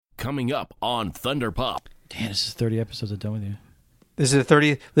coming up on Thunder Pop. Damn, this is 30 episodes I've done with you. This is the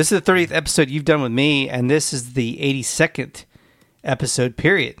 30th. This is the 30th episode you've done with me, and this is the 82nd episode.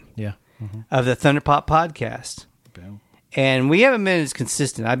 Period. Yeah. Of the Thunder Pop podcast. Boom. And we haven't been as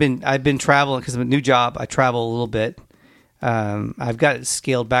consistent. I've been traveling because of a new job. I travel a little bit. I've got it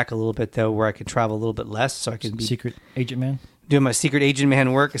scaled back a little bit though, where I can travel a little bit less, so I can be Secret agent man. doing my secret agent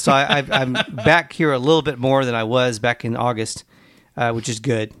man work. So I'm back here a little bit more than I was back in August, which is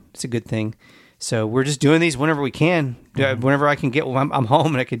good. It's a good thing. So we're just doing these whenever we can. Whenever I can get, I'm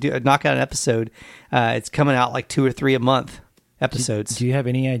home and I can knock out an episode. It's coming out like 2 or 3 a month episodes. Do you have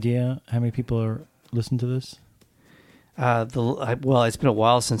any idea how many people are listening to this? Well, it's been a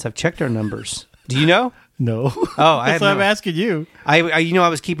while since I've checked our numbers. Do you know? No. Oh, I That's why I'm asking you. I I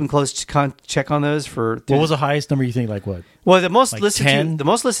was keeping close check on those for. What was the highest number you think? Like what? Well, the most Like listened 10? to the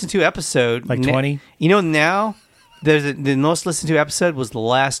most listened to episode, Like 20? You know, now the most listened to episode was the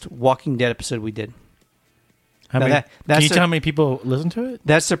last Walking Dead episode we did. How Now many? that's Can you tell how many people listen to it?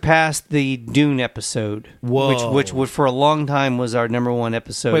 That surpassed the Dune episode, Whoa. which for a long time was our number one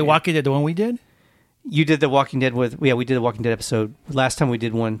episode. Wait, Walking Dead, the one we did? You did the Walking Dead we did the Walking Dead episode last time we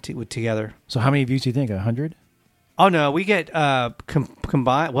did one together. So how many views do you think? 100? Oh no, we get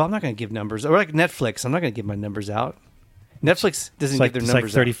combined. Well, I'm not going to give numbers. Or like Netflix, I'm not going to give my numbers out. Netflix doesn't give their numbers.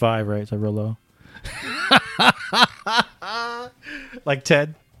 It's like 35, right? It's like real low. Like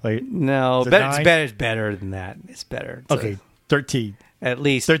 10? Like No, Is it it's 9? better. It's better than that. It's better. It's okay, 13. at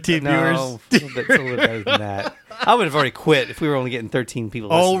least 13 viewers? It's a little bit better than that. I would have already quit if we were only getting 13 people.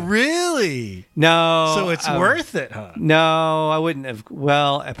 Oh, listening. really? No. So it's worth it, huh? No, I wouldn't have.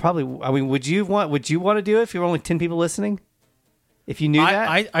 Well, I probably. I mean, would you want to do it if you were only 10 people listening? If you knew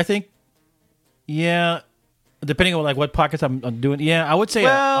that, I think, yeah. Depending on like what pockets I'm doing, yeah, I would say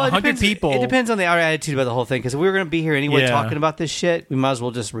 100 people. It depends on our attitude about the whole thing. Because if we were going to be here anyway Yeah. talking about this shit, we might as well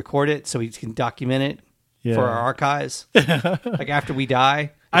just record it so we can document it Yeah. for our archives. Like after we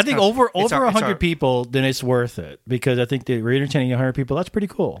die. I think It's over it's 100 people, then it's worth it because I think that we're entertaining 100 people. That's pretty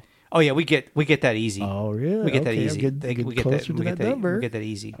cool. Oh yeah, we get that easy. Oh, really? We get that Okay, I'm easy. getting We get closer to we that get number. We get that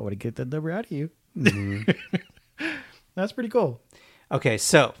easy. I want to get that number out of you. Mm-hmm. That's pretty cool. Okay,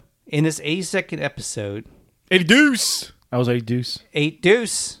 so in this 82nd episode, 80 deuce. I was 80 deuce. 8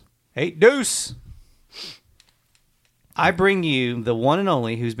 deuce. I bring you the one and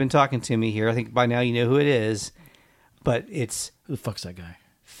only who's been talking to me here. I think by now you know who it is, but it's Who the fuck's that guy?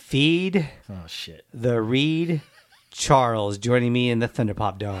 Feed Oh, shit. the Reed Charles joining me in the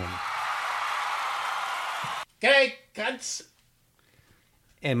Thunderpop Dome. Okay, cunts.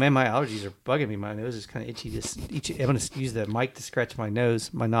 And man, my allergies are bugging me. My nose is kind of itchy. I'm going to use the mic to scratch my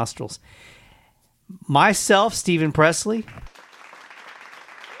nose, my nostrils. Myself, Stephen Presley.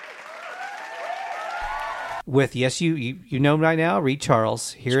 With, yes, you know him right now, Reed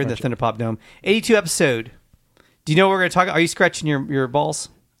Charles, here in the Thunderpop Dome. 82 episode. Do you know what we're going to talk about? Are you scratching your balls?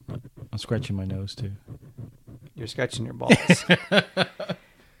 I'm scratching my nose, too. You're scratching your balls.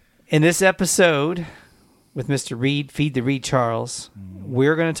 In this episode with Mr. Reed, Feed the Reed Charles,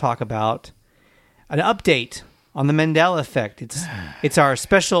 we're going to talk about an update on the Mandela Effect. It's our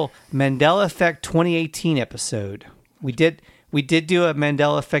special Mandela Effect 2018 episode. We did do a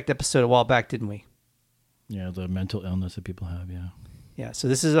Mandela Effect episode a while back, didn't we? Yeah, the mental illness that people have, yeah. Yeah, so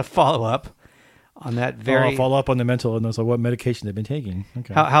this is a follow-up on that very... follow up on the mental illness or what medication they've been taking.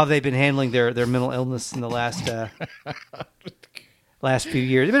 Okay. How they've been handling their mental illness in the last few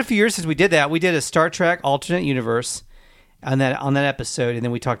years. It's been a few years since we did that. We did a Star Trek alternate universe on that episode, and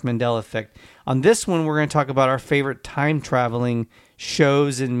then we talked Mandela Effect. On this one, we're going to talk about our favorite time traveling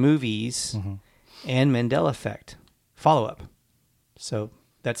shows and movies and Mandela Effect follow up. So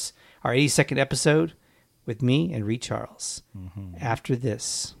that's our 82nd episode with me and Reed Charles. After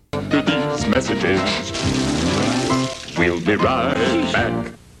this. After these messages, we'll be right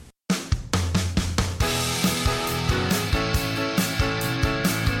back.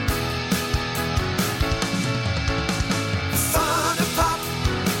 Thunder Pop.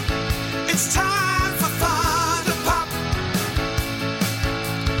 It's time for Thunder Pop.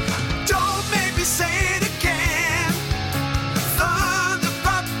 Don't make me say it again. Thunder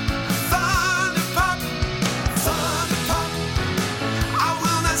Pop, Thunder Pop, Thunder Pop. I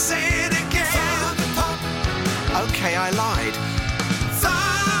will not say it again. Thunder Pop. Okay, I lied.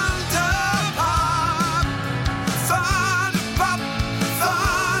 Thunder Pop, Thunder Pop,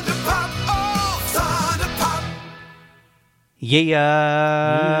 Thunder Pop. Oh, Thunder Pop.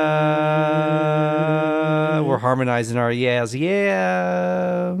 Yeah. We're harmonizing our yeahs.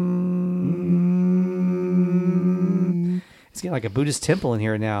 Yeah. It's getting like a Buddhist temple in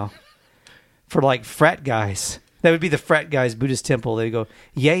here now. For like frat guys. That would be the frat guys' Buddhist temple. They go,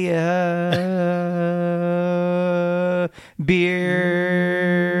 yeah,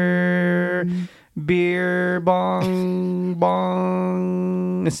 beer, bong,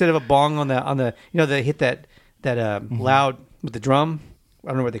 bong. Instead of a bong on the they hit that loud with the drum. I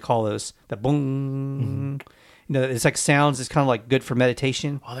don't know what they call those. That bong. It's like sounds. It's kind of like good for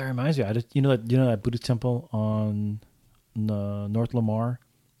meditation. Oh, that reminds me. You know that Buddhist temple on North Lamar,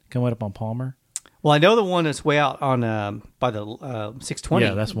 coming up on Palmer. Well, I know the one that's way out on by the 620.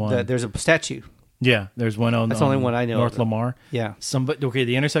 Yeah, that's one. There's a statue. Yeah, there's one on. That's the only one I know North of. Lamar. Yeah.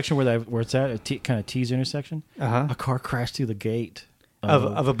 The intersection where it's at, kind of T's intersection. A car crashed through the gate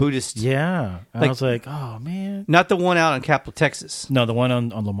Of a Buddhist. Yeah, and I was like, oh man. Not the one out in Capital, Texas. No, the one on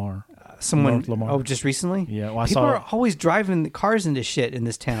Lamar. Someone. North Lamar. Oh, just recently. Yeah, well, people are always driving the cars into shit in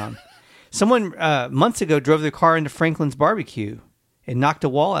this town. Someone months ago drove their car into Franklin's Barbecue and knocked a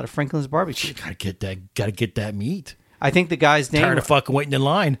wall out of Franklin's Barbecue. Gotta get that meat. I think the guy's name. Tired of fucking waiting in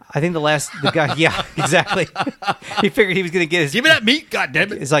line. I think the guy. Yeah, exactly. He figured he was going to get his. Give me that meat,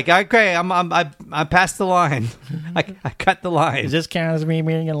 goddammit. It's like, okay, I passed the line. I cut the line. Is this count as me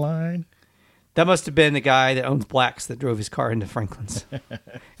being in line? That must have been the guy that owns Black's that drove his car into Franklin's.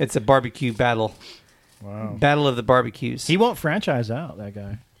 It's a barbecue battle. Wow. Battle of the barbecues. He won't franchise out, that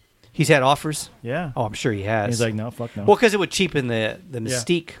guy. He's had offers. Yeah. Oh, I'm sure he has. He's like, no, fuck no. Well, because it would cheapen the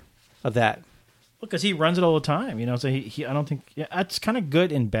mystique of that. Because he runs it all the time, So he I don't think that's kind of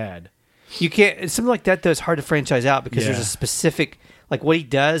good and bad. You can't. It's something like that, though. It's hard to franchise out because there's a specific. Like what he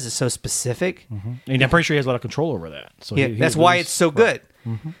does is so specific. Mm-hmm. And I'm pretty sure he has a lot of control over that. So that's why it's so good.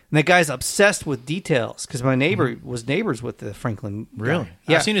 Mm-hmm. And that guy's obsessed with details because my neighbor was neighbors with the Franklin guy. Really?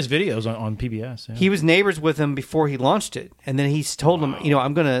 Yeah. I've seen his videos on PBS. Yeah. He was neighbors with him before he launched it. And then he's told him,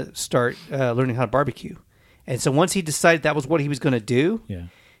 I'm going to start learning how to barbecue. And so once he decided that was what he was going to do,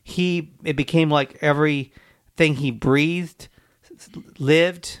 it became like everything he breathed,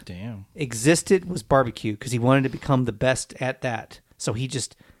 lived, existed was barbecue because he wanted to become the best at that. So he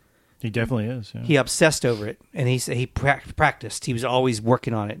definitely is. Yeah. He obsessed over it, and he practiced. He was always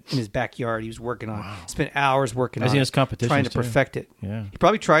working on it in his backyard. He was working on it. Spent hours working on it. His competitions trying to perfect it. Yeah. He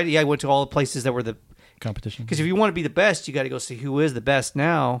probably tried it. Yeah, he went to all the places that were the competition. Because if you want to be the best, you got to go see who is the best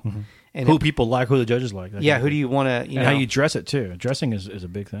now, and who people like, who the judges like. Yeah, who do you want to? And how you dress it too. Dressing is a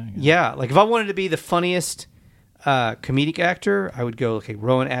big thing. Yeah, like if I wanted to be the funniest comedic actor, I would go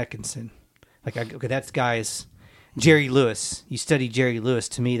Rowan Atkinson. That's guys. Jerry Lewis. You study Jerry Lewis.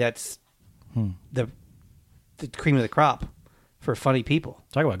 To me, that's the cream of the crop for funny people.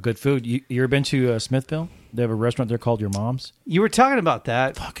 Talk about good food. You ever been to Smithville? They have a restaurant there called Your Mom's. You were talking about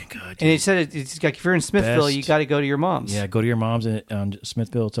that. Fucking good. Dude. And it said it's like if you're in Smithville, you got to go to Your Mom's. Yeah, go to Your Mom's on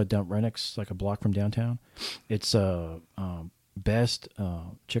Smithville. It's right next, like a block from downtown. It's best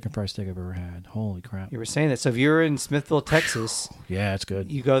chicken fried steak I've ever had. Holy crap! You were saying that. So if you're in Smithville, Texas, yeah, it's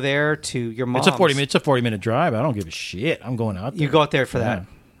good. You go there to Your Mom's. It's a 40-minute drive. I don't give a shit. I'm going out there. You go out there for that.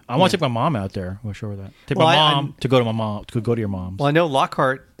 I want to take my mom out there. We'll show her that. Take my mom to go to Your Mom's. Well, I know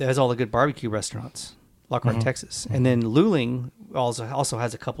Lockhart has all the good barbecue restaurants. Lockhart, Texas, and then Luling also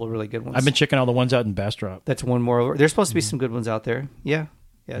has a couple of really good ones. I've been checking all the ones out in Bastrop. That's one more over. There's supposed to be some good ones out there. Yeah.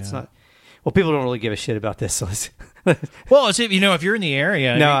 It's not. Well, people don't really give a shit about this. So well, it's, if you're in the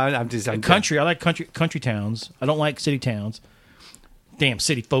area. No, I'm country. I like country towns. I don't like city towns. Damn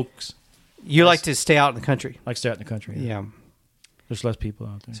city folks. You like to stay out in the country. I like to stay out in the country. Yeah. There's less people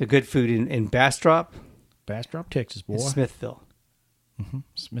out there. So good food in Bastrop. Bastrop, Texas, boy. Smithville. Mm-hmm.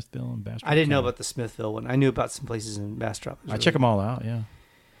 Smithville and Bastrop. I didn't know about the Smithville one. I knew about some places in Bastrop. I check them all out, yeah.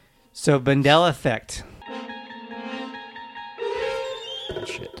 So Mandela Effect.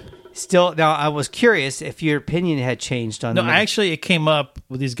 Shit. Still, now I was curious if your opinion had changed on. No, actually, it came up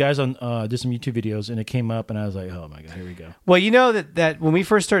with these guys on did some YouTube videos, and it came up, and I was like, oh my god, here we go. Well, you know that when we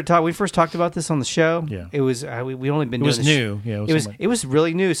first started talking, we first talked about this on the show. Yeah, it was we only been. It was new. Yeah, it was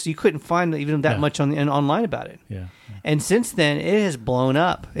really new, so you couldn't find even that much online about it. Yeah. And since then, it has blown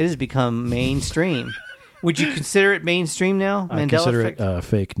up. It has become mainstream. Would you consider it mainstream now? I consider it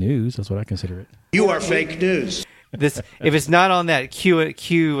fake news. That's what I consider it. You are fake news. If it's not on that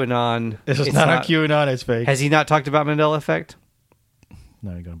QAnon, if it's not on QAnon, it's fake. Has he not talked about Mandela Effect?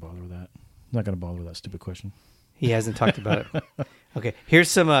 No, you're gonna bother with that. I'm not gonna bother with that stupid question. He hasn't talked about it. Okay, here's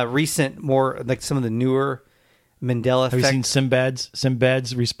some recent, more like some of the newer Mandela Effect. Have you seen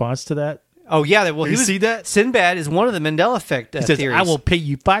Sinbad's response to that? Oh yeah, well, you see that? Sinbad is one of the Mandela Effect he says, theories. I will pay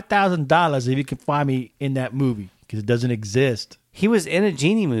you $5,000 if you can find me in that movie because it doesn't exist. He was in a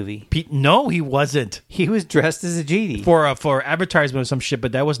genie movie. No, he wasn't. He was dressed as a genie for advertisement or some shit.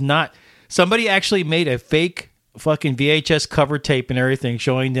 But that was not. Somebody actually made a fake fucking VHS cover tape and everything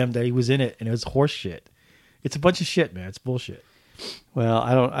showing them that he was in it, and it was horse shit. It's a bunch of shit, man. It's bullshit. Well,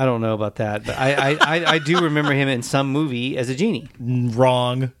 I don't know about that, but I do remember him in some movie as a genie.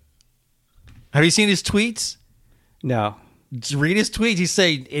 Wrong. Have you seen his tweets? No. Just read his tweets. He's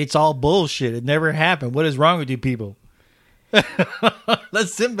saying it's all bullshit. It never happened. What is wrong with you people?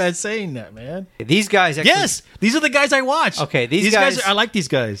 That's Sinbad saying that, man. These guys actually, Yes, these are the guys I watch. Okay, these guys I like these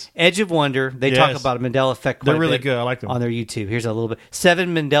guys. Edge of Wonder, they Yes. talk about a Mandela effect. They're quite a really bit good. I like them. on their YouTube. Here's a little bit.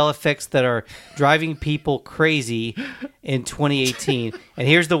 7 Mandela effects that are driving people crazy in 2018. And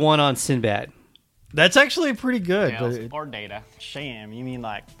here's the one on Sinbad. That's actually pretty good. Details but- or data. Sham, you mean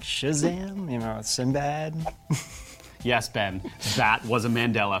like Shazam? You know, Sinbad? Yes, Ben, that was a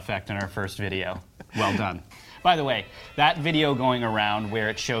Mandela effect in our first video. Well done. By the way, that video going around where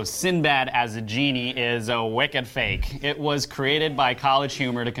it shows Sinbad as a genie is a wicked fake. It was created by College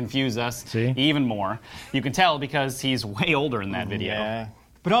Humor to confuse us even more. You can tell because he's way older in that video. Yeah.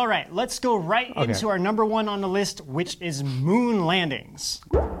 But all right, let's go right into our number one on the list, which is moon landings.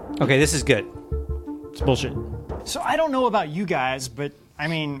 Okay, this is good. It's bullshit. So I don't know about you guys, but I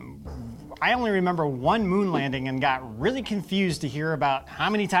mean, I only remember one moon landing and got really confused to hear about how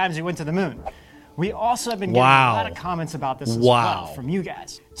many times he went to the moon. We also have been getting a lot of comments about this as well from you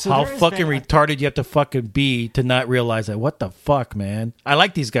guys. So How there has fucking been retarded you have to fucking be to not realize that. What the fuck, man? I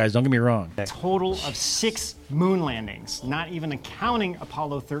like these guys. Don't get me wrong. a total of 6 moon landings, not even accounting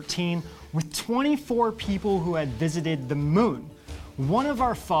Apollo 13, with 24 people who had visited the moon. One of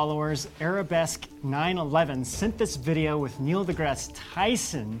our followers, Arabesque911, sent this video with Neil deGrasse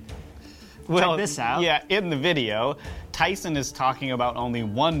Tyson. Check this out. Yeah, in the video, Tyson is talking about only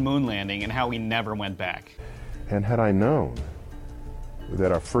one moon landing and how he never went back. And had I known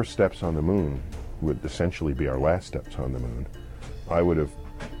that our first steps on the moon would essentially be our last steps on the moon, I would have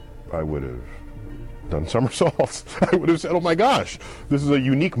done somersaults. I would have said, oh my gosh, this is a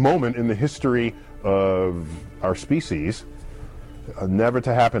unique moment in the history of our species. Never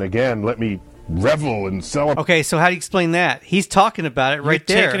to happen again. Let me revel and celebrate. Okay, so how do you explain that? He's talking about it right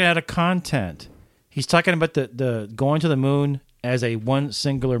You're there. taking it out of content. He's talking about the going to the moon as a one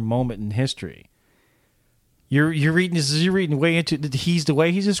singular moment in history. You're reading this. You're reading way into. He's the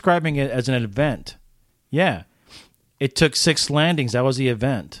way he's describing it as an event. Yeah, it took 6 landings. That was the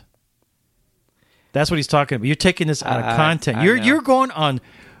event. That's what he's talking about. You're taking this out of content. I know. You're going on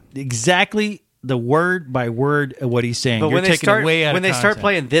exactly the word by word of what he's saying. But You're when they taking start it way out when of they start content.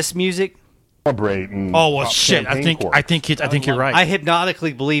 playing this music, And Oh well, shit! I think you're right. I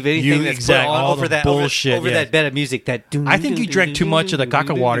hypnotically believe anything that's put on all over the that bullshit, over that bed of music. That I think you drank too much of the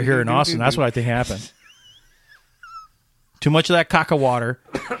caca water here in Austin. That's what I think happened. Too much of that caca water.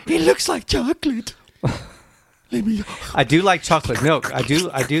 It looks like chocolate. Let me. I do like chocolate milk. I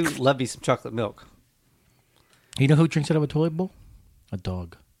do love me some chocolate milk. You know who drinks out of a toilet bowl? A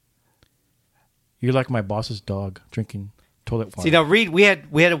dog. You're like my boss's dog drinking toilet water. See now, Reed, we had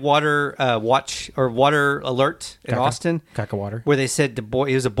a water watch or water alert in Austin, Caca water. where they said to boil.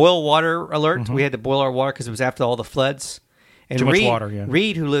 It was a boil water alert. We had to boil our water because it was after all the floods. And Too much Reed, water, yeah.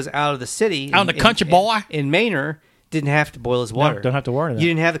 Reed, who lives out of the city, Out in the country, boy. in Manor, didn't have to boil his water. don't have to worry that. You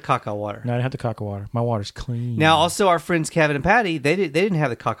didn't have the caca water. No, I didn't have the caca water. My water's clean. Now, also our friends Kevin and Patty, they didn't have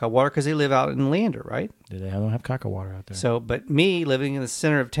the caca water because they live out in Lander, right? they don't have caca water out there. So, but me living in the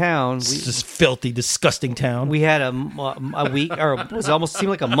center of town, It's this filthy, disgusting town. we had a week, or it was almost seemed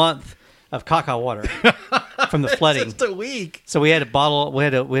like a month of caca water from the flooding. Just a week. So we had a bottle. We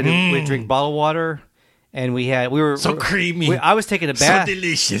had to drink bottled water, and we were So creamy. I was taking a bath. So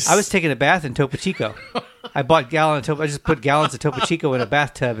delicious. I was taking a bath in Topo Chico. I bought I just put gallons of Topo Chico in a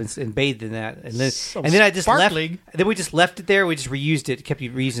bathtub and bathed in that, and then I just sparkling. left. Then we just left it there. We just reused it. Kept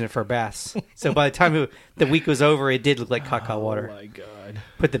reusing it for baths. So by the time the week was over, it did look like caca water. Oh my god.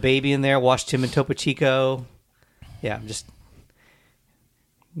 Put the baby in there. Washed him in Topo Chico. Yeah, just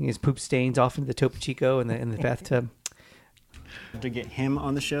his poop stains off into the Topo Chico in the bathtub. to get him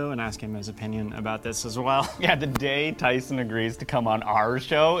on the show and ask him his opinion about this as well. Yeah, the day Tyson agrees to come on our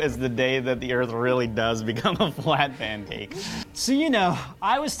show is the day that the Earth really does become a flat pancake. So,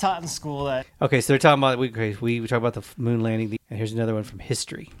 I was taught in school that Okay, so they're talking about we talk about the moon landing, and here's another one from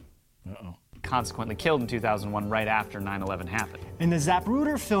history. Consequently killed in 2001 right after 9/11 happened. in the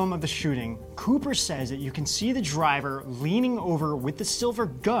Zapruder film of the shooting, Cooper says that you can see the driver leaning over with the silver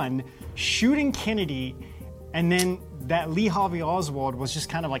gun, shooting Kennedy, and then that Lee Harvey Oswald was just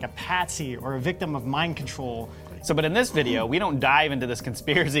kind of like a patsy or a victim of mind control. So, but in this video, we don't dive into this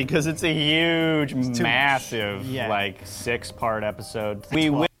conspiracy because it's a huge, massive, Yeah. 6-part episode.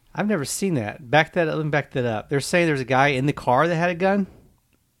 I've never seen that. Let me back that up. They're saying there's a guy in the car that had a gun.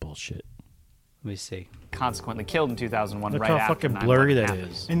 Bullshit. Let me see. consequently killed in 2001 Look right how after fucking 9/11 blurry that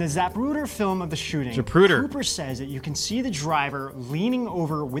happened. is. In the Zapruder film of the shooting, Zapruder. Cooper says that you can see the driver leaning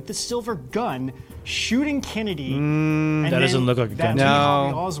over with the silver gun, shooting Kennedy. and That doesn't then look like a gun that to me.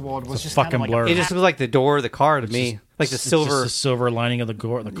 Harvey No. Oswald was It's a just kind fucking of like blur. It just looks like the door of the car to me, like the It's silver. just the silver lining of the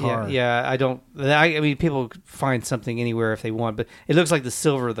car. Yeah, I don't. I mean, people find something anywhere if they want, but it looks like the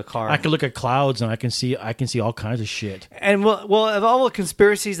silver of the car. I can look at clouds and I can see all kinds of shit. And well, of all the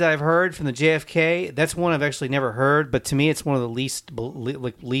conspiracies that I've heard from the JFK, that's one I've actually never heard. But to me, it's one of the least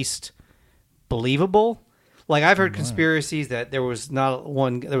believable. Like I've heard conspiracies that there was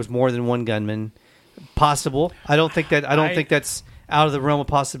more than one gunman. Possible. I don't think that's out of the realm of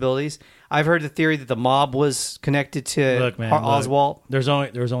possibilities. I've heard the theory that the mob was connected to Look, man, Oswald. There was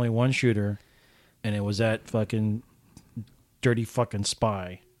only one shooter, and it was that fucking dirty fucking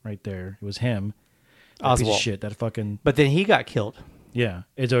spy right there. It was him. That piece of Oswald. shit. That fucking But then he got killed. yeah.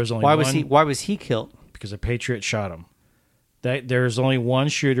 There was only Why one, was he killed? because a patriot shot him. There's only one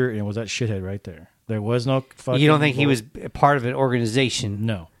shooter, and it was that shithead right there. There was no fucking. You don't think he was a part of an organization?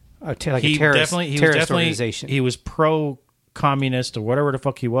 No. Like a He terrorist definitely organization. He was pro-communist or whatever the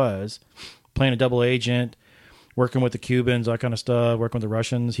fuck he was, playing a double agent, working with the Cubans, that kind of stuff, working with the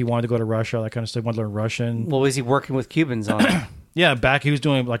Russians. He wanted to go to Russia, that kind of stuff. Wanted to learn Russian. What was he working with Cubans on? Yeah, back he was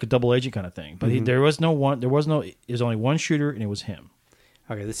doing like a double agent kind of thing. But there was only one shooter, and it was him.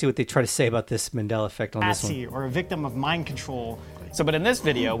 Okay, let's see what they try to say about this Mandela effect on this one. Nazi or a victim of mind control. So, but in this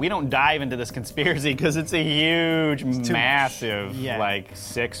video, we don't dive into this conspiracy because it's a huge, massive, Yeah. like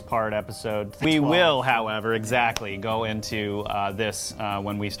 6-part episode. We will, however, go into this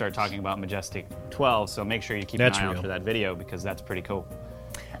when we start talking about Majestic 12. So make sure you keep That's an eye out real. for that video because that's pretty cool.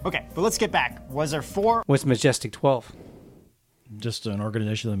 Okay, but let's get back. Was there 4 What's Majestic 12? Just an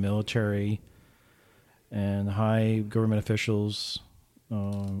organization of the military and high government officials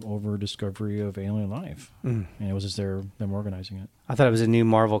over discovery of alien life. And it was just them organizing it. I thought it was a new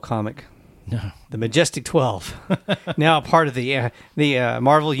Marvel comic. No. The Majestic 12. Now a part of the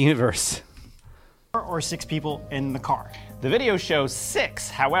Marvel Universe. or 6 people in the car? The video shows 6.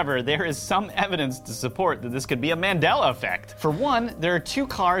 However, there is some evidence to support that this could be a Mandela effect. For one, there are 2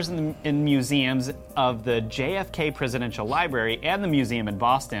 cars in museums of the JFK Presidential Library and the museum in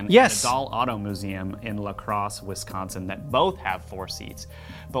Boston, Yes. and the Dahl Auto Museum in La Crosse, Wisconsin, that both have 4 seats.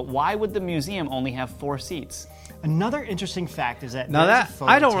 But why would the museum only have 4 seats? Another interesting fact is that Now there's a that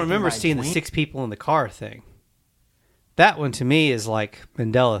photo I don't taken remember by seeing the Dwayne- 6 people in the car thing. That one to me is like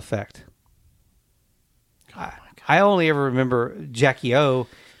Mandela effect. I only ever remember Jackie O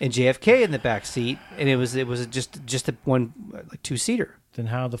and JFK in the back seat, and it was just a one like 2-seater. Then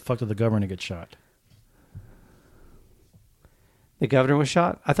how the fuck did the governor get shot? The governor was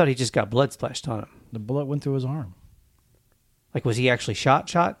shot. I thought he just got blood splashed on him. The bullet went through his arm. Like, was he actually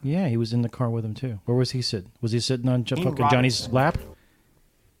shot? Yeah, he was in the car with him too. Where was he sitting? Was he sitting on fucking Robinson. Johnny's lap?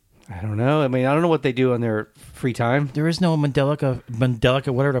 I don't know. I mean, I don't know what they do on their free time. There is no Mandela,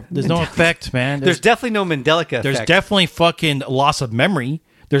 whatever. There's no effect, man. There's definitely no Mandela effect. There's definitely fucking loss of memory.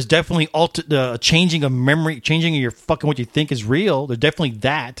 There's definitely changing of memory, changing of your fucking what you think is real. There's definitely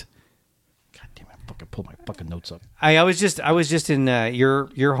that. God damn it! I fucking pull my fucking notes up. I was just in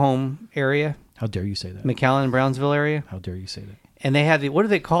your home area, How dare you say that? McAllen, Brownsville area, How dare you say that? and they have what do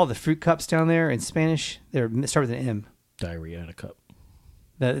they call the fruit cups down there in Spanish? They start with an M. Diarrhea in a cup.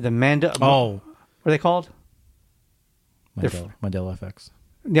 The Manda. Oh, What are they called? Mandela effects.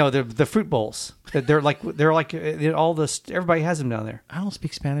 No, they're the fruit bowls. They're like all the everybody has them down there. I don't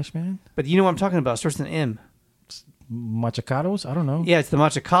speak Spanish, man. But you know what I'm talking about? It starts with an M. Machacados? I don't know. Yeah, it's the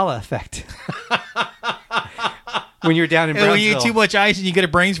Machacala effect. When you're down in And when Brownsville, you eat too much ice and you get a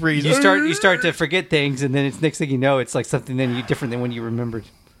brain freeze. you start to forget things, and then it's next thing you know, it's like something different than when you remembered.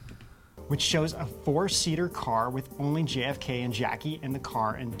 which shows a 4-seater car with only JFK and Jackie in the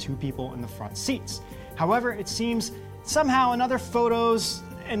car and 2 people in the front seats. However, it seems somehow in other photos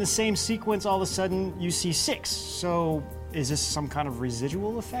in the same sequence, all of a sudden you see 6. So is this some kind of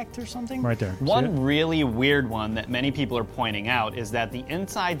residual effect or something? Right there. See it? One really weird one that many people are pointing out is that the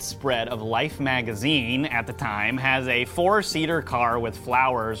inside spread of Life magazine at the time has a 4-seater car with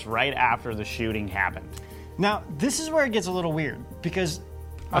flowers right after the shooting happened. Now, this is where it gets a little weird because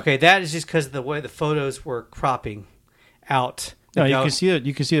Okay, that is just because of the way the photos were cropping out. No, you can see it.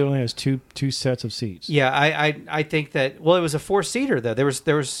 You can see it only has two sets of seats. Yeah, I think that. Well, it was a 4-seater though. There was.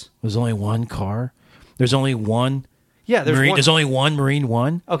 There's only one car. There's only one. Yeah, There's only one Marine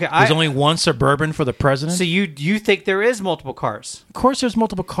One. Okay, there's only one Suburban for the president. So you think there is multiple cars? Of course, there's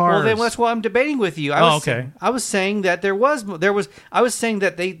multiple cars. Well, then that's why I'm debating with you. Okay. I was saying that there was. I was saying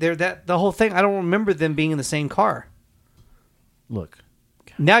that that the whole thing. I don't remember them being in the same car. Look,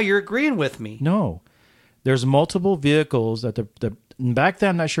 Now you're agreeing with me. no, There's multiple vehicles that the back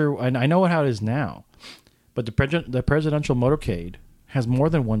then I'm not sure, and I know how it is now, but the presidential motorcade has more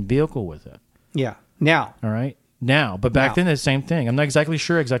than one vehicle with it. Yeah. Now. All right. Now, but back then, the same thing. I'm not exactly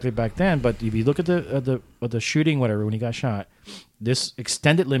sure back then, but if you look at the shooting, whatever, when he got shot, this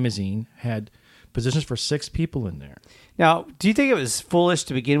extended limousine had positions for 6 people in there. Now, do you think it was foolish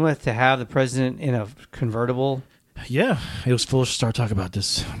to begin with to have the president in a convertible? Yeah, it was foolish to start talking about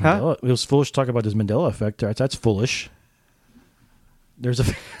this. Huh? It was foolish to talk about this Mandela effect. That's foolish.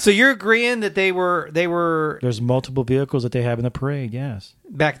 So you're agreeing that they were There's multiple vehicles that they have in the parade. Yes,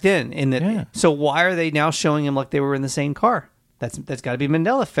 back then. So why are they now showing him like they were in the same car? That's got to be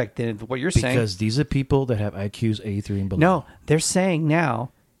Mandela effect. Then what you're saying? Because these are people that have IQs 83 and below. No, they're saying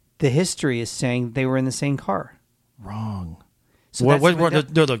now the history is saying they were in the same car. Wrong. So look,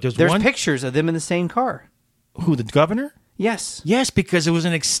 there's pictures of them in the same car. Who, the governor? Yes. Yes, because it was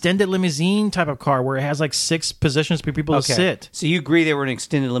an extended limousine type of car where it has like 6 positions for people to sit. So you agree they were an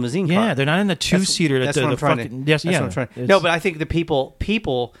extended limousine car? Yeah, they're not in the 2-seater. That's what I'm trying to. No, but I think the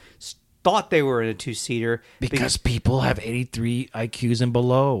people thought they were in a 2-seater because people have 83 IQs and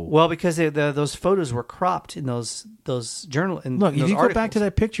below. Well, because those photos were cropped in those journal. Look, if you go back to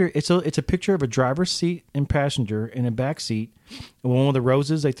that picture, it's a picture of a driver's seat and passenger in a back seat. One of the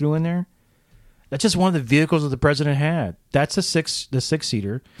roses they threw in there. That's just one of the vehicles that the president had. That's the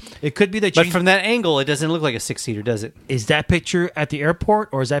 6-seater. It could be that. But from that angle, it doesn't look like a 6-seater, does it? Is that picture at the airport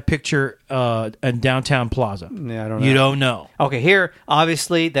or is that picture in downtown Plaza? Yeah, I don't know. You don't know. Okay, here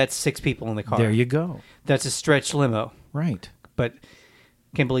obviously that's 6 people in the car. There you go. That's a stretch limo, right? But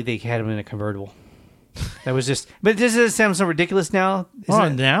can't believe they had him in a convertible. That was just. But does it sound so ridiculous now?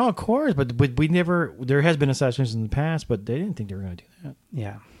 Now of course, but we never. There has been assassinations in the past, but they didn't think they were going to do that.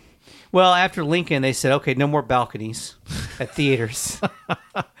 Yeah. Well, after Lincoln, they said, okay, no more balconies at theaters.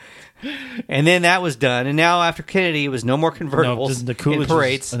 And then that was done. And now after Kennedy, it was no more convertibles in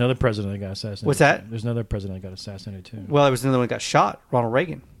parades. Another president that got assassinated. What's that? There's another president that got assassinated, too. Well, there was another one that got shot, Ronald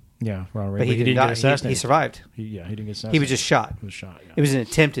Reagan. Yeah, Ronald Reagan. But he didn't get assassinated. He survived. He didn't get assassinated. He was just shot. He was shot, yeah. It was an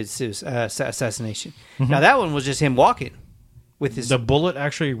attempted assassination. Mm-hmm. Now, that one was just him walking. With his. The bullet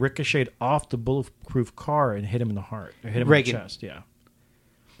actually ricocheted off the bulletproof car and hit him in the heart. It hit him Reagan. in the chest, yeah.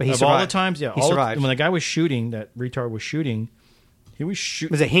 But he survived. All the times, yeah. He survived. When the guy was shooting, that retard was shooting, he was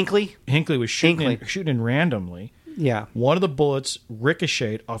shooting. Was it Hinckley? Hinckley was shooting randomly. Yeah. One of the bullets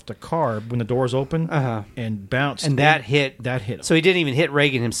ricocheted off the car when the doors opened and bounced. And that hit him. So he didn't even hit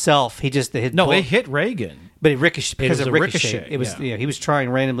Reagan himself. He just hit. No, it hit Reagan. But it ricocheted because it of ricochet. It was he was trying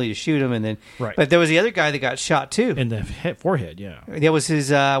randomly to shoot him, and then right. But there was the other guy that got shot too in the forehead. Yeah, that was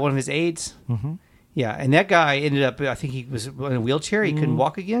his one of his aides. Mm-hmm. Yeah, and that guy ended up. I think he was in a wheelchair. He couldn't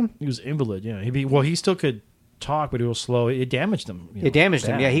walk again. He was invalid. Yeah, he still could talk, but he was slow. It damaged him. It damaged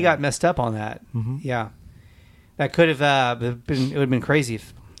him. Yeah, he got messed up on that. Mm-hmm. Yeah, that could have been. It would have been crazy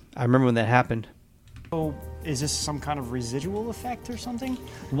if I remember when that happened. So, is this some kind of residual effect or something?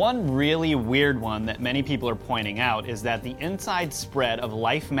 One really weird one that many people are pointing out is that the inside spread of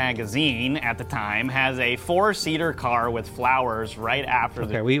Life magazine at the time has a 4-seater car with flowers right after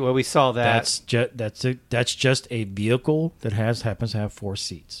the. Okay, we saw that. That's just a vehicle that happens to have 4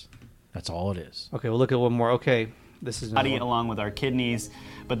 seats. That's all it is. Okay, we'll look at one more. Okay, this is body along with our kidneys,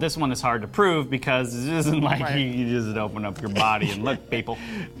 but this one is hard to prove because it isn't like you just open up your body and look, people.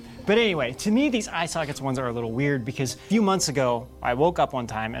 But anyway, to me, these eye sockets ones are a little weird because a few months ago, I woke up one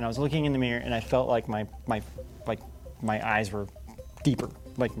time and I was looking in the mirror and I felt like my eyes were deeper.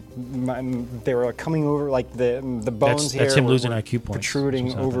 Like they were coming over, like the bones that's him were losing IQ points.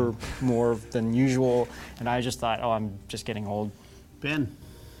 Protruding over more than usual, and I just thought, oh, I'm just getting old. Ben,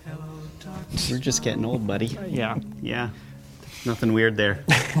 you're just getting old, buddy. Yeah. Nothing weird there.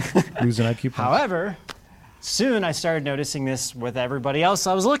 Losing IQ points. However, soon I started noticing this with everybody else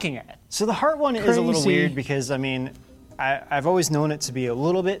I was looking at. So the heart one is a little weird because, I mean, I've always known it to be a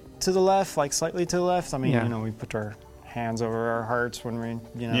little bit to the left, like slightly to the left. I mean, you know, we put our hands over our hearts when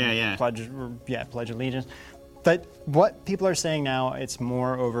we, pledge allegiance. But what people are saying now, it's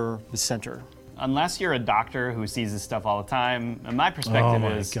more over the center. Unless you're a doctor who sees this stuff all the time, and my perspective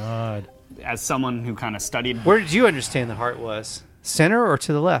is, God, as someone who kind of studied. Where did you understand the heart was? Center or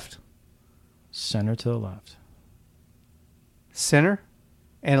to the left? Center to the left. Center,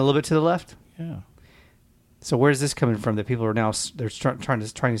 and a little bit to the left. Yeah. So where's this coming from? That people are now trying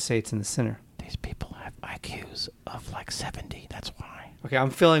to say it's in the center. These people have IQs of like 70. That's why. Okay,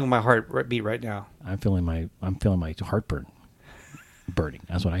 I'm feeling my heart beat right now. I'm feeling my heartburn burning.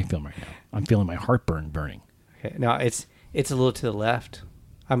 That's what I feel right now. I'm feeling my heartburn burning. Okay, now it's a little to the left.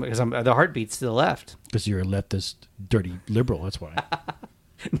 Because the heartbeat's to the left. Because you're a leftist, dirty liberal. That's why.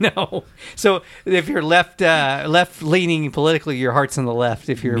 No. So if you're left leaning politically, your heart's on the left.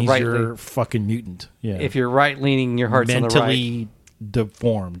 If you're Means right, you're fucking mutant. Yeah. if you're right leaning, your heart's on the right. mentally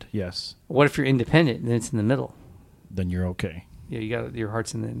deformed, yes, What if you're independent and then it's in the middle? then you're okay. Yeah, you got your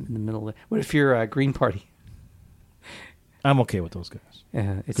heart's in the middle. What if you're Green Party? I'm okay with those guys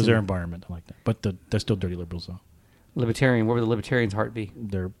It's because they're environment. I like that, but they're still dirty liberals though. libertarian. Where would the libertarian's heart be?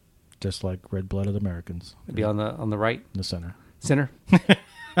 They're just like red-blooded Americans It'd be on the right, in the center. center.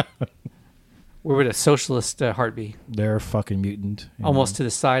 Where would a socialist heart be? They're fucking mutant. you Almost know. to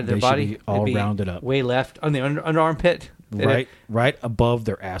the side of their They should body. be all It'd rounded up. way left on the underarm pit. right above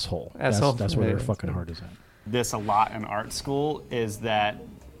their asshole. Asshole. That's where their Yeah. fucking heart is at. This a lot in art school is that,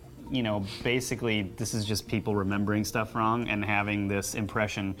 you know, basically this is just people remembering stuff wrong and having this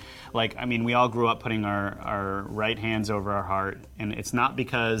impression. Like, I mean, we all grew up putting our right hands over our heart, and it's not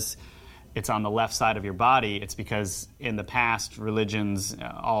because it's on the left side of your body. It's because in the past, religions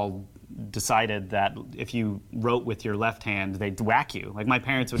all decided that if you wrote with your left hand, they'd whack you. Like my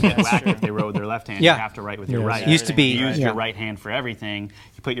parents would get whacked if they wrote with their left hand. Yeah. You have to write with your right. Used to be, You use yeah. your right hand for everything.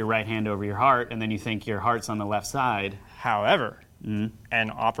 You put your right hand over your heart, and then you think your heart's on the left side. However, an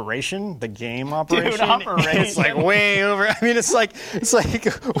operation, the game operation, Operation. it's like way over. I mean, it's like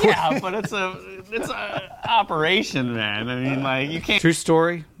Yeah, but it's a operation, man. I mean, like you can't. True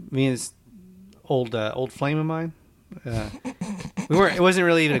story. Me and this old flame of mine. We weren't. It wasn't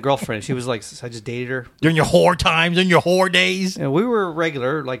really even a girlfriend. She was like, I just dated her. During your whore times and your whore days. And we were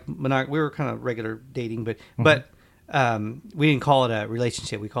regular, like we were kind of regular dating, but we didn't call it a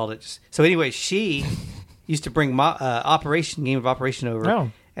relationship. We called it just. So anyway, she used to bring game of Operation over,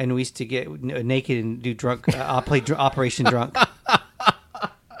 Oh. and we used to get naked and do drunk. Play Operation Drunk.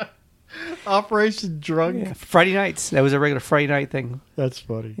 Operation Drunk. Friday nights. That was a regular Friday night thing. That's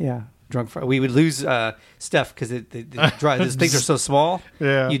funny. Yeah. Drunk. We would lose stuff because those things are so small.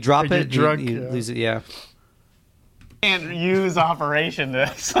 Yeah. You drop When it, you're drunk, you yeah. lose it. Yeah. Can't use operation to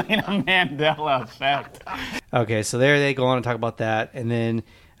explain a Mandela effect. Okay, so there they go on and talk about that, and then,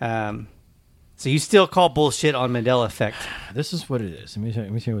 so you still call bullshit on Mandela effect? This is what it is. Let me tell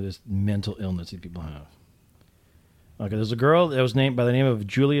you what this mental illness that people have. Okay, there's a girl that was named by the name of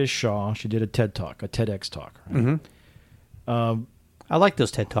Julia Shaw. She did a TED Talk, a TEDx talk. Right? Mm-hmm. I like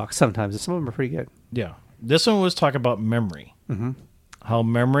those TED Talks sometimes. Some of them are pretty good. Yeah. This one was talking about memory. Mm-hmm. How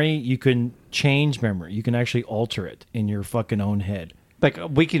memory, you can change memory. You can actually alter it in your fucking own head. Like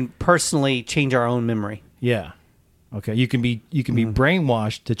we can personally change our own memory. Yeah. Okay. You can be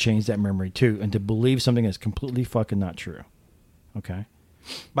brainwashed to change that memory too, and to believe something that's completely fucking not true. Okay.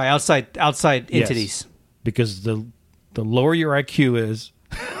 By outside entities. Yes. Because the lower your IQ is,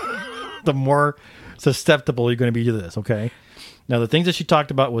 the more susceptible you're going to be to this. Okay. Now, the things that she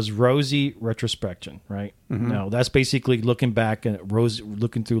talked about was rosy retrospection, right? Mm-hmm. Now, that's basically looking back and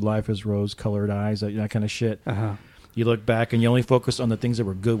looking through life as rose-colored eyes, that kind of shit. Uh-huh. You look back and you only focus on the things that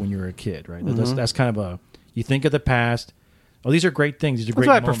were good when you were a kid, right? Mm-hmm. That's kind of you think of the past. Oh, these are great things. These are That's great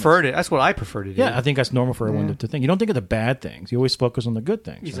what I moments. preferred it. That's what I prefer to do. Yeah, I think that's normal for everyone to think. You don't think of the bad things. You always focus on the good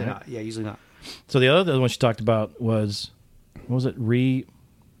things. Usually right? not. Yeah, usually not. So the other one she talked about was, what was it?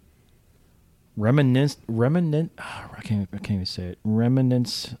 I can't even say it.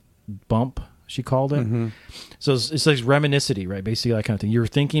 Remnants bump, she called it. Mm-hmm. So it's like reminiscity, right? Basically that kind of thing. You're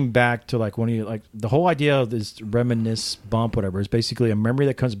thinking back to like one of you, like the whole idea of this reminisce bump, whatever, is basically a memory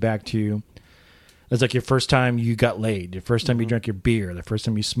that comes back to you. It's like your first time you got laid, the first time you drank your beer, the first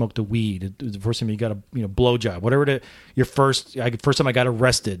time you smoked a weed, the first time you got a blowjob, whatever. Your first time I got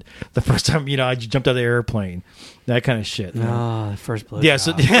arrested, the first time I jumped out of the airplane, that kind of shit. Oh, the first blowjob. Yeah,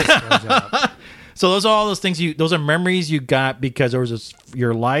 so those are all those things those are memories you got because there was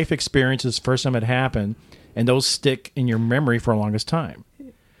your life experiences first time it happened, and those stick in your memory for the longest time.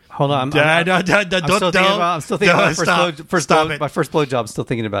 Hold on, I'm still thinking about my first blowjob. I'm still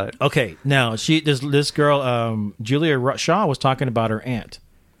thinking about it. Okay, now this girl, Julia Shaw, was talking about her aunt.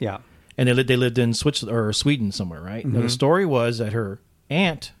 Yeah, and they lived in Sweden somewhere, right? Mm-hmm. Now, the story was that her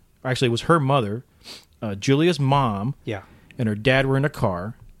aunt, actually it was her mother, Julia's mom, and her dad were in a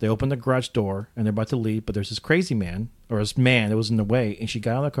car. They opened the garage door and they're about to leave, but there's this crazy man, or this man that was in the way, and she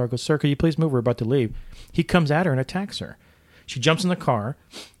got out of the car and goes, "Sir, could you please move? We're about to leave." He comes at her and attacks her. She jumps in the car,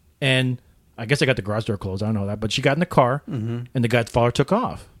 and I guess I got the garage door closed. I don't know that, but she got in the car, and the father took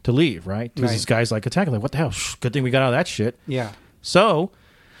off to leave, right? Because this guy's like attacking, like, what the hell? Good thing we got out of that shit. Yeah. So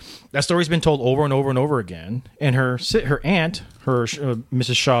that story's been told over and over and over again, and her aunt,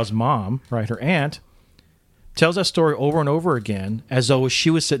 Mrs. Shaw's mom, right? Her aunt tells that story over and over again as though she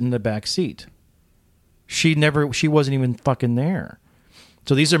was sitting in the back seat. She wasn't even fucking there.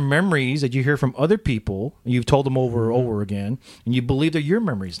 So these are memories that you hear from other people, and you've told them over and over again, and you believe they're your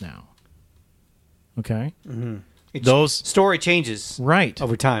memories now. Okay? Those Story changes right.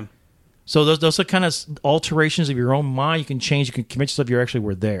 over time. So those are kind of alterations of your own mind. You can change. You can convince yourself you actually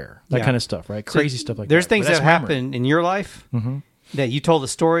were there. That Yeah. kind of stuff, right? Crazy stuff like There's that. things But that that's have memory. happened in your life that you told the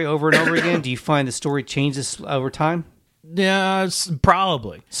story over and over again. Do you find the story changes over time? Yeah,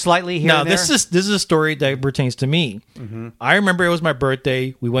 probably. Slightly here No, and there? this is a story that pertains to me. I remember it was my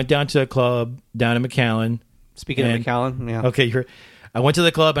birthday. We went down to a club down in McAllen. Speaking and- of McAllen, yeah. Okay, I went to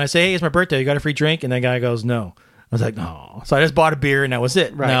the club and I say, "Hey, it's my birthday. You got a free drink?" And that guy goes, "No." I was like, "No." So I just bought a beer and that was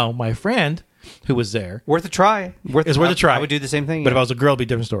it. Right. Now my friend who was there, Worth a try. it's worth a try. I would do the same thing. But if I was a girl, it'd be a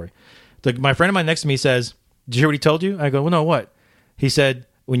different story. My friend of mine next to me says, "Did you hear what he told you?" I go, "Well, no, what?" He said,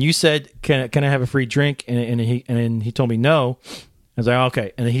 "When you said, can I have a free drink?" And then he told me no. I was like,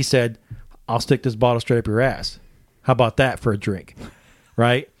 "Okay." And then he said, "I'll stick this bottle straight up your ass. How about that for a drink?"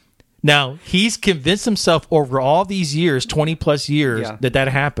 Right? Now, he's convinced himself over all these years, 20 plus years, Yeah. that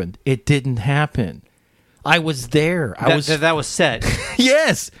happened. It didn't happen. I was there. that was said.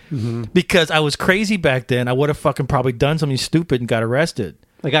 Yes. Because I was crazy back then. I would have fucking probably done something stupid and got arrested.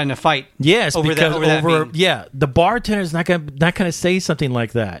 They got in a fight. Yes, over because that being- yeah, the bartender's not gonna say something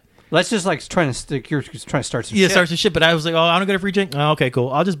like that. Let's just like you're trying to start some Yeah, shit. start some shit. But I was like, "Oh, I don't get a free drink." Oh, okay, cool.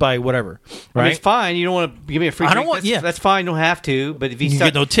 I'll just buy whatever. I mean, Right? it's fine. You don't want to give me a free I drink. don't want- that's, yeah. that's fine. You don't have to. But if You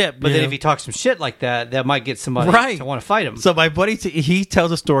get no tip, But you then know? if you talk some shit like that, that might get somebody Right. to want to fight him. So my buddy, he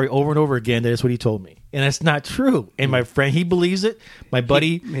tells a story over and over again. That's what he told me, and it's not true. And my friend, he believes it. My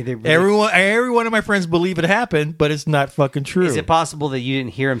buddy, they really- every one of my friends believe it happened, but it's not fucking true. Is it possible that you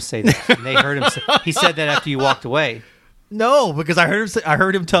didn't hear him say that? And they heard him. He said that after you walked away. No, because I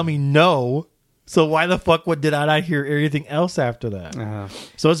heard him tell me no. So why the fuck did I not hear anything else after that?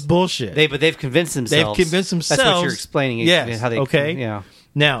 So it's bullshit. But they've convinced themselves. They've convinced themselves. That's what you're explaining. Yes. How they, okay. Yeah.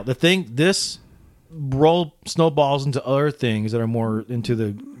 Now this snowballs into other things that are more into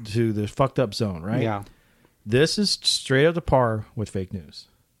the fucked up zone, right? Yeah. This is straight up to par with fake news.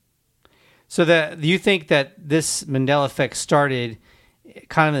 So that you think that this Mandela effect started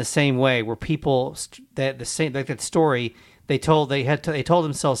kind of in the same way, where people that story they told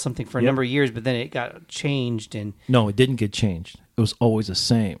themselves something for a number of years, but then it got changed. And No, it didn't get changed. It was always the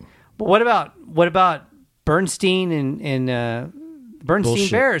same. but what about Bernstein and Bernstein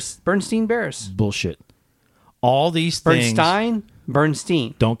Bullshit. Bears? Bernstein Bears. Bullshit. All these things.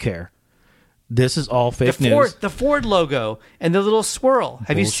 Bernstein. Don't care. This is all fake The news. Ford logo and the little swirl.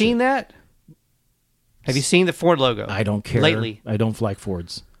 Have you Bullshit. seen that? Have you seen the Ford logo? I don't care. Lately. I don't like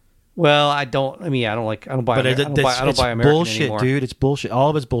Fords. Well, I don't. I mean, I don't buy. But I don't buy American bullshit, anymore. dude. It's bullshit. All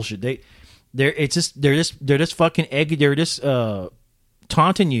of it's bullshit. They're just fucking eggy. They're just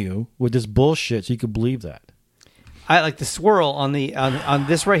taunting you with this bullshit so you could believe that. I like the swirl on the on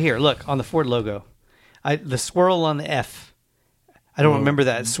this right here. Look on the Ford logo. The swirl on the F. I don't remember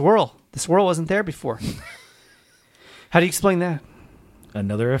that swirl. The swirl wasn't there before. How do you explain that?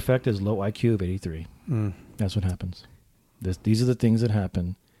 Another effect is low IQ of 83. That's what happens. These are the things that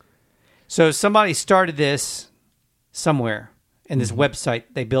happen. So somebody started this somewhere in this website.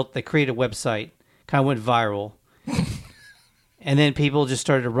 They created a website, kind of went viral, and then people just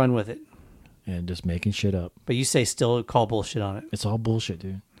started to run with it. And just making shit up. But you say still call bullshit on it. It's all bullshit,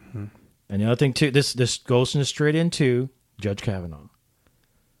 dude. And the other thing too, this goes straight into Judge Kavanaugh.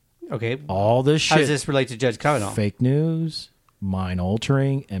 Okay. All this shit. How does this relate to Judge Kavanaugh? Fake news, mind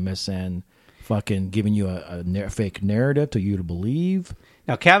altering, MSN, fucking giving you a fake narrative to you to believe.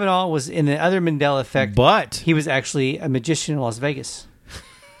 Now Kavanaugh was in the other Mandela effect, But he was actually a magician in Las Vegas.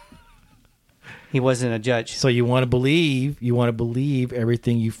 He wasn't a judge. so you want to believe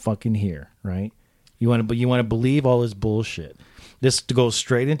everything you fucking hear, right? You want to believe all this bullshit. This goes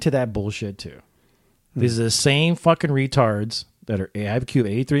straight into that bullshit too. These are the same fucking retards that are IQ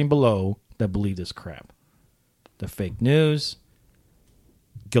 83 and below that believe this crap. The fake news,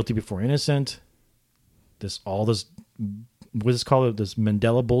 guilty before innocent, what is this called? This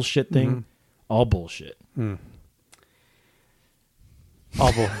Mandela bullshit thing, all bullshit.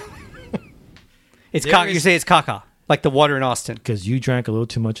 All bull. It's There You is- say it's caca, like the water in Austin. Because you drank a little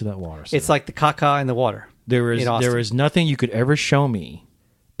too much of that water. It's like the caca in the water. There in Austin. is nothing you could ever show me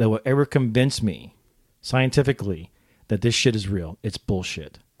that will ever convince me scientifically that this shit is real. It's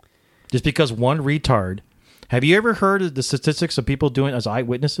bullshit. Just because one retard. Have you ever heard of the statistics of people doing as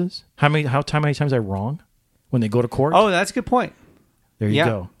eyewitnesses? How many times they're wrong when they go to court? Oh, that's a good point. there you Yeah,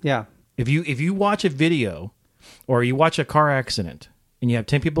 go. yeah. If you watch a video or you watch a car accident and you have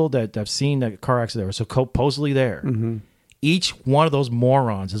 10 people that have seen that car accident that were supposedly there, each one of those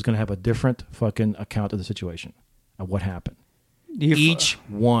morons is going to have a different fucking account of the situation of what happened. Each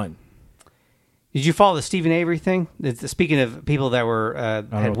one. Did you follow the Stephen Avery thing? Speaking of people that were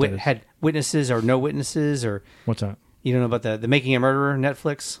know what that is. had witnesses or no witnesses, or What's that? you don't know about the Making a Murderer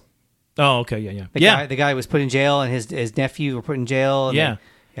Netflix? Oh, okay, yeah. The guy was put in jail, and his nephew were put in jail. And Yeah.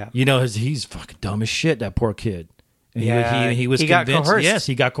 yeah. You know, he's fucking dumb as shit, that poor kid. And he was He got convinced. coerced. Yes,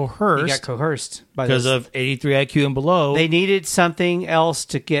 he got coerced. He got coerced by because those- of 83 IQ and below. They needed something else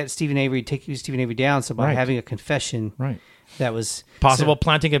to get Stephen Avery down. So by Right. having a confession, Right. that was Possible So,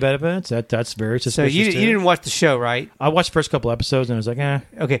 planting of evidence. That's very so suspicious. you too. didn't watch the show, right? I watched the first couple episodes and I was like, Okay,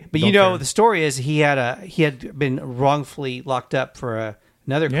 but Don't you know care. the story is he had been wrongfully locked up for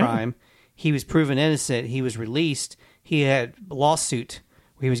another Yeah. crime. He was proven innocent. He was released. He had a lawsuit.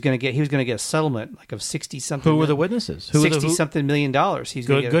 He was going to get a settlement like of 60 something. Who were the witnesses? Who were the- 60 something $1 million. He's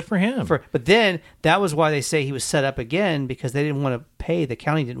Good- gonna get good for him. But then that was why they say he was set up again, because they didn't want to pay. The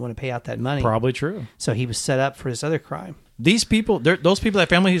county didn't want to pay out that money. Probably true. So he was set up for this other crime. These people, those people, that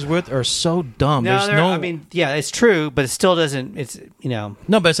family he's with, are so dumb. There's I mean, yeah, it's true, but it still doesn't. It's no,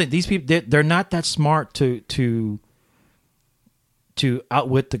 but I say these people, they're not that smart to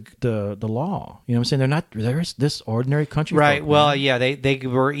outwit the law. You know what I'm saying? They're not. There's this ordinary country, right. folk, Well, man. yeah, they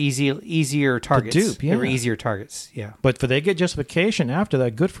were easier targets. dupe, They were yeah. easier targets. Yeah. But for they get justification after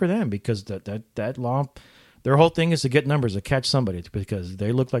that, good for them, because that law, their whole thing is to get numbers, to catch somebody, because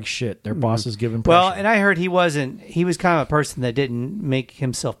they look like shit. Their boss is giving pressure. Well, and I heard he was kind of a person that didn't make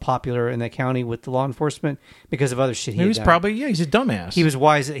himself popular in the county with the law enforcement because of other shit he had was done. probably he's a dumbass. He was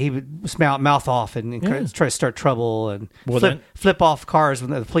wise. He would mouth off and Yeah. try to start trouble and Well, then- flip off cars,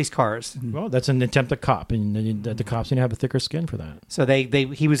 the police cars. Well, that's an attempt to cop, and the cops need to have a thicker skin for that. So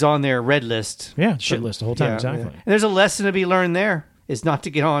he was on their red list. Yeah, shit list the whole time, Yeah, exactly. yeah. And there's a lesson to be learned there, is not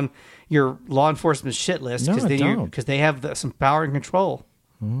to get on your law enforcement shit list, No, because don't. they have some power and control.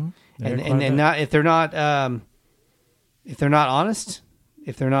 Yeah, And quite a and bit. not if they're not honest,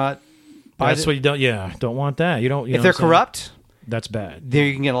 if they're not That's what you don't. Yeah, don't want that. You don't. You if know they're what I'm saying? corrupt, that's bad. there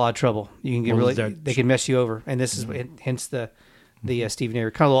you can get in a lot of trouble. You can get Well, really they're- they can mess you over. And this is hence the Stephen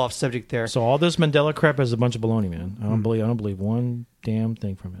Avery, kind of off subject there. So all this Mandela crap is a bunch of baloney, man. I don't believe one damn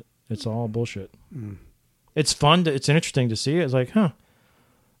thing from it. It's all bullshit. It's fun. It's interesting to see. It's like, huh.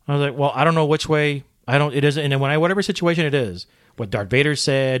 I was like, well, I don't know which way. It isn't. And then whatever situation it is, what Darth Vader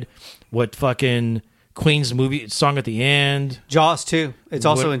said, what fucking Queen's movie song at the end, Jaws too. It's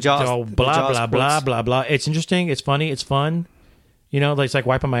also what- in Jaws. oh, the blah Jaws blah blah quotes. blah blah. It's interesting. It's funny. It's fun. You know, it's like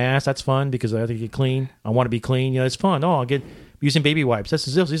wiping my ass. That's fun because I have to get clean. I want to be clean. You know, it's fun. Oh, I'll get using baby wipes. This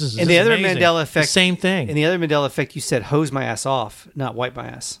is And the other amazing. Mandela effect, The same thing. In the other Mandela effect, you said hose my ass off, not wipe my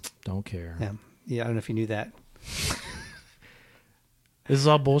ass. Don't care. Yeah. I don't know if you knew that. This is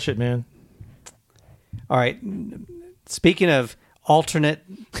all bullshit, man. All right. Speaking of alternate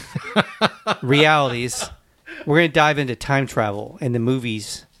realities, we're going to dive into time travel and the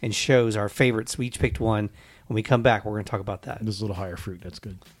movies and shows, our favorites. We each picked one. When we come back, we're going to talk about that. This is a little higher fruit. That's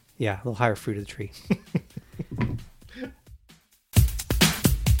good. Yeah, a little higher fruit of the tree.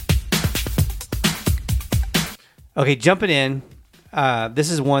 Okay, jumping in.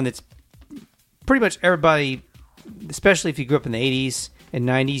 This is one that's pretty much everybody, especially if you grew up in the 80s and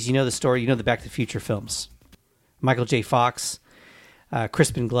 90s, you know the story. You know the Back to the Future films. Michael J. Fox,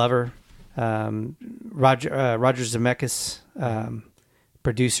 Crispin Glover, Roger Zemeckis,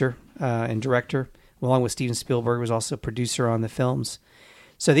 producer and director, along with Steven Spielberg, was also a producer on the films.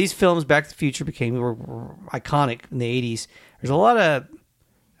 So these films, Back to the Future, were iconic in the 80s. There's a lot of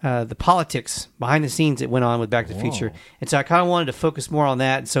the politics behind the scenes that went on with Back to the Future. And so I kind of wanted to focus more on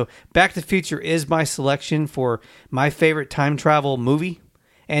that. And so Back to the Future is my selection for my favorite time travel movie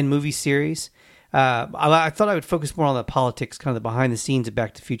and movie series. I thought I would focus more on the politics, kind of the behind the scenes of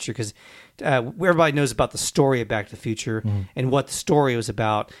Back to the Future, because everybody knows about the story of Back to the Future and what the story was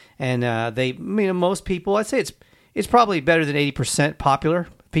about. And most people, I'd say it's probably better than 80% popular.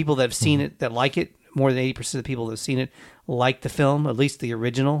 People that have seen it, that like it, more than 80% of the people that have seen it like the film, at least the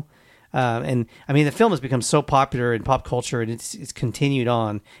original. And I mean, the film has become so popular in pop culture, and it's continued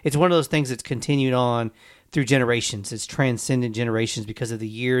on. It's one of those things that's continued on through generations. It's transcended generations because of the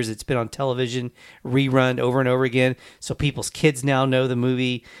years it's been on television, rerun over and over again. So people's kids now know the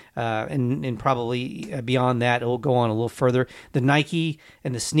movie, and probably beyond that, it will go on a little further. The Nike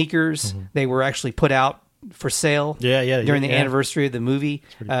and the sneakers, they were actually put out for sale during the anniversary of the movie,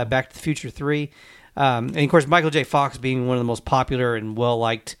 Back to the Future 3. And of course, Michael J. Fox being one of the most popular and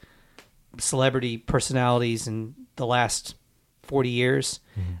well-liked celebrity personalities in the last 40 years.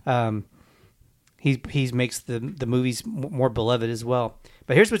 He makes the movies more beloved as well.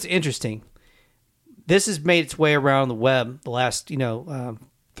 But here's what's interesting. This has made its way around the web the last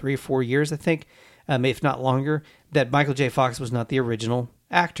 3 or 4 years, I think. if not longer, that Michael J. Fox was not the original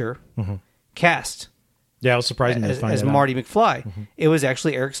actor cast Yeah, I was surprised to find as that out. Marty McFly. It was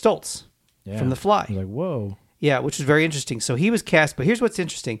actually Eric Stoltz Yeah. from The Fly. I was like, whoa. Yeah, which was very interesting. So he was cast, but here's what's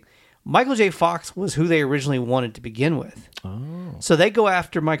interesting. Michael J. Fox was who they originally wanted to begin with. Oh. So they go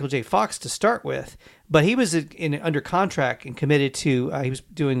after Michael J. Fox to start with, but he was under contract and committed to, he was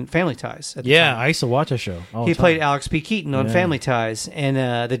doing Family Ties at the Yeah, time. I used to watch that show. all He the time. played Alex P. Keaton on Yeah. Family Ties.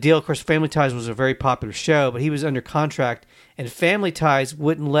 And the deal, of course, Family Ties was a very popular show, but he was under contract, and Family Ties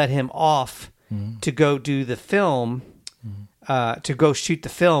wouldn't let him off to go do the film, to go shoot the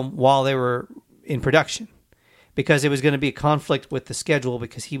film while they were in production. Because it was going to be a conflict with the schedule,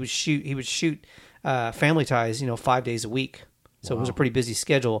 because he would shoot Family Ties, 5 days a week, so it was a pretty busy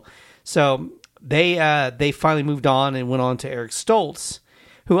schedule. So they finally moved on and went on to Eric Stoltz,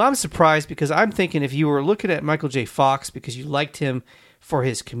 who I'm surprised, because I'm thinking if you were looking at Michael J. Fox because you liked him for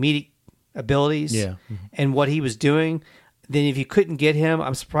his comedic abilities Yeah. and what he was doing, then if you couldn't get him,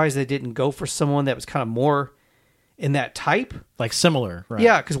 I'm surprised they didn't go for someone that was kind of more in that type. Like similar, right?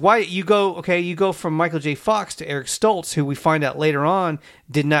 Yeah, because why you go from Michael J. Fox to Eric Stoltz, who we find out later on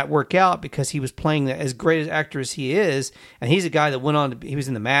did not work out because he was playing as great an actor as he is, and he's a guy that went on to, he was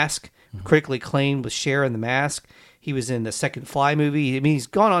in The Mask, critically acclaimed with Cher in The Mask. He was in the second Fly movie. I mean, he's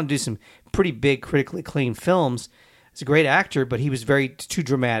gone on to do some pretty big critically acclaimed films. He's a great actor, but he was too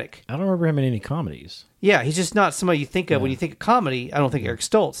dramatic. I don't remember him in any comedies. Yeah, he's just not somebody you think of when you think of comedy. I don't think Eric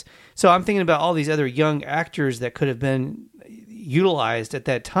Stoltz. So I'm thinking about all these other young actors that could have been utilized at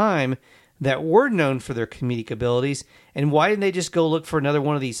that time that were known for their comedic abilities. And why didn't they just go look for another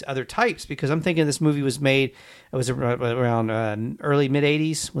one of these other types? Because I'm thinking this movie was made, it was around early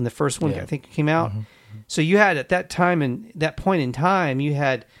mid-'80s when the first one, I think, came out. So you had at that time and that point in time, you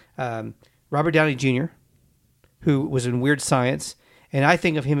had Robert Downey Jr., who was in Weird Science. And I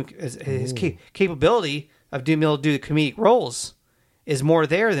think of him as his capability of being able to do the comedic roles is more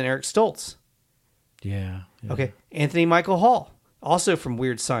there than Eric Stoltz. Yeah. Okay. Anthony Michael Hall, also from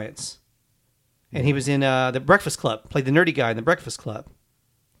Weird Science. And he was in The Breakfast Club, played the nerdy guy in The Breakfast Club.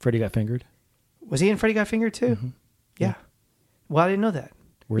 Freddy Got Fingered. Was he in Freddy Got Fingered too? Yeah. Well, I didn't know that.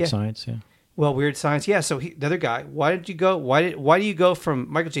 Weird Yeah. Science, yeah. Well, Weird Science, yeah. So the other guy, why do you go from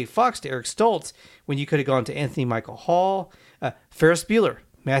Michael J. Fox to Eric Stoltz when you could have gone to Anthony Michael Hall, Ferris Bueller,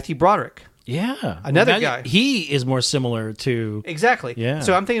 Matthew Broderick? Yeah. Another Well, guy. He is more similar to... Exactly. Yeah.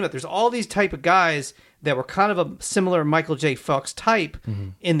 So I'm thinking about there's all these type of guys that were kind of a similar Michael J. Fox type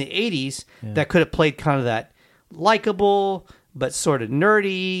in the 80s that could have played kind of that likable but sort of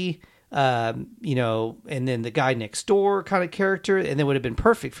nerdy, and then the guy next door kind of character, and they would have been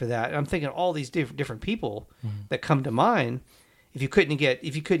perfect for that. And I'm thinking all these different people that come to mind. If you couldn't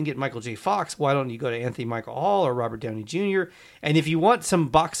get Michael J. Fox, why don't you go to Anthony Michael Hall or Robert Downey Jr.? And if you want some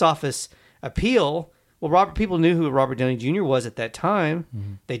box office appeal, well, people knew who Robert Downey Jr. was at that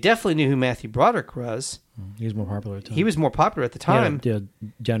time. They definitely knew who Matthew Broderick was. He was more popular at the time. He was more popular at the time. Yeah,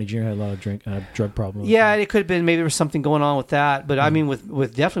 Johnny Jr. had a lot of drug problems. Yeah, it could have been maybe there was something going on with that. But I mean,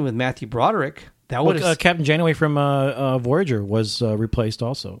 with definitely with Matthew Broderick, that would have. Captain Janeway from Voyager was replaced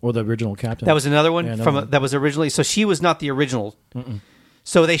also, or the original captain. That was another one Yeah, that was originally. So she was not the original.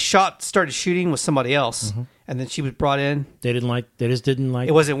 So they started shooting with somebody else, and then she was brought in. They just didn't like.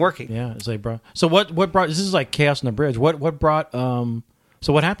 It wasn't working. Yeah, it's like so what brought this is like Chaos on the Bridge. What brought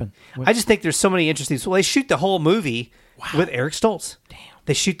so what happened? I just think there's so many interesting. So they shoot the whole movie with Eric Stoltz. Damn.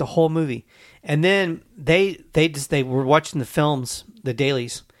 They shoot the whole movie, and then they were watching the films, the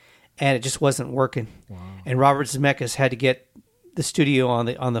dailies, and it just wasn't working. Wow. And Robert Zemeckis had to get the studio on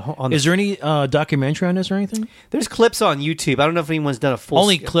the. Is there any documentary on this or anything? There's clips on YouTube. I don't know if anyone's done a full.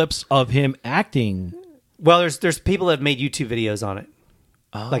 Only clips of him acting. Well, there's people that have made YouTube videos on it.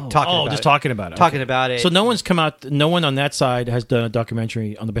 Like talking about just it. talking about it. Talking Okay. about it. So no one's come out. No one on that side has done a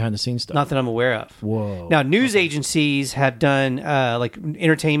documentary on the behind the scenes stuff. Not that I'm aware of. Whoa. Now, news agencies have done like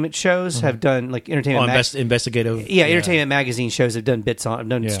entertainment shows, have done like entertainment. Investigative. Yeah, entertainment magazine shows have done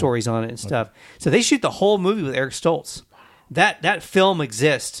stories on it and stuff. So they shoot the whole movie with Eric Stoltz. That film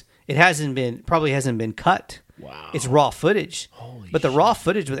exists. It probably hasn't been cut. Wow. It's raw footage. But the raw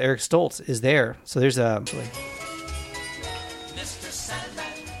footage with Eric Stoltz is there. So there's a. Mr. Sandman,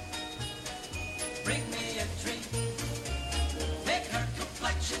 bring me a treat. Make her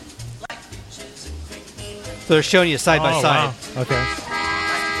complexion like peaches and cream. So they're showing you side by side. Wow. Okay.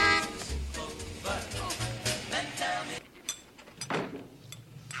 Then tell me.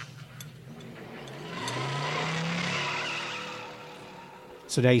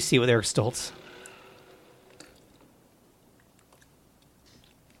 So now you see it with Eric Stoltz.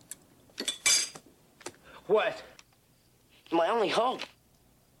 What? My only hope.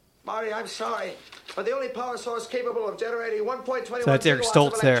 Marty, I'm sorry, but the only power source capable of generating 1.21 So that's Eric gigawatts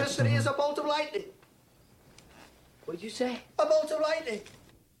Stoltz of there. electricity is a bolt of lightning. What did you say? A bolt of lightning.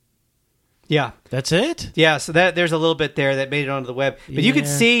 Yeah. That's it? Yeah, so there's a little bit there that made it onto the web. But you can Yeah,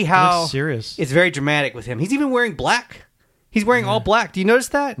 see it how looks serious. it's very dramatic with him. He's even wearing black. He's wearing all black. Do you notice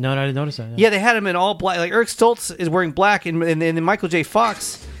that? No, I didn't notice that. Yeah, they had him in all black. Like Eric Stoltz is wearing black, and then Michael J.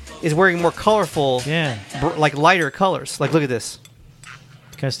 Fox is wearing more colorful, like lighter colors. Like, look at this.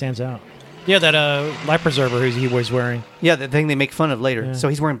 Kind of stands out. Yeah, that life preserver he was wearing. Yeah, the thing they make fun of later. Yeah. So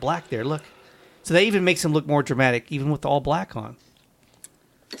he's wearing black there. Look. So that even makes him look more dramatic, even with all black on.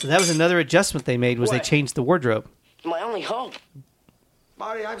 So that was another adjustment they made, was they What? changed the wardrobe. My only hope.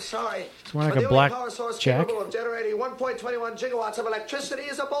 Marty, I'm sorry. It's more like but a the black only power source jack. capable of generating 1.21 gigawatts of electricity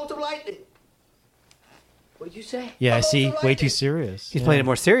is a bolt of lightning. What did you say? Yeah, I A bolt see. of Way lightning. too serious. He's Yeah. playing it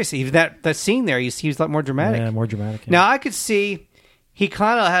more seriously. Even that scene there, he was a lot more dramatic. Yeah, more dramatic. Yeah. Now I could see he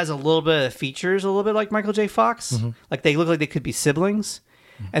kind of has a little bit of features, a little bit like Michael J. Fox. Mm-hmm. Like they look like they could be siblings.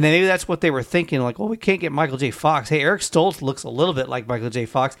 And then maybe that's what they were thinking. Like, well, we can't get Michael J. Fox. Hey, Eric Stoltz looks a little bit like Michael J.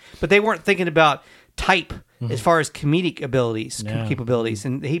 Fox, but they weren't thinking about type as far as comedic abilities, Yeah. capabilities,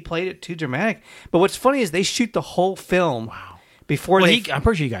 and he played it too dramatic. But what's funny is they shoot the whole film before Well, they. I'm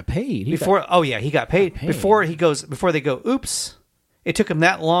pretty sure he got paid. He Before, got, oh yeah, he got paid. paid. Before they go, oops. It took him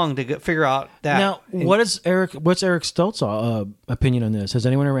that long to figure out that. now, what's Eric Stoltz's opinion on this? Has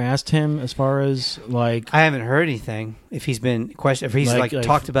anyone ever asked him as far as like I haven't heard anything. If he's been questioned, if he's Like- like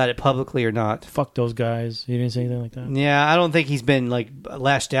talked about it publicly or not. fuck those guys? You didn't say anything like that. Yeah, I don't think he's been like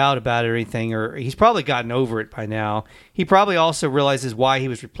lashed out about it or anything, or he's probably gotten over it by now. He probably also realizes why he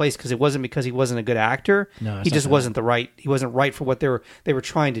was replaced, because it wasn't because he wasn't a good actor. No, it's he not just that. wasn't he wasn't right for what they were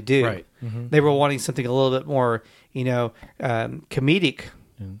trying to do. Right. Mm-hmm. They were wanting something a little bit more, comedic.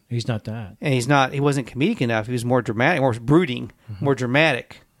 He's not that. And he's not. He wasn't comedic enough. He was more dramatic, more brooding, more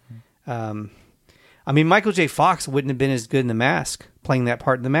dramatic. I mean, Michael J. Fox wouldn't have been as good in The Mask, playing that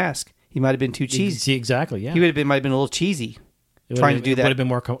part in The Mask. He might have been too cheesy. See, exactly. Yeah. He might have been a little cheesy, It trying to would've- do it that. would have been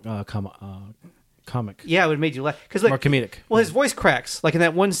more comic. Yeah, it would have made you laugh. Cause More comedic. Well, his voice cracks. Like in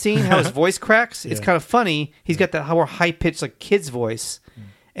that one scene, how his voice cracks. It's Yeah. kind of funny. He's got that more high pitched, like kid's voice.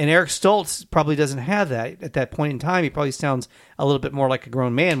 And Eric Stoltz probably doesn't have that at that point in time. He probably sounds a little bit more like a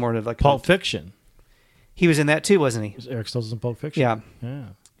grown man, more of like Pulp Fiction. He was in that too, wasn't he? Eric Stoltz is in Pulp Fiction. Yeah. Yeah.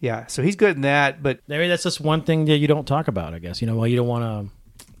 Yeah. So he's good in that, but Maybe that's just one thing that you don't talk about, I guess. Well, you don't want to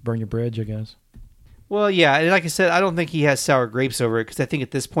burn your bridge, I guess. well, yeah. And like I said, I don't think he has sour grapes over it, because I think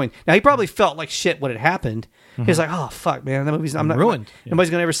at this point now he probably felt like shit what had happened. He's like, oh fuck, man, that movie's I'm not ruined. Nobody's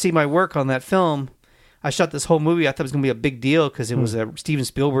gonna ever see my work on that film. I shot this whole movie. I thought it was gonna be a big deal because it was Steven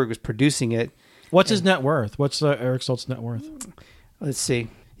Spielberg was producing it. What's his net worth? What's Eric Stoltz's net worth? Let's see.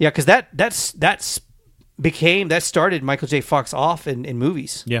 Yeah, because that started Michael J. Fox off in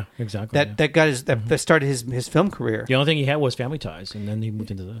movies. Yeah, exactly. yeah. That got that started his film career. The only thing he had was Family Ties, and then he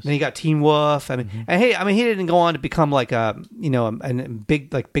moved into this. Then he got Teen Wolf. I mean, and he didn't go on to become like a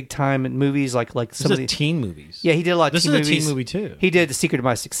big time in movies like This some is of the teen movies. Yeah, he did a lot of This teen is a movies. teen movie, too. He did The Secret of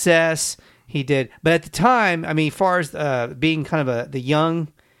My Success. He did, but at the time, I mean, as far as being kind of the young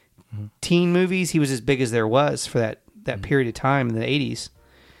teen movies, he was as big as there was for that period of time in the 80s.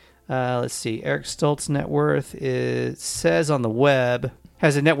 Let's see. Eric Stoltz's net worth says on the web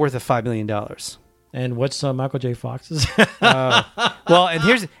has a net worth of $5 million. And what's Michael J. Fox's? Well, and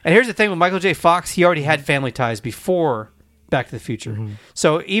here's the thing with Michael J. Fox, he already had Family Ties before Back to the Future.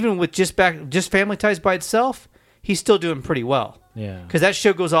 So even with just Family Ties by itself, he's still doing pretty well. Yeah. Because that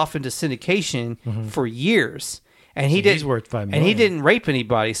show goes off into syndication for years. And So he's worth $5 And he million. didn't rape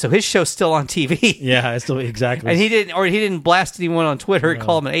anybody, so his show's still on TV. Yeah, it's still exactly. And he didn't blast anyone on Twitter and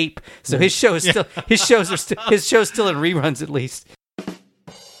call him an ape. So his show is still his show's still in reruns at least.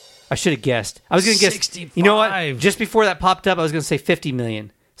 I should have guessed. I was going to guess. 65. You know what? Just before that popped up, I was going to say 50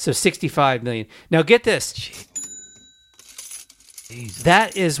 million. So 65 million. Now get this.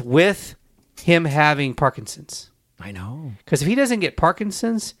 That is with him having Parkinson's. I know. Because if he doesn't get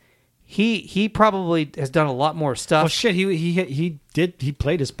Parkinson's, he probably has done a lot more stuff. Well, shit, he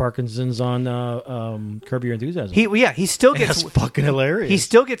played his Parkinson's on Curb Your Enthusiasm. He still gets That's fucking hilarious. He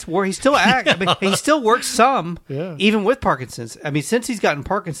still gets work. He still acts. I mean, he still works some, Yeah. even with Parkinson's. I mean, since he's gotten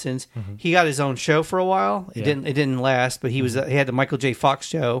Parkinson's, he got his own show for a while. It didn't last, but he had the Michael J. Fox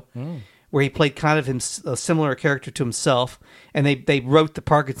show where he played kind of a similar character to himself, and they wrote the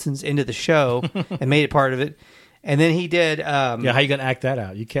Parkinson's into the show and made it part of it. And then he did. Yeah, how you gonna act that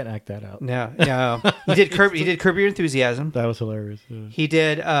out? You can't act that out. No. He did Curb Your Enthusiasm. That was hilarious. Yeah. He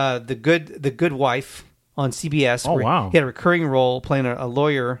did the Good Wife on CBS. Oh, where wow. He had a recurring role playing a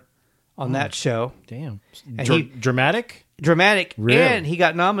lawyer on that show. Damn. And Dramatic? dramatic, Really? and he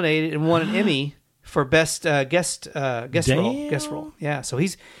got nominated and won an Emmy for best guest role. Damn. Guest role. Yeah. So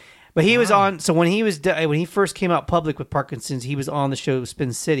he was on. So when he first came out public with Parkinson's, he was on the show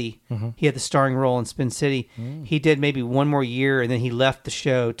Spin City. He had the starring role in Spin City. He did maybe one more year, and then he left the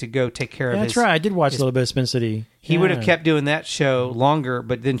show to go take care of his. That's right. I did watch a little bit of Spin City. He would have Yeah. kept doing that show longer,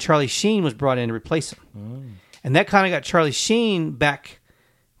 but then Charlie Sheen was brought in to replace him, and that kind of got Charlie Sheen back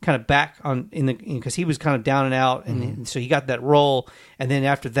on because he was kind of down and out, and so he got that role. And then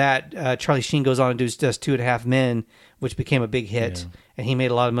after that, Charlie Sheen goes on and does 2.5 Men, which became a big hit, and he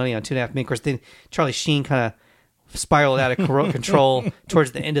made a lot of money on 2.5 Men. Of course, then Charlie Sheen kind of spiraled out of control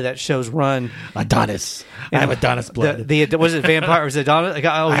towards the end of that show's run. Adonis. I have Adonis blood. Was it vampire? Was it Adonis?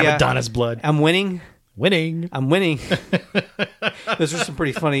 I have Adonis blood. I'm winning. Winning. I'm winning. Those are some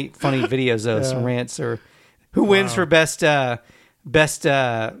pretty funny videos, though. Some rants. Or who wins for best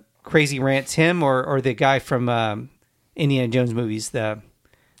crazy rants? Him or the guy from Indiana Jones movies? The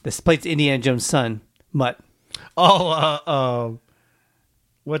plays Indiana Jones' son, Mutt. Oh,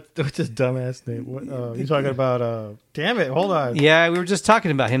 what's his dumbass name? What you talking about? Damn it! Hold on. Yeah, we were just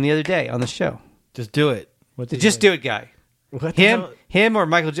talking about him the other day on the show. Just do it. The Just Do It guy. What the hell? Him or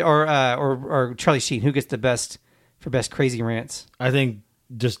Michael or Charlie Sheen? Who gets the best for best crazy rants? I think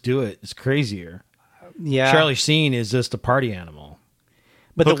Just Do It. It's crazier. Yeah, Charlie Sheen is just a party animal.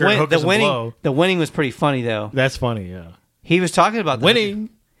 But Hookers the and winning blow. the winning was pretty funny though. That's funny. Yeah. He was talking about Winning.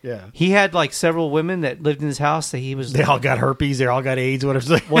 Yeah. He had like several women that lived in his house that he was. They all got herpes. They all got AIDS.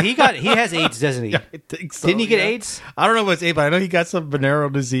 Whatever. Well, he has AIDS, doesn't he? I think so. Didn't he get yeah. AIDS? I don't know what's AIDS, but I know he got some venereal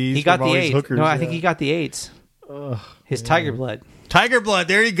disease. He got from the all these AIDS. Hookers, No, I think he got the AIDS. His tiger blood. Tiger blood.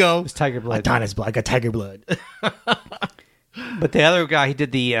 There you go. His tiger blood. Adonis blood. I got tiger blood. But the other guy, he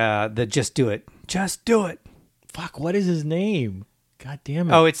did the Just Do It. Just Do It. Fuck. What is his name? God damn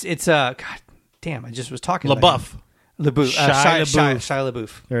it. Oh, it's God damn. I just was talking. LaBeouf. LaBeouf. Shia LaBeouf. Shia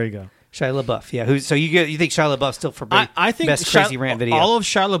LaBeouf. There you go. Shia LaBeouf. Yeah. So you think Shia LaBeouf still for I think best crazy rant video? All of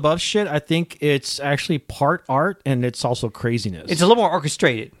Shia LaBeouf's shit, I think it's actually part art and it's also craziness. It's a little more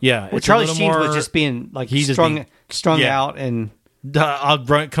orchestrated. Yeah, Well, it's a Charlie little Sheen was more- just being like he's just strung yeah. out and.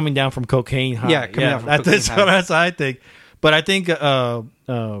 Coming down from cocaine high. Yeah, coming down from cocaine that's high. what I think. But I think,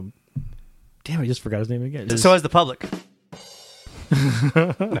 damn, I just forgot his name again. So as the public.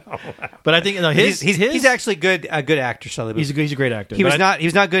 But I think he's actually a good actor. Shia LaBeouf. He's a great actor. He was But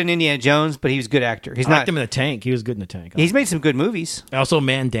not good in Indiana Jones, but he was a good actor. He's I not. liked him in the Tank. He was good in the Tank. He's made some good movies. Also,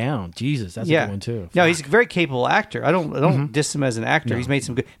 Man Down. Jesus, that's a good one too. No, he's a very capable actor. I don't diss him as an actor. No. He's made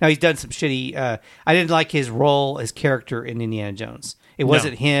some good. Now he's done some shitty. I didn't like his role, his character in Indiana Jones. It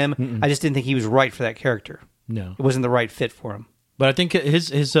wasn't him. Mm-mm. I just didn't think he was right for that character. No, it wasn't the right fit for him. But I think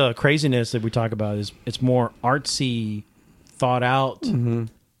his craziness that we talk about is it's more artsy, thought out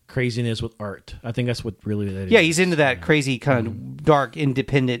craziness with art. I think that's what really that is. Yeah, he's into that crazy kind of dark,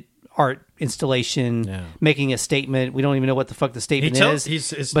 independent art installation, making a statement. We don't even know what the fuck the statement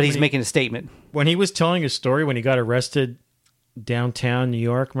is, but he's making a statement. When he was telling his story, when he got arrested downtown New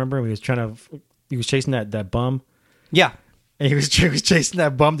York, remember he was chasing that bum. Yeah, and he was chasing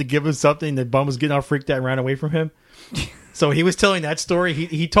that bum to give him something. The bum was getting all freaked out and ran away from him. So he was telling that story.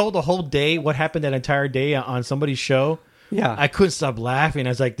 He told the whole day what happened that entire day on somebody's show. Yeah, I couldn't stop laughing. I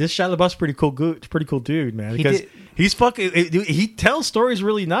was like, "This Shia LaBeouf's pretty cool dude, man." Because he's fucking. He tells stories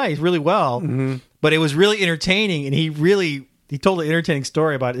really nice, really well. But it was really entertaining, and he told an entertaining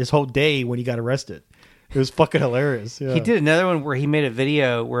story about his whole day when he got arrested. It was fucking hilarious. Yeah. He did another one where he made a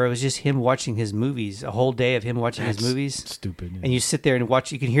video where it was just him watching his movies, a whole day of him watching his movies. Stupid. Yeah. And you sit there and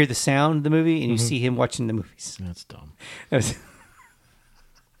watch. You can hear the sound of the movie, and you see him watching the movies. That's dumb.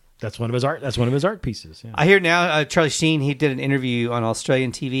 That's one of his art. That's one of his art pieces. Yeah. I hear now Charlie Sheen. He did an interview on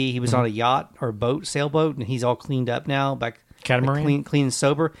Australian TV. He was on a yacht or a boat, sailboat, and he's all cleaned up now, Catamaran, clean and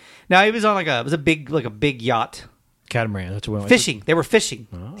sober. Now he was on it was a big yacht. Catamaran. That's what fishing. They were fishing.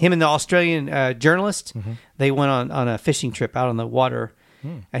 Oh. Him and the Australian journalist. They went on a fishing trip out on the water,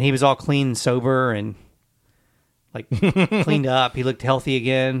 and he was all clean and sober and like cleaned up. He looked healthy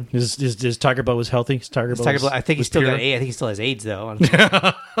again. His tiger blood was healthy. His tiger blood. I think he still got AIDS. I think he still has AIDS though.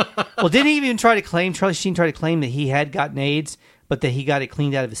 Well, didn't he even Charlie Sheen tried to claim that he had gotten AIDS, but that he got it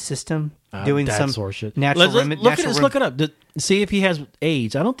cleaned out of his system doing some horseshit. Natural remedy? Let's look it up. See if he has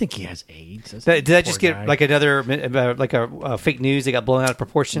AIDS. I don't think he has AIDS. Did that just get like another like a fake news that got blown out of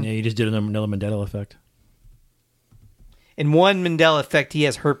proportion? Yeah, he just did another Mandela effect. In one Mandela effect, he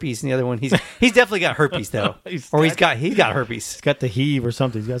has herpes, and the other one he's definitely got herpes though, he's got herpes. He's got the heave or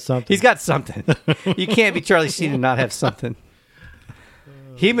something. He's got something. He's got something. You can't be Charlie Sheen and not have something.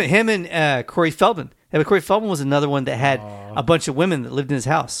 Him and Corey Feldman. Yeah, Corey Feldman was another one that had a bunch of women that lived in his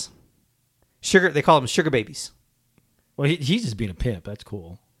house. They call them sugar babies. Well, he's just being a pimp. That's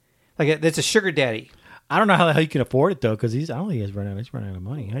cool. Like that's a sugar daddy. I don't know how the hell you can afford it though, because I don't think he's running out of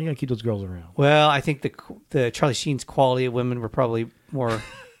money. How you gonna keep those girls around? Well, I think the Charlie Sheen's quality of women were probably more,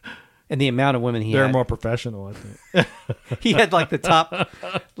 and the amount of women he They're had. more professional, I think. He had like the top,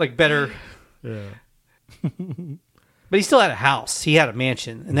 like better. Yeah. But he still had a house. He had a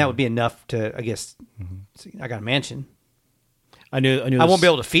mansion, and that would be enough to, I guess. See, I got a mansion. I knew. I won't be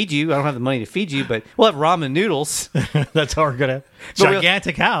able to feed you. I don't have the money to feed you, but we'll have ramen noodles. That's how we're gonna. But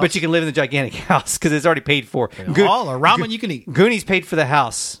Gigantic house. But you can live in the gigantic house because it's already paid for. All the ramen you can eat. Goonies paid for the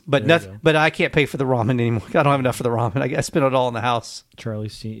house, but There you nothing. go. But I can't pay for the ramen anymore. I don't have enough for the ramen. I spend it all in the house. Charlie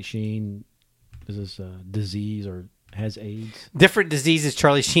Sheen is this disease or has AIDS? Different diseases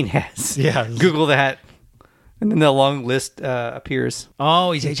Charlie Sheen has. Yeah. Google that, and then the long list appears.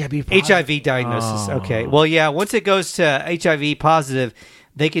 Oh, he's HIV positive. HIV diagnosis. Oh. Okay. Well, yeah. Once it goes to HIV positive,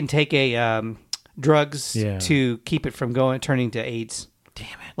 they can take drugs to keep it from turning to AIDS. Damn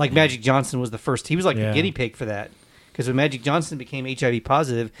it. Like Magic Johnson was the first. He was like Yeah. a guinea pig for that. Because when Magic Johnson became HIV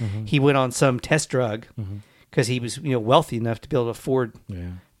positive, he went on some test drug because he was wealthy enough to be able to afford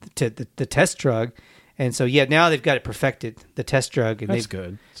the test drug. And so, now they've got it perfected, the test drug. And That's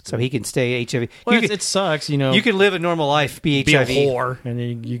good. So he can stay HIV. Well, it sucks, You can live a normal life, be HIV. a whore, and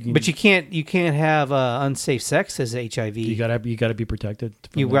then you can. But you can't have unsafe sex as HIV. You gotta be protected.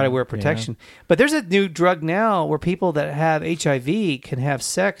 You got to wear protection. But there's a new drug now where people that have HIV can have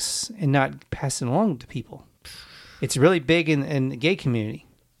sex and not pass it along to people. It's really big in the gay community.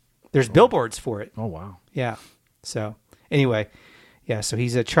 There's billboards for it. Oh wow. Yeah. So anyway, so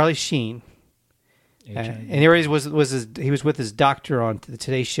he's a Charlie Sheen. And here he was with his doctor on the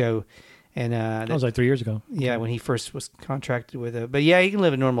Today Show, and that was like 3 years ago. Yeah, when he first was contracted with it. But he can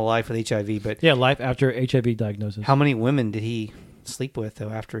live a normal life with HIV. But life after HIV diagnosis. How many women did he sleep with though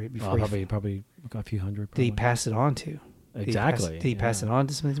before? Probably a few hundred. Did he pass it on to? Exactly. Did he pass it on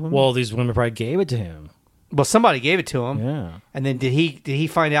to some of these women? Well, these women probably gave it to him. Well, somebody gave it to him. Yeah. And then did he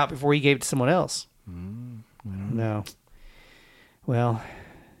find out before he gave it to someone else? No. Well,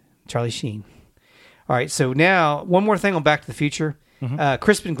 Charlie Sheen. All right, so now one more thing on Back to the Future.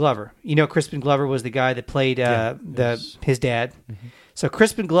 Crispin Glover. Crispin Glover was the guy that played his dad. So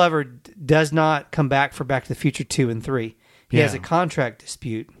Crispin Glover does not come back for Back to the Future 2 and 3. He has a contract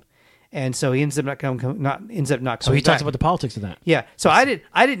dispute, and so he ends up not coming. So he talks about the politics of that. Yeah. So I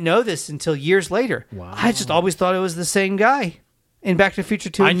didn't know this until years later. Wow. I just always thought it was the same guy in Back to the Future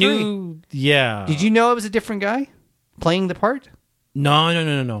 2 and 3. I knew. Yeah. Did you know it was a different guy playing the part?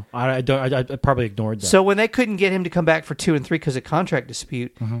 No. I probably ignored that. So when they couldn't get him to come back for 2 and 3 because of contract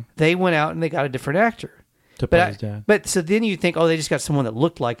dispute, they went out and they got a different actor to play his dad. But so then you think, they just got someone that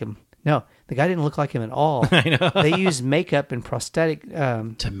looked like him. No, the guy didn't look like him at all. I know. They used makeup and prosthetic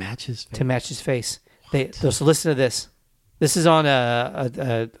to match his face. So listen to this. This is on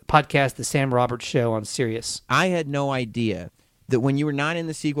a podcast, the Sam Roberts Show on Sirius. I had no idea that when you were not in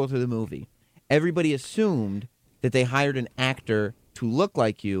the sequel to the movie, everybody assumed that they hired an actor to look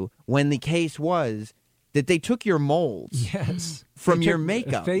like you, when the case was that they took your molds from your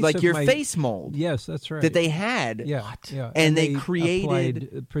makeup, like your face mold. Yes, that's right. That they had. Yeah. And they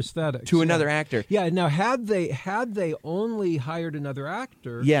created prosthetics to another actor. Yeah. Now, had they only hired another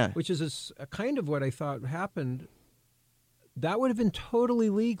actor, which is a kind of what I thought happened, that would have been totally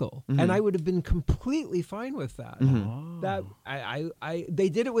legal, and I would have been completely fine with that. That they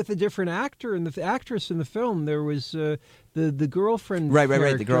did it with a different actor and the actress in the film. There was the girlfriend, right.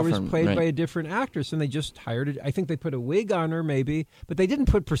 The girlfriend was played by a different actress, and they just hired it. I think they put a wig on her, maybe, but they didn't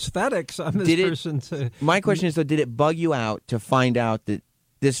put prosthetics on this person. My question is, though, did it bug you out to find out that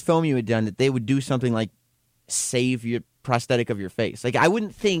this film you had done, that they would do something like save your prosthetic of your face? Like, I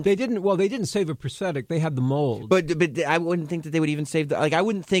wouldn't think they didn't. Well, they didn't save a prosthetic; they had the mold. But I wouldn't think that they would even save the. Like, I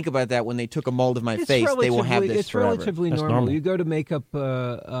wouldn't think about that when they took a mold of my face. They will have this forever. It's relatively normal. You go to makeup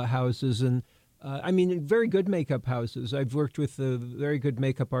houses, and very good makeup houses. I've worked with a very good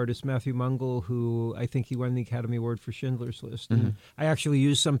makeup artist, Matthew Mungle, who I think he won the Academy Award for Schindler's List. And I actually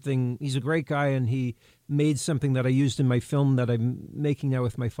used something. He's a great guy, and he made something that I used in my film that I'm making now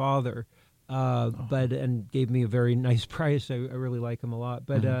with my father. And gave me a very nice price. I really like him a lot.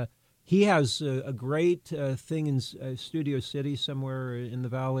 But he has a great thing in Studio City somewhere in the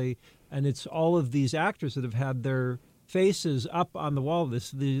Valley, and it's all of these actors that have had their faces up on the wall.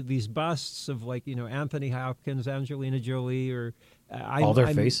 These busts of Anthony Hopkins, Angelina Jolie, or all their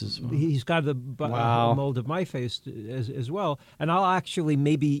faces. Wow. He's got the mold of my face as well, and I'll actually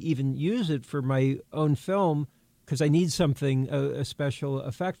maybe even use it for my own film. because I need something a special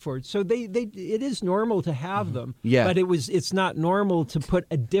effect for it. So it is normal to have them. Yeah. But it's not normal to put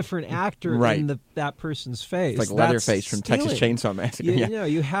a different actor Right. in that person's face. It's like That's Leatherface from Texas stealing. Chainsaw Massacre. You, Yeah. you know,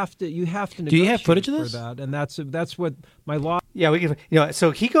 you have to. You have to. Do you have negotiate footage of for this? that? And that's what my law. Yeah, we can.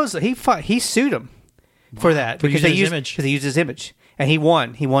 So he sued him for that For because using they his used image. because they used his image, and he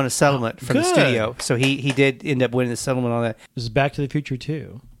won. He won a settlement from the Good. studio. So he did end up winning the settlement on that. This is Back to the Future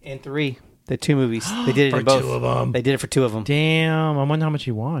 2. And 3, the 2 movies, they did it For in both. 2 of them. They did it for 2 of them. Damn, I wonder how much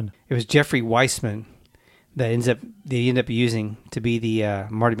he won. It was Jeffrey Weissman that they end up using to be the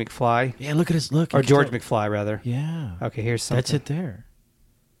Marty McFly. Yeah, look at his look. Or It's George the- McFly, rather. Yeah. Okay, here's something. That's it there.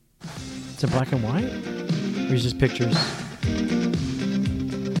 It's in black and white? Here's just pictures.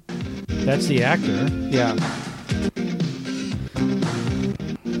 That's the actor. Yeah.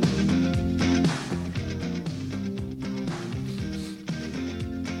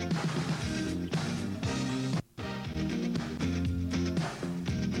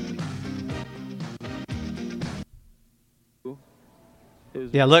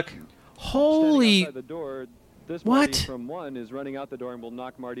 Yeah, look. Holy. The door. This What? Marty from 1 is running out the door and will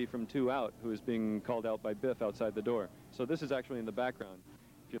knock Marty from 2 out, who is being called out by Biff outside the door. So this is actually in the background,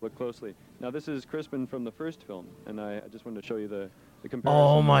 if you look closely. Now this is Crispin from the first film, and I just wanted to show you the comparison.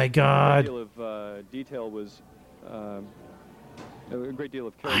 Oh, my God. A great deal of detail was, a great deal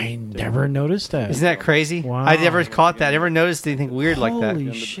of care. I never noticed that. Isn't that crazy? Wow. I never caught that. I never noticed anything weird like that.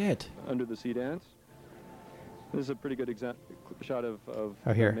 Holy shit. Under the seat ants. This is a pretty good shot of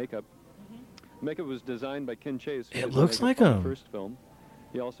Oh, here. makeup. Makeup was designed by Ken Chase. who It did the looks makeup like on him. the first film.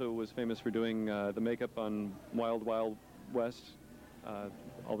 He also was famous for doing the makeup on Wild Wild West,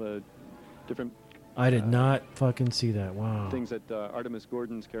 all the different I did not fucking see that. Wow. things that Artemis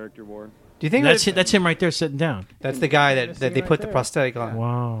Gordon's character wore. Do you think that's him right there sitting down? That's the guy that they put the prosthetic on.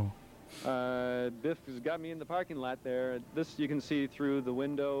 Wow. Biff has got me in the parking lot there. This you can see through the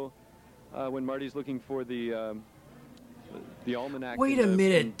window when Marty's looking for the almanac. Wait in a the-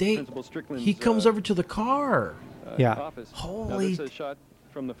 minute. in Principal Strickland's, He comes over to the car. Yeah. Office. Now, Holy. that's a shot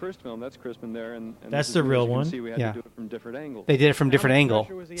from the first film. That's Crispin there, and That's this is the where, real as you can one? See, we had Yeah. to do it from different angles. They did it from different angle,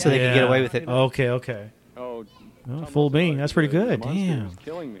 so they could get away with it. Okay. Oh, Oh, fooled me. That's pretty good. the monster Damn. was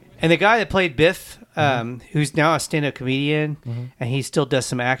killing me. And the guy that played Biff, who's now a stand-up comedian, Mm-hmm. and he still does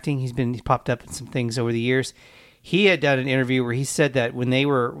some acting. He's popped up in some things over the years. He had done an interview where he said that when they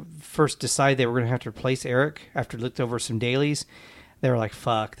were first decided they were going to have to replace Eric after looked over some dailies, they were like,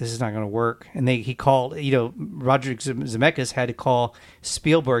 "Fuck, this is not going to work." And he called, Roger Zemeckis had to call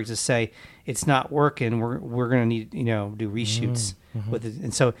Spielberg to say it's not working. We're going to need do reshoots with it.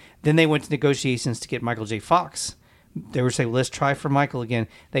 And so then they went to negotiations to get Michael J. Fox. They were saying, let's try for Michael again.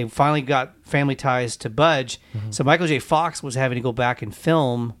 They finally got Family Ties to budge. So Michael J. Fox was having to go back and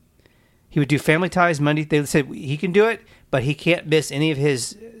film. He would do Family Ties Monday. They said he can do it, but he can't miss any of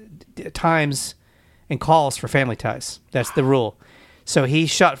his times and calls for Family Ties. That's the rule. So he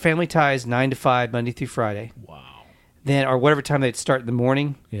shot Family Ties 9 to 5, Monday through Friday. Wow. Then, or whatever time they'd start in the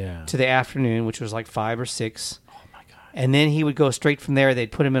morning Yeah. to the afternoon, which was like 5 or 6. Oh, my God. And then he would go straight from there.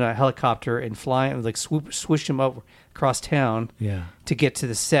 They'd put him in a helicopter and fly, like swoosh him over across town Yeah. to get to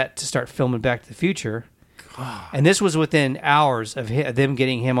the set to start filming Back to the Future. God. And this was within hours of them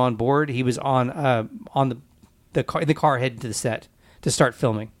getting him on board. He was on the car, in the car heading to the set to start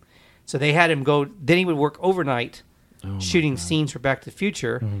filming. So they had him go. Then he would work overnight, shooting scenes for Back to the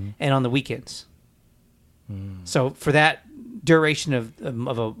Future, and on the weekends. So for that duration of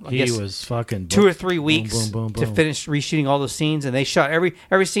I He guess was fucking 2 or 3 boom, weeks boom, boom, to boom. finish reshooting all those scenes, and they shot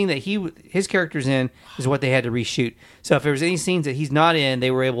every scene that his character's in is what they had to reshoot. So if there was any scenes that he's not in,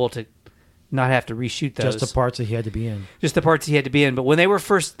 they were able to not have to reshoot those. Just the parts that he had to be in. Just the parts he had to be in. But when they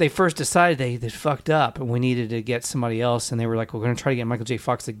first decided they fucked up and we needed to get somebody else, and they were like, we're going to try to get Michael J.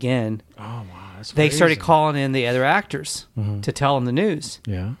 Fox again. Oh, wow. That's They crazy. started calling in the other actors to tell them the news.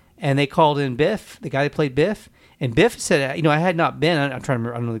 Yeah. And they called in Biff, the guy that played Biff. And Biff said, I had not been, I'm trying to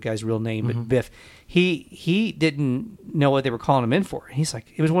remember, I don't know the guy's real name, but Biff, he didn't know what they were calling him in for. And he's like,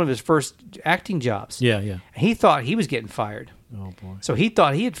 it was one of his first acting jobs. Yeah. And he thought he was getting fired. Oh, boy. So he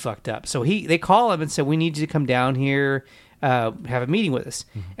thought he had fucked up. So they call him and said, we need you to come down here, have a meeting with us.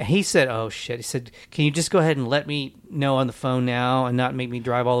 And he said, oh, shit. He said, can you just go ahead and let me know on the phone now and not make me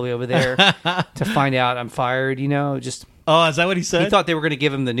drive all the way over there to find out I'm fired, just... Oh, is that what he said? He thought they were going to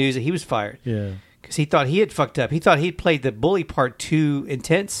give him the news that he was fired. Yeah. Because he thought he had fucked up. He thought he'd played the bully part too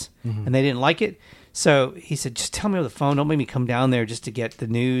intense, and they didn't like it. So he said, just tell me over the phone. Don't make me come down there just to get the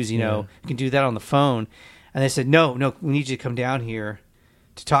news. You can do that on the phone. And they said, no, we need you to come down here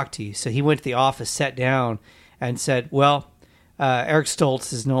to talk to you. So he went to the office, sat down, and said, well, Eric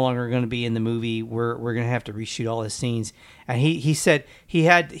Stoltz is no longer going to be in the movie. We're going to have to reshoot all his scenes. And he said he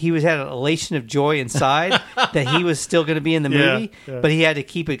had an elation of joy inside that he was still going to be in the movie, but he had to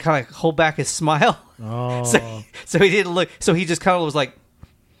keep it kind of hold back his smile. Oh. So he didn't look. So he just kind of was like,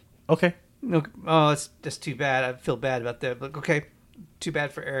 okay. Oh, that's too bad. I feel bad about that. But okay, too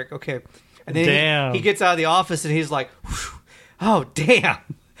bad for Eric. Okay. And then he gets out of the office and he's like, oh, damn.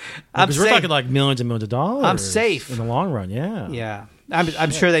 Because we're talking like millions and millions of dollars. I'm safe. In the long run, yeah. Yeah.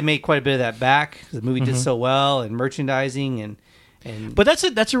 I'm sure they made quite a bit of that back. The movie did so well, and merchandising and. But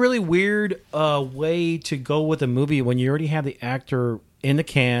that's a really weird way to go with a movie when you already have the actor in the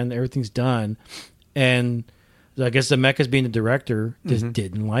can, everything's done, and I guess Zemeckis being the director just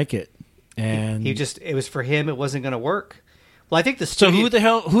didn't like it, and it was for him. It wasn't going to work. Well, I think the studio. So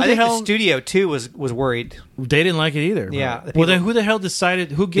the studio too was worried. They didn't like it either. Yeah. Well, then who the hell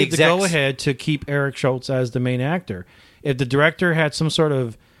decided? Who gave the go ahead to keep Eric Stoltz as the main actor? If the director had some sort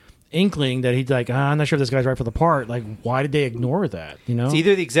of inkling that he'd like, I'm not sure if this guy's right for the part. Like, why did they ignore that? You know, it's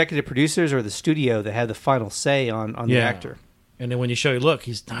either the executive producers or the studio that had the final say on the actor. And then when you show, look,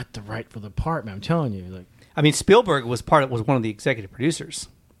 he's not the right for the part, man. I'm telling you, like, I mean, Spielberg was one of the executive producers.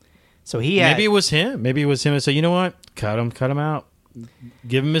 So maybe it was him. Maybe it was him and say, you know what, cut him out,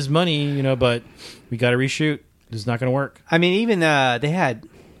 give him his money, but we got to reshoot. This is not going to work. I mean, even they had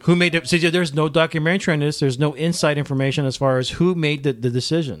who made it. See, there's no documentary on this. There's no inside information as far as who made the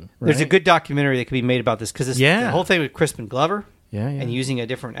decision. Right? There's a good documentary that could be made about this because the whole thing with Crispin Glover. And using a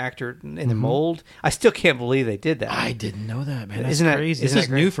different actor in the mold. I still can't believe they did that. I didn't know that, man. That's crazy. This is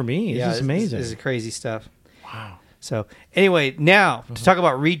new for me. This is amazing. This is crazy stuff. Wow. So, anyway, now to talk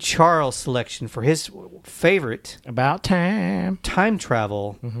about Reed Charles' selection for his favorite About Time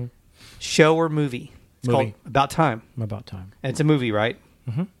travel show or movie. It's called About Time. About Time. And it's a movie, right?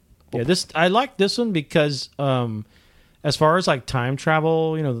 Mm-hmm. Yeah, I like this one because as far as like time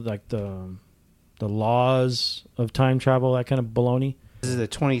travel, like the laws of time travel, that kind of baloney. This is a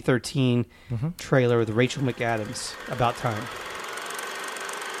 2013 trailer with Rachel McAdams, About Time.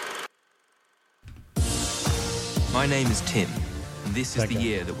 My name is Tim, and this is the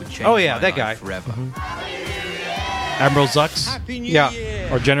year that would change that my guy. life forever. Admiral Zux?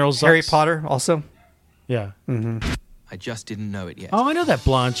 Or General Zux? Harry Potter also? Yeah. I just didn't know it yet. Oh, I know that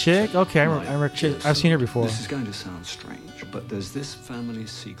blonde chick. Okay, I've seen her before. This is going to sound strange, but there's this family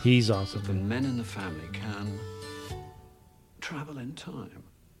secret. He's awesome. The men in the family can travel in time.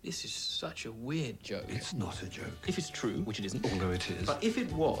 This is such a weird joke. It's not a joke. If it's true, which it isn't. Although it is. But if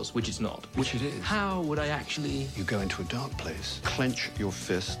it was, which it's not. Which it is. How would I actually... You go into a dark place, clench your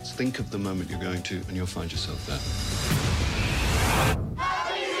fists, think of the moment you're going to, and you'll find yourself there.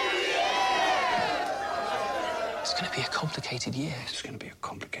 It's going to be a complicated year. It's going to be a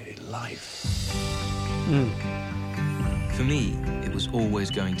complicated life. For me, it was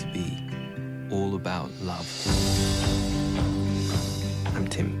always going to be all about love. I'm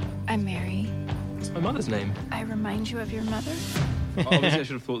Tim. I'm Mary. What's my mother's name? I remind you of your mother. Obviously, I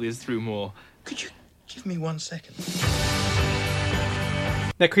should have thought this through more. Could you give me 1 second?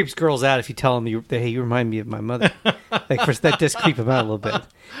 That creeps girls out if you tell them hey, you remind me of my mother. That does creep them out a little bit.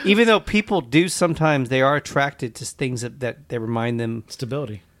 Even though people do sometimes, they are attracted to things that remind them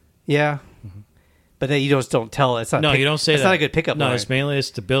stability. Yeah, but then you just don't tell. It's not. No, you don't say that. It's not a good pickup line. No, it's mainly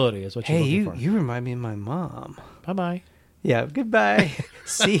stability. That's what you're looking for. You remind me of my mom. Bye bye. Yeah, goodbye.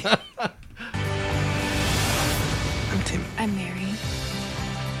 See. I'm Tim. I'm Mary.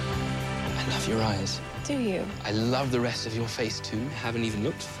 I love your eyes. Do you? I love the rest of your face, too. Haven't even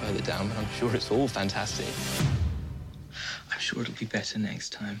looked further down, but I'm sure it's all fantastic. I'm sure it'll be better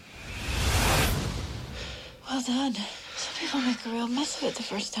next time. Well done. Some people make a real mess of it the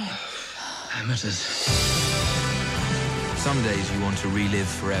first time. Amateurs. Some days you want to relive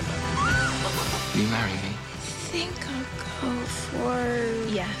forever. Will you marry me? I think I'll go for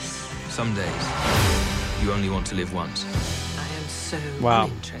yes. Some days you only want to live once. I am so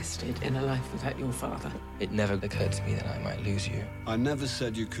uninterested in a life without your father. It never occurred to me that I might lose you. I never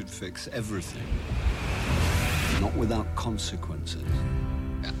said you could fix everything. Not without consequences.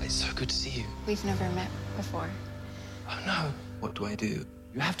 It's so good to see you. We've never met before. Oh, no. What do I do?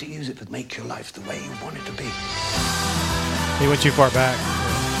 You have to use it to make your life the way you want it to be. He went too far back.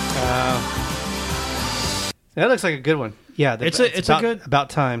 That looks like a good one. Yeah, it's a good About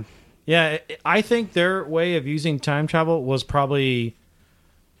Time. Yeah, I think their way of using time travel was probably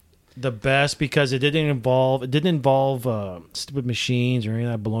the best because it didn't involve stupid machines or any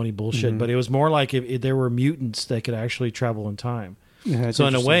of that baloney bullshit. But it was more like if there were mutants that could actually travel in time. Yeah, so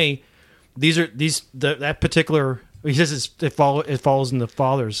in a way, that particular He says it follows in the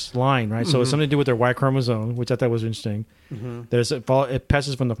father's line, right? So it's something to do with their Y chromosome, which I thought was interesting. It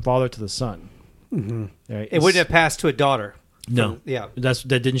passes from the father to the son. Right? It wouldn't have passed to a daughter. No, Yeah. that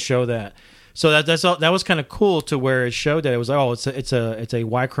didn't show that. So that was kind of cool to where it showed that it was it's a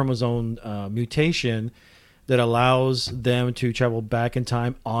Y chromosome mutation that allows them to travel back in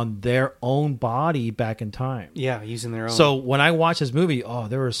time on their own body back in time. Yeah, using their own. So when I watched this movie,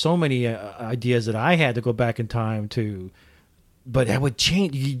 there were so many ideas that I had to go back in time to, but that would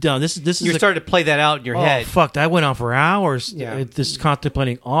change. This is You started to play that out in your head. Fuck, that went on for hours. Yeah. Just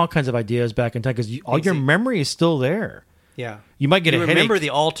contemplating all kinds of ideas back in time because all your memory is still there. Yeah. You might get a headache. remember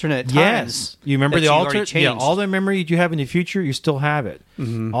the alternate times. Yes. You remember that the you've already alternate. Yeah, changed. all the memory you have in the future, you still have it.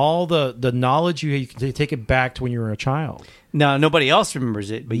 All the knowledge you can take it back to when you were a child. No, nobody else remembers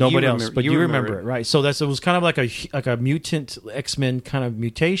it, but Nobody you else, remember, but you remember it, right? So it was kind of like a mutant X-Men kind of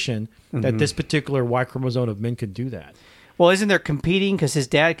mutation that this particular Y chromosome of men could do that. Well, isn't there competing? Because his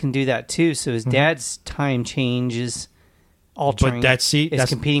dad can do that too. So his dad's time change is altering. But that's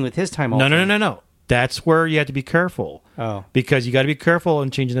competing with his time. No. That's where you have to be careful. Oh. Because you got to be careful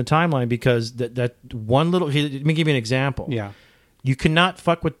in changing the timeline because that one little... Let me give you an example. Yeah. You cannot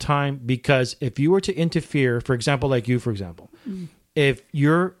fuck with time because if you were to interfere, for example, like you, for example, if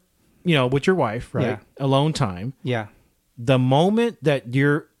you're, with your wife, right, Yeah. alone time, Yeah. the moment that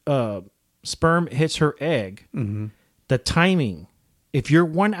your sperm hits her egg, the timing, if you're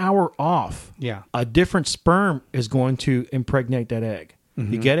 1 hour off, Yeah. a different sperm is going to impregnate that egg.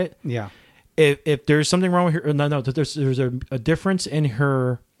 You get it? Yeah. If there's something wrong with her, no, there's a difference in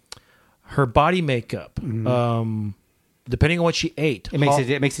her body makeup. Depending on what she ate, It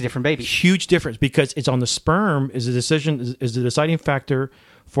makes a different baby. Huge difference because it's on the sperm is the deciding factor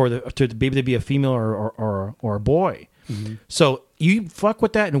for the baby to be a female or a boy. So you fuck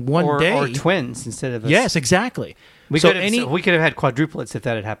with that in one day, or twins instead of us. Yes, exactly. We could have had quadruplets if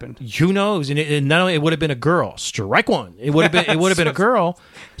that had happened. Who knows? And not only it would have been a girl. Strike one. It would have been a girl.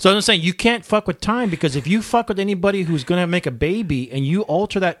 So I'm saying you can't fuck with time because if you fuck with anybody who's going to make a baby and you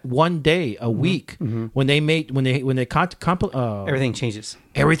alter that one day a week when they Everything changes.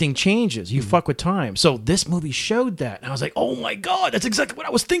 Everything changes. You fuck with time. So this movie showed that, and I was like, oh my god, that's exactly what I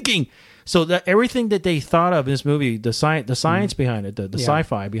was thinking. So that everything that they thought of in this movie, the science behind it, the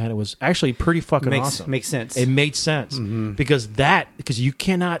sci-fi behind it was actually pretty fucking awesome. Makes sense. It made sense because you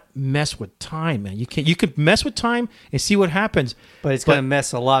cannot mess with time, man. You could mess with time and see what happens, But it's going to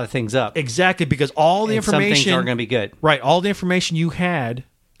mess a lot of things up. Exactly, because all the And some information things aren't gonna be good. Right, all the information you had.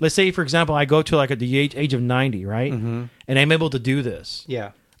 Let's say, for example, I go to like at the age of 90, right, and I'm able to do this.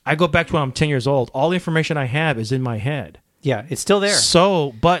 Yeah. I go back to when I'm 10 years old. All the information I have is in my head. Yeah, it's still there.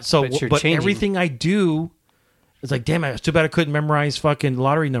 But you're changing. everything I do, it's like, damn, it's too bad I couldn't memorize fucking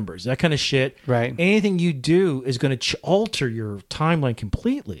lottery numbers, that kind of shit. Right. Anything you do is going to alter your timeline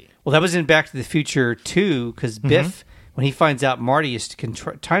completely. Well, that was in Back to the Future 2 because Biff, when he finds out Marty is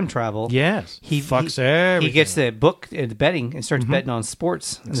time travel, yes, he fucks everything. He gets the book and the betting and starts betting on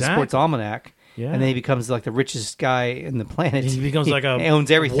sports in the sports almanac. Yeah. And then he becomes like the richest guy in the planet. He becomes like he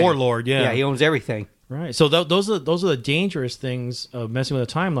owns everything. warlord. Yeah, he owns everything. Right. So those are the dangerous things of messing with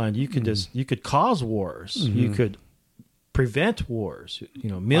a timeline. You could you could cause wars. You could prevent wars.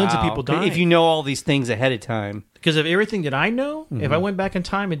 Millions of people die if you know all these things ahead of time. Because of everything that I know, if I went back in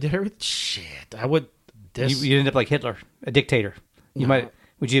time and did everything, I would. You'd end up like Hitler, a dictator.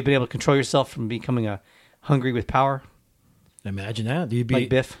 Would you have been able to control yourself from becoming hungry with power? Imagine that. You'd be like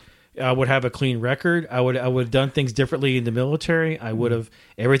Biff. I would have a clean record. I would have done things differently in the military. I would have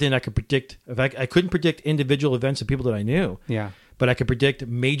everything I could predict. In fact, I couldn't predict individual events of people that I knew. Yeah. But I could predict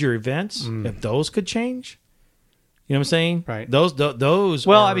major events. If those could change, you know what I'm saying? Right. Those.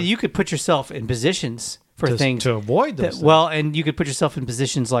 Well, I mean, you could put yourself in positions for things to avoid those. Things. Well, and you could put yourself in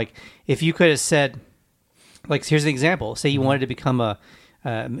positions like if you could have said, like, here's an example. Say you wanted to become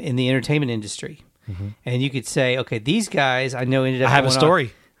in the entertainment industry, and you could say, okay, these guys I know ended up. I have a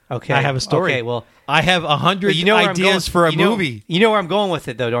story. Okay, I have a story. Okay, well, I have 100 ideas for a movie. You know where I'm going with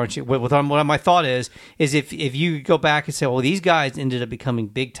it, though, don't you? What my thought is if you go back and say, well, these guys ended up becoming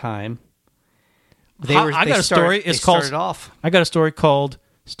big time. I got a story. It's called. Started off. I got a story called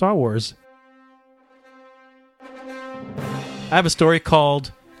Star Wars. I have a story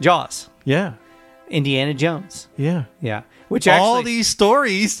called Jaws. Yeah. Indiana Jones. Yeah. Yeah. All these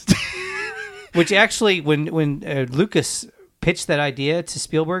stories. Which actually, when Lucas pitched that idea to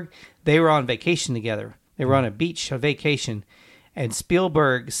Spielberg, they were on vacation together. They were on a beach, a vacation, and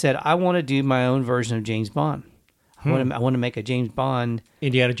Spielberg said, "I want to do my own version of James Bond. I want to make a James Bond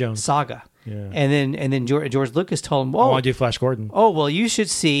Indiana Jones saga." Yeah. And then George Lucas told him, "Well, I want to do Flash Gordon." Oh, well, you should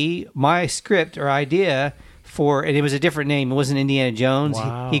see my script or idea and it was a different name. It wasn't Indiana Jones.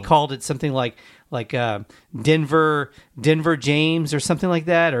 Wow. He called it something like Denver James or something like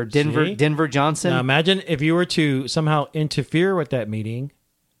that, or See? Denver Johnson. Now imagine if you were to somehow interfere with that meeting,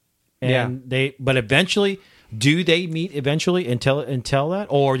 and but eventually, do they meet eventually and tell that,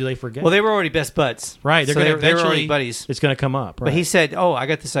 or do they forget? Well, they were already best buds, right? They're So going to they were eventually already buddies. It's going to come up, right? But he said, "Oh, I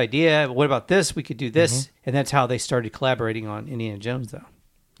got this idea. What about this? We could do this," and that's how they started collaborating on Indiana Jones, though.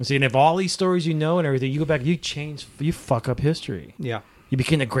 See, and if all these stories you know and everything, you go back, you fuck up history. Yeah. You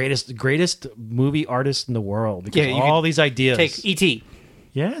became the greatest movie artist in the world because Yeah, you all could these ideas. Take E.T.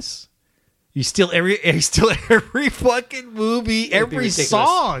 Yes. You steal every fucking movie, It'd be every ridiculous.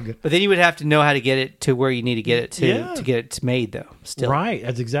 song. But then you would have to know how to get it to where you need to get it to Yeah. get it made, though. Still, Right,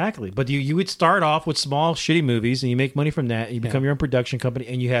 that's exactly. But you would start off with small, shitty movies, and you make money from that. And you become your own production company,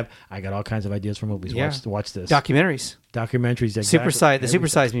 and you have, I got all kinds of ideas for movies. Yeah. Watch this. Documentaries. Exactly. The Super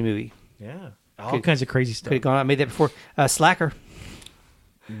Size Me movie. Yeah. All kinds of crazy stuff. Could have gone out and made that before. Slacker.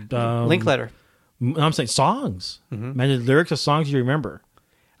 Linkletter. I'm saying songs. Man, the lyrics of songs you remember.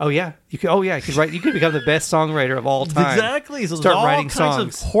 Oh yeah, you could. Oh yeah, you could write. You could become the best songwriter of all time. Exactly. So Start there's all writing kinds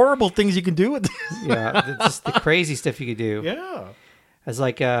songs. of horrible things you can do with this. Yeah, just the crazy stuff you could do. Yeah. It's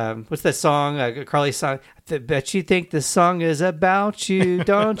like, what's that song? Carly's song. I bet you think the song is about you,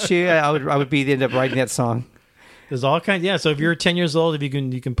 don't you? I would end up writing that song. There's all kinds. Yeah. So if you're 10 years old, if you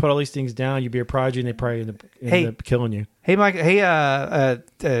can put all these things down, you'd be a prodigy, and they probably end up killing you. Hey, Mike. Hey,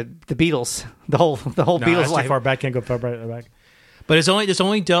 the Beatles. The whole No, Beatles that's life. too far back. Can't go far back. But it's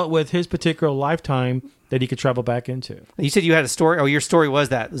only dealt with his particular lifetime that he could travel back into. You said you had a story. Oh, your story was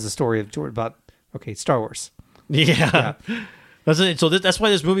that. It was a story of about Star Wars. Yeah. Doesn't it? So that's why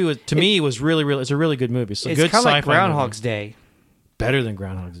this movie was really, really. It's a really good movie. It's a good kind of like sci-fi Groundhog's movie. Day. Better than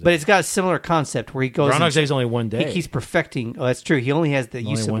Groundhog's Day. But it's got a similar concept where he goes. Groundhog's Day is only one day. He keeps perfecting. Oh, that's true. He only has the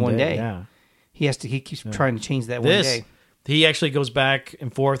use of one day. Yeah. He keeps trying to change that one day. He actually goes back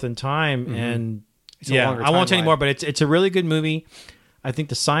and forth in time, and It's a longer I won't tell you timeline. more. But it's a really good movie. I think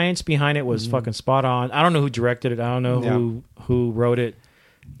the science behind it was fucking spot on. I don't know who directed it. I don't know who wrote it.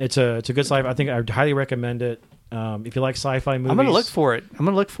 It's a good sci-fi. I think I'd highly recommend it. If you like sci-fi movies, I'm going to look for it.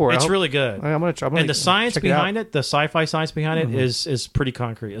 It's really good. I'm going to try. And the science behind it, the sci-fi science behind it, is pretty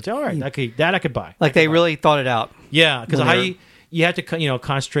concrete. It's all right. I could buy. Like they really thought it out. Yeah, because how you have to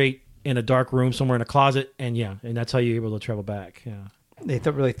concentrate in a dark room somewhere in a closet, and that's how you're able to travel back. Yeah, they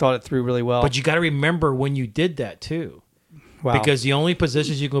really thought it through really well. But you got to remember when you did that too. Wow. Because the only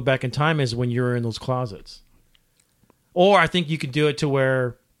positions you can go back in time is when you're in those closets. Or I think you could do it to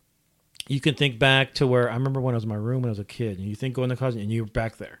where you can think back to where I remember when I was in my room when I was a kid, and you think go in the closet and you're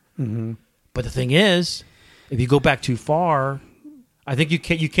back there. Mm-hmm. But the thing is, if you go back too far, I think you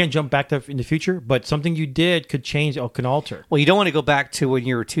can't jump back there in the future. But something you did could change or can alter. Well, you don't want to go back to when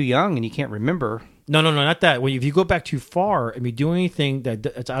you were too young and you can't remember. No, not that. If you go back too far and you do anything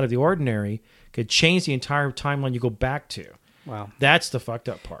that's out of the ordinary, could change the entire timeline you go back to. Wow. That's the fucked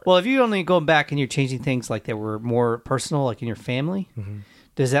up part. Well, if you're only going back and you're changing things like that were more personal, like in your family, can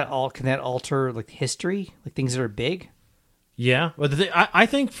that alter like history, like things that are big? Yeah. Well, I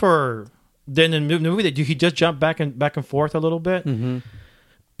think for then in the movie that he just jumped back and forth a little bit,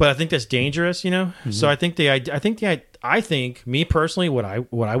 but I think that's dangerous, So I think me personally, what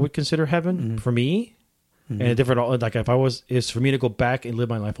I would consider heaven for me, and a different like if I was is for me to go back and live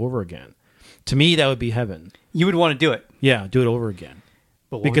my life over again. To me, that would be heaven. You would want to do it. Yeah, do it over again.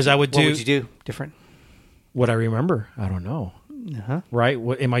 But Because I would do. What would you do different? What I remember, I don't know. Right?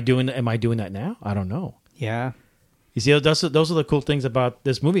 What am I doing? Am I doing that now? I don't know. Yeah. You see, those are the cool things about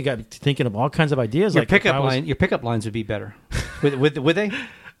this movie. Got me thinking of all kinds of ideas. Your like your pickup lines would be better. would they?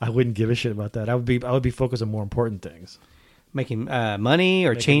 I wouldn't give a shit about that. I would be focused on more important things, making money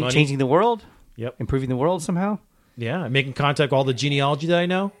or changing the world. Yep, improving the world somehow. Yeah, making contact with all the genealogy that I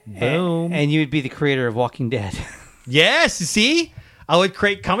know. Boom. And you'd be the creator of Walking Dead. Yes, you see? I would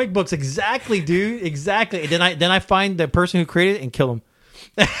create comic books. Exactly, dude. Exactly. And then I find the person who created it and kill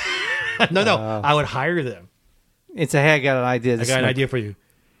them. No. I would hire them. It's hey, I got an idea. I got an idea for you.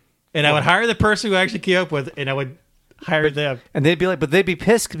 And I would hire the person who actually came up with it, and I would hire them. And they'd be like, but they'd be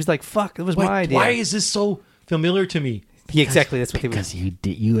pissed because like, fuck, it was my idea. Why is this so familiar to me? Yeah, exactly. That's what they would. Because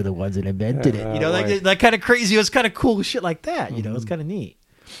you are the ones that invented it. Like kind of crazy. It was kind of cool shit like that. It's kind of neat.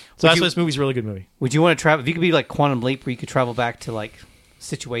 So that's why this movie's a really good movie. Would you want to travel? If you could be like Quantum Leap, where you could travel back to like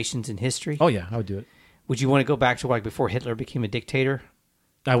situations in history. Oh yeah, I would do it. Would you want to go back to like before Hitler became a dictator?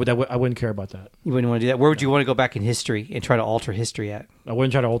 I wouldn't care about that. You wouldn't want to do that. Where would you want to go back in history and try to alter history at? I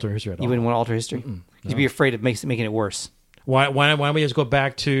wouldn't try to alter history at all. You wouldn't want to alter history. You'd be afraid of making it worse. Why don't we just go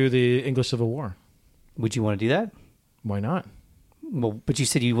back to the English Civil War? Would you want to do that? Why not? Well, but you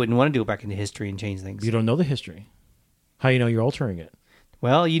said you wouldn't want to go back into history and change things. You don't know the history. How you know you're altering it?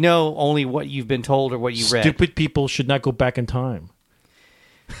 Well, you know only what you've been told or what you read. Stupid people should not go back in time.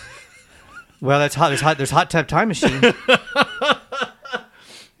 Well, that's hot. There's hot tub time machine.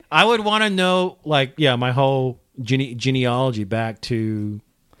 I would want to know, like, my whole genealogy back to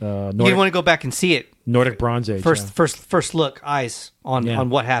Nordic. You want to go back and see it. Nordic Bronze Age. First look, eyes on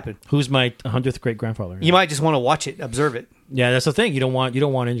what happened. Who's my 100th great grandfather? You might just want to watch it, observe it. Yeah, that's the thing. You don't want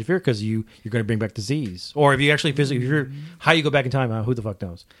to interfere because you're going to bring back disease. Or if you actually physically, how you go back in time, who the fuck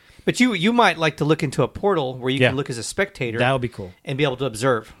knows? But you might like to look into a portal where you can look as a spectator. That would be cool. And be able to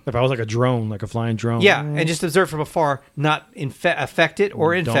observe. If I was like a drone, like a flying drone. Yeah, and just observe from afar, not affect it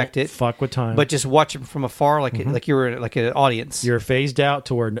or infect Don't it. fuck with time. But just watch it from afar like you were like an audience. You're phased out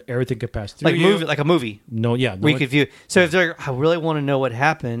to where everything could pass through like a movie. No, yeah. Where you could view. So if they're, I really want to know what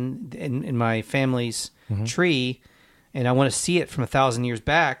happened in my family's tree, and I want to see it from 1,000 years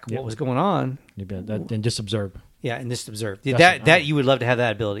back, what was going on. And just observe. Yeah, and just observe. That you would love to have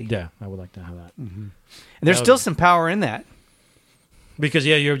that ability. Yeah, I would like to have that. Mm-hmm. And there's still some power in that. Because,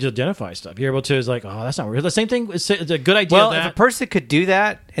 you're able to identify stuff. You're able to, it's like, that's not real. The same thing, it's a good idea. Well, if a person could do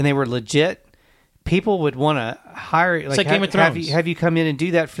that and they were legit, people would want to hire, It's like Game of Thrones. have you come in and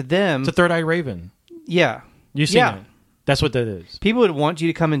do that for them. It's a Third Eye Raven. Yeah. You've seen it. That's what that is. People would want you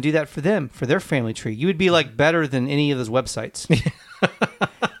to come and do that for them, for their family tree. You would be like better than any of those websites.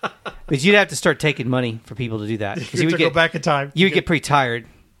 But you'd have to start taking money for people to do that. You would go back in time. You would get pretty tired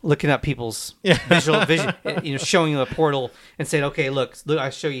looking up people's visual vision, showing you a portal and saying, "Okay, look, I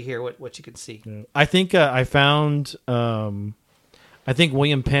show you here what you can see." Yeah. I think I found. I think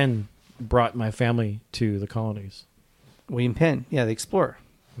William Penn brought my family to the colonies. William Penn, the explorer,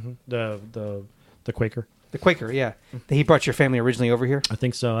 the Quaker. The Quaker, yeah. He brought your family originally over here? I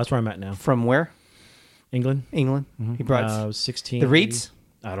think so. That's where I'm at now. From where? England. Mm-hmm. He brought I was 16. The Reeds?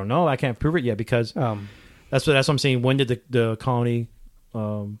 I don't know. I can't prove it yet because that's what I'm saying. When did the colony?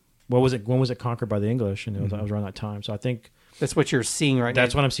 When was it conquered by the English? And I was around that time. So I think that's what you're seeing right now.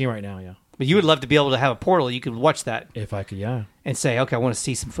 That's what I'm seeing right now. Yeah. But you would love to be able to have a portal. You could watch that if I could. Yeah. And say, okay, I want to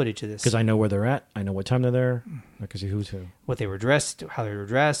see some footage of this because I know where they're at. I know what time they're there. I can see who's who. What they were dressed, how they were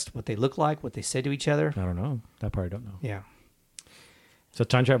dressed, what they looked like, what they said to each other. I don't know. That part I don't know. Yeah. So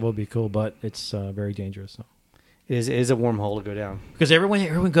time travel would be cool, but it's very dangerous. So. It is a wormhole to go down. Because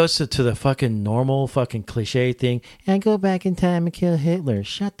everyone goes to the fucking normal fucking cliche thing. And go back in time and kill Hitler.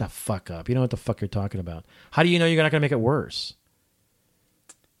 Shut the fuck up. You know what the fuck you're talking about. How do you know you're not going to make it worse?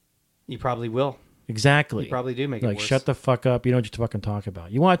 You probably will. Exactly. You probably do make it worse. Shut the fuck up. You know what you're fucking talking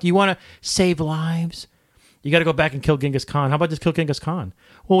about. You want to save lives? You got to go back and kill Genghis Khan. How about just kill Genghis Khan?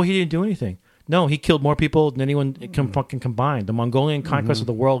 Well, he didn't do anything. No, he killed more people than anyone fucking combined. The Mongolian conquest of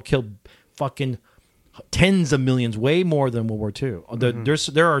the world killed fucking tens of millions, way more than World War II.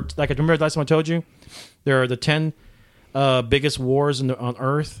 There are, like I remember last time I told you, there are the 10 biggest wars on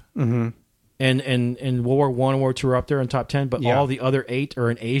Earth. Mm-hmm. And World War I and World War II are up there in top 10, but all the other 8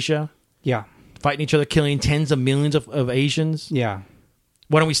 are in Asia. Yeah. Fighting each other, killing tens of millions of Asians. Yeah.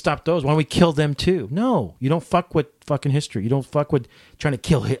 Why don't we stop those? Why don't we kill them too? No, you don't fuck with fucking history. You don't fuck with trying to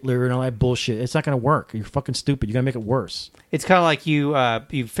kill Hitler and all that bullshit. It's not going to work. You're fucking stupid. You're going to make it worse. It's kind of like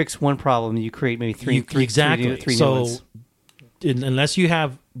you fix one problem, you create maybe three new ones. Unless you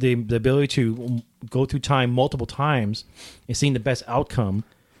have the ability to go through time multiple times and seeing the best outcome,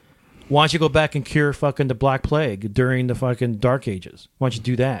 why don't you go back and cure fucking the Black Plague during the fucking Dark Ages? Why don't you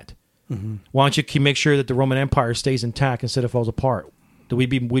do that? Mm-hmm. Why don't you make sure that the Roman Empire stays intact instead of falls apart? We'd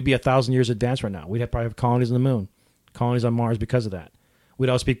be 1,000 years advanced right now. We'd probably have colonies on the moon, colonies on Mars because of that. We'd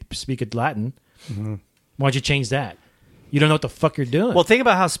all speak Latin. Mm-hmm. Why don't you change that? You don't know what the fuck you're doing. Well, think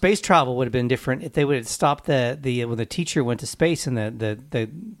about how space travel would have been different if they would have stopped when the teacher went to space and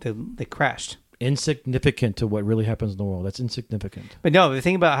they crashed. Insignificant to what really happens in the world. That's insignificant. But no,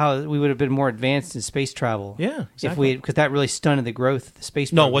 think about how we would have been more advanced in space travel. Yeah, exactly. Because that really stunted the growth of the space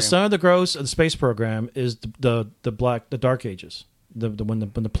program. No, what stunted the growth of the space program is the Dark Ages. When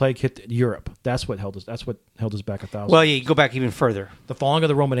the plague hit Europe, that's what held us. That's what held us back 1,000. Well, yeah, you go back even further. The falling of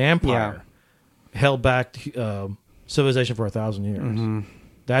the Roman Empire held back civilization for 1,000 years. Mm-hmm.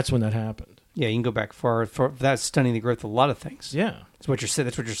 That's when that happened. Yeah, you can go back far. That's stunning the growth of a lot of things. Yeah, that's what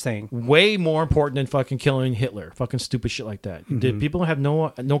you're saying. Way more important than fucking killing Hitler. Fucking stupid shit like that. Mm-hmm. People have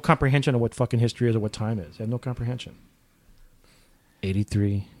no comprehension of what fucking history is or what time is. They have no comprehension.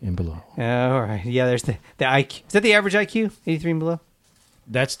 83 and below. All right. Yeah, there's the IQ. Is that the average IQ? 83 and below?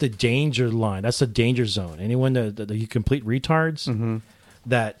 That's the danger line. That's the danger zone. Anyone that you complete retards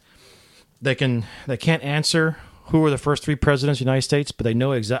that can't answer who were the first 3 presidents of the United States, but they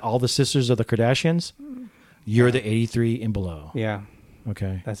know all the sisters of the Kardashians. You're the 83 and below. Yeah.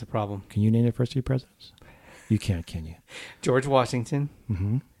 Okay. That's a problem. Can you name the first 3 presidents? You can't, can you? George Washington.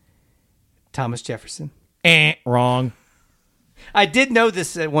 Mm-hmm. Thomas Jefferson. Wrong. I did know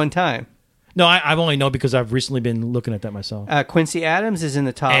this at one time. No, I've only known because I've recently been looking at that myself. Quincy Adams is in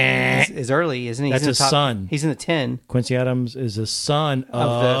the top. Is early, isn't he? That's He's in his the top, son. He's in the 10 Quincy Adams is the son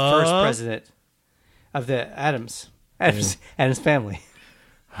of the first president of the Adams family.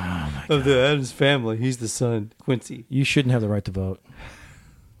 Oh my of the Adams family. He's the son, Quincy. You shouldn't have the right to vote.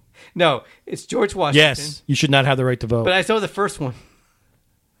 No, it's George Washington. Yes, you should not have the right to vote. But I saw the first one.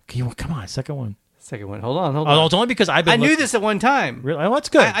 Come on, second one. Second one. Hold on. Oh, it's only because I've been. I knew this at one time. Really? Oh, that's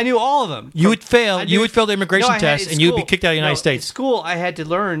good. I knew all of them. You would fail. You would fail the immigration No, test, and you'd be kicked out of the United States. In school, I had to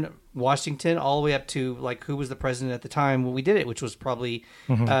learn Washington all the way up to like who was the president at the time when we did it, which was probably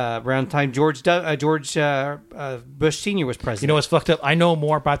around the time George Bush Sr. was president. You know what's fucked up? I know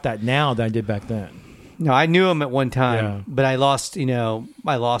more about that now than I did back then. No, I knew him at one time, Yeah. but I lost.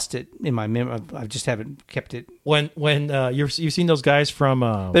 I lost it in my memory. I just haven't kept it. When you've seen those guys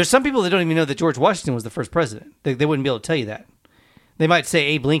from There's some people that don't even know that George Washington was the first president. They wouldn't be able to tell you that. They might say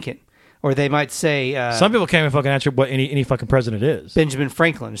Abe Lincoln, or they might say some people can't even fucking answer what any fucking president is. Benjamin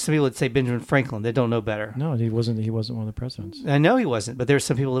Franklin. Some people would say Benjamin Franklin. They don't know better. No, he wasn't one of the presidents. I know he wasn't, but there's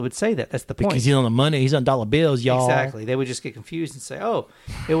some people that would say that. That's the point. Because he's on the money. He's on dollar bills, y'all. Exactly. They would just get confused and say, "Oh,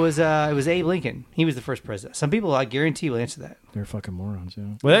 it was Abe Lincoln. He was the first president." Some people, I guarantee, will answer that. They're fucking morons. Yeah.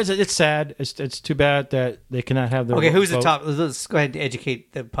 Well, it's sad. It's too bad that they cannot have their. Okay, who's vote. the top? Let's go ahead and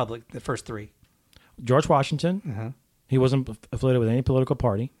educate the public. The first 3. George Washington. He wasn't affiliated with any political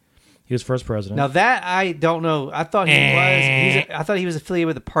party. He was first president. Now that I don't know. I thought he was. I thought he was affiliated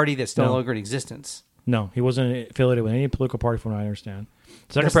with a party that's no longer in existence. No, he wasn't affiliated with any political party, from what I understand.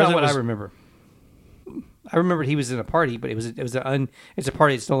 Second That's president not what was, I remember. I remembered he was in a party, but it's a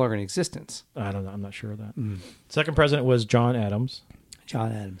party that's no longer in existence. I don't know. I'm not sure of that. Second president was John Adams.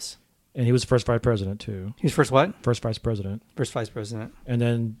 John Adams. And he was the first vice president, too. He was first what? First vice president. First vice president. And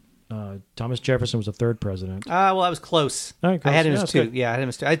then Thomas Jefferson was the third president. Well, I was close. All right, I had him close. as Yeah, 2. that's good. Yeah, I had him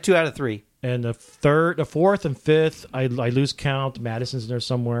as 2. I had 2 out of 3. And the fourth, and fifth, I lose count. Madison's in there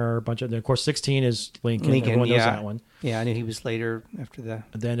somewhere. A bunch of, of course, 16 is Lincoln. Everyone knows that one. Yeah, I knew he was later after that.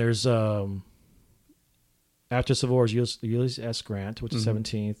 And then there's after Civil War is Ulysses S. Grant, which is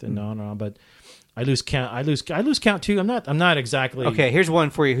 17th, and on. But I lose count. I lose count too. I'm not exactly. Okay, here's one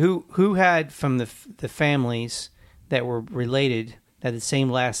for you. Who had from the families that were related that had the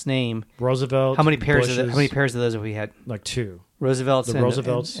same last name? Roosevelt. How many pairs Bushes, of those have we had? Like 2. Roosevelt's the and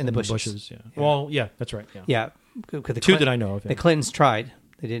Roosevelts and the Bushes. Yeah. Well, yeah, that's right. Yeah. Yeah. The 2 that I know of. Yeah. The Clintons tried.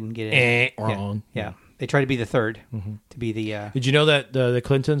 They didn't get it. Wrong. Yeah. They tried to be the third. To be the. Did you know that the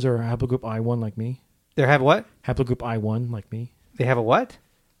Clintons are haplogroup I1 like me? They have what? Haplogroup I1 like me. They have a what?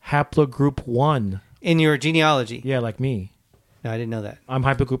 Haplogroup 1. In your genealogy? Yeah, like me. No, I didn't know that. I'm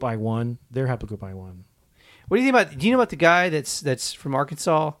haplogroup I1. They're haplogroup I1. What do you think about? Do you know about the guy that's from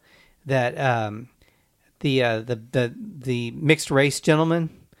Arkansas? That the mixed race gentleman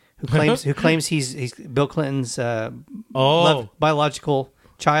who claims he's Bill Clinton's biological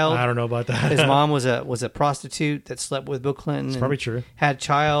child. I don't know about that. His mom was a prostitute that slept with Bill Clinton. It's and probably true. Had a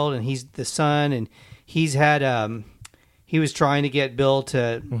child, and he's the son, and he's had he was trying to get Bill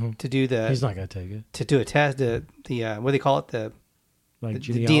to do the. He's not going to take it. To do a test, the what do they call it? The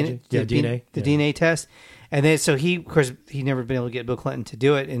genealogy? DNA. The DNA test. And then so of course he never been able to get Bill Clinton to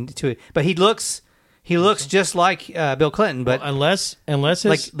do it but he looks just like Bill Clinton, but unless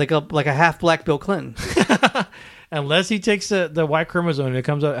his, like a half black Bill Clinton. Unless he takes the Y chromosome and it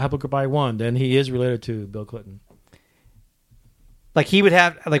comes out haplogroup I1, then he is related to Bill Clinton. Like he would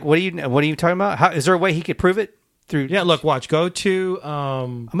have what are you talking about? How is there a way he could prove it through? Yeah, look, watch. Go to.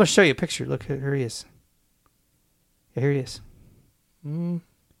 I'm gonna show you a picture. Look, here he is. Yeah, here he is.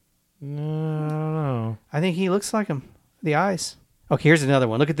 No, I don't know. I think he looks like him. The eyes. Okay, here's another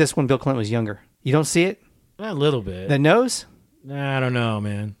one. Look at this one. Bill Clinton was younger. You don't see it? A little bit. The nose? I don't know,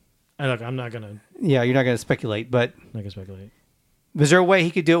 man. Look, I'm not gonna. Yeah, you're not gonna speculate, but I'm not gonna speculate. Was there a way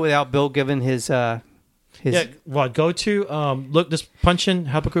he could do it without Bill giving his? Yeah. Well, go to look. Just punch in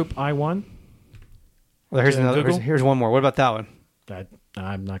haplogroup I1. Well, here's another. Here's one more. What about that one?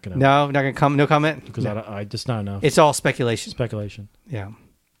 I'm not gonna. No, not gonna come. No comment. Because I just not enough. It's all speculation. Speculation. Yeah.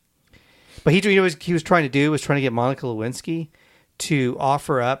 But he was trying to get Monica Lewinsky to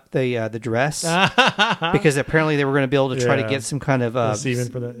offer up the dress because apparently they were going to be able to try to get some kind of receiving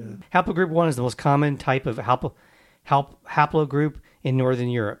for that. Yeah. Haplogroup 1 is the most common type of haplogroup in Northern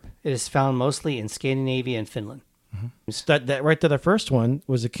Europe. It is found mostly in Scandinavia and Finland. That right there, the first one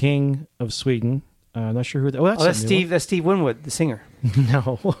was a king of Sweden, I'm not sure who that. Oh, that's, that's a new Steve. That's Steve Winwood, the singer.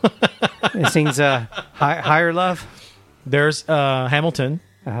 No. He sings "Higher Love." There's Hamilton.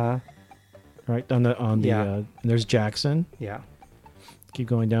 Uh-huh. Right on the Yeah. and there's Jackson. Yeah. Keep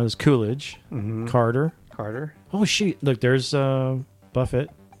going down. There's Coolidge. Mhm. Carter. Oh shit! Look, there's Buffett.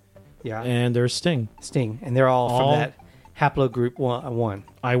 Yeah. And there's Sting. And they're all from that haplogroup one.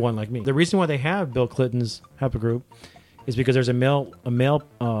 I1 like me. The reason why they have Bill Clinton's haplogroup is because there's a male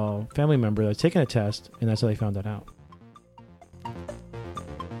family member that's taken a test, and that's how they found that out.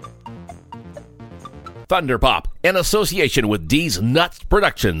 Thunder Pop, in association with D's Nuts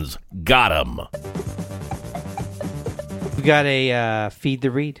Productions. Got 'em. We got a Feed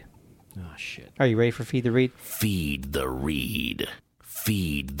the Read. Oh, shit. Are you ready for Feed the Read? Feed the Read.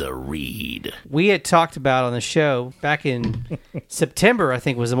 Feed the Read. We had talked about on the show back in September, I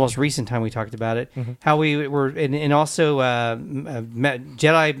think was the most recent time we talked about it, how we were, and also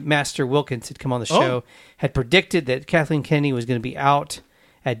Jedi Master Wilkins had come on the show, had predicted that Kathleen Kennedy was going to be out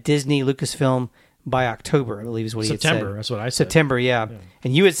at Disney Lucasfilm by October, I believe is what he had said. September, that's what I said. September, yeah.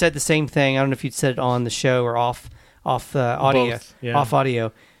 And you had said the same thing. I don't know if you'd said it on the show or off audio. Both, yeah. Off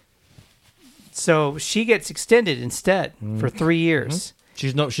audio. So she gets extended instead for 3 years.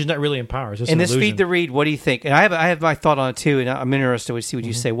 She's not really in power. It's just And an this illusion. Feed the Read, what do you think? And I have my thought on it too, and I'm interested to see what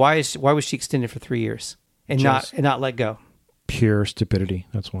you say. Why was she extended for 3 years and not let go? Pure stupidity.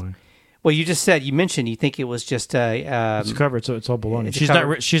 That's why. Well, you mentioned you think it was just It's a cover. It's all baloney. It's a She's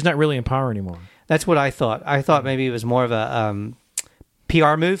cover. she's not really in power anymore. That's what I thought. I thought maybe it was more of a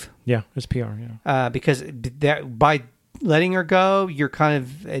PR move. Yeah, it's PR. Yeah, because by letting her go, you're kind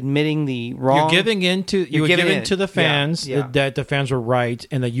of admitting the wrong. You're giving in to the fans Yeah. that the fans were right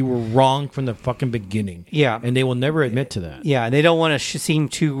and that you were wrong from the fucking beginning. Yeah. And they will never admit to that. Yeah, and they don't want to seem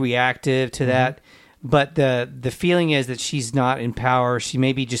too reactive to that. But the feeling is that she's not in power. She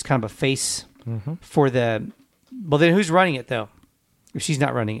may be just kind of a face for the. Well, then who's running it though? If she's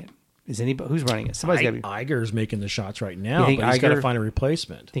not running it, is anybody who's running it? Somebody's got to be. Iger's making the shots right You now, think but he's got to Iger- find a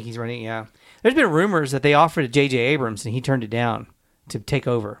replacement. I think he's running. Yeah, there's been rumors that they offered to J.J. Abrams and he turned it down to take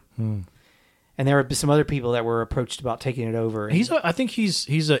over. And there were some other people that were approached about taking it over. I think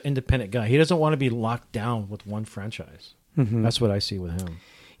he's an independent guy. He doesn't want to be locked down with one franchise. That's what I see with him.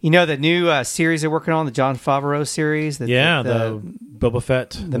 You know the new series they're working on, the John Favreau series. The Boba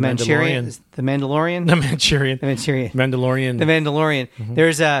Fett, the Manchurian, the Mandalorian, the Mandalorian.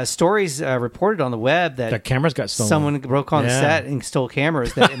 There's stories reported on the web that cameras got stolen. Someone broke on the set and stole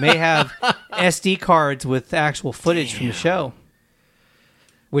cameras. That it may have SD cards with actual footage from the show,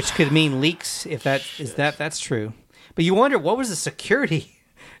 which could mean leaks if that's true. But you wonder what was the security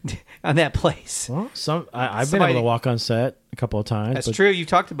on that place. Well, I've been able to walk on set a couple of times. That's true. You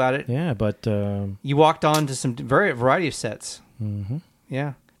talked about it. Yeah, but you walked on to some variety of sets. Mm-hmm.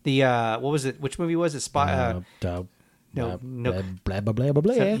 Yeah. The what was it? Which movie was it? Spy. No. Blah blah blah blah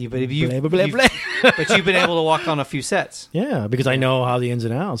blah. So, but you've been able to walk on a few sets. Yeah, because I know how the ins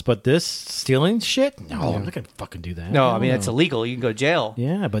and outs. But this stealing shit, no, I'm not gonna fucking do that. No, I mean that's illegal. You can go to jail.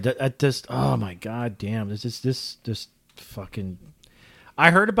 Yeah, but that just, oh my god, damn, this fucking. I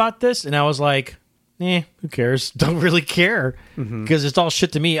heard about this and I was like, who cares? Don't really care because it's all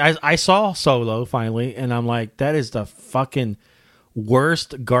shit to me. I saw Solo finally, and I'm like, that is the fucking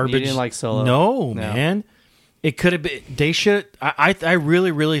worst garbage. You didn't like Solo? No, man. It could have been. They should. I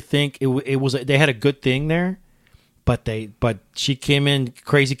really, really think it was. They had a good thing there, but she came in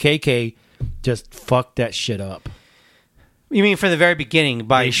crazy. KK just fucked that shit up. You mean from the very beginning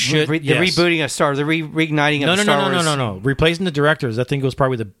by the rebooting of Star, the reigniting of Star Wars? No. Replacing the directors, I think was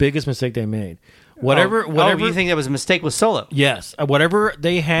probably the biggest mistake they made. Whatever. You think that was a mistake with Solo? Yes. Whatever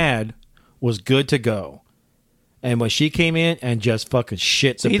they had was good to go. And when she came in and just fucking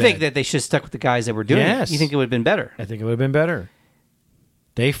shit So the you bed. think that they should have stuck with the guys that were doing it? You think it would have been better? I think it would have been better.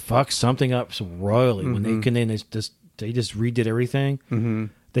 They fucked something up so royally when they came in. They just redid everything. Mm-hmm.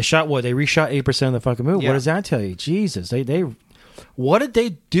 They shot what? They reshot 8% of the fucking movie. Yeah. What does that tell you? Jesus, they what did they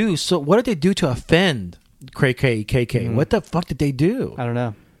do? So what did they do to offend KK? What the fuck did they do? I don't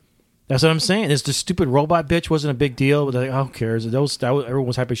know. That's what I'm saying. This the stupid robot bitch wasn't a big deal. But like, who cares? Everyone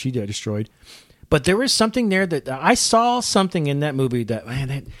was happy she got destroyed. But there was something there that I saw something in that movie that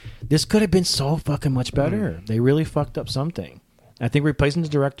this could have been so fucking much better. They really fucked up something. I think replacing the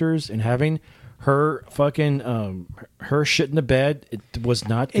directors and having her fucking her shit in the bed, it was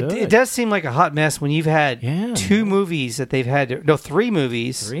not good. It does seem like a hot mess when you've had 2 movies that they've had. No, 3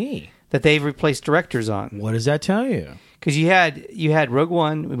 movies. 3 that they've replaced directors on. What does that tell you? Because you had Rogue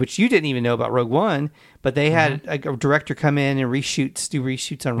One, which you didn't even know about Rogue One, but they had a director come in and do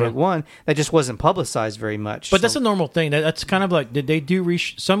reshoots on Rogue One that just wasn't publicized very much. But that's a normal thing. That's kind of like, did they do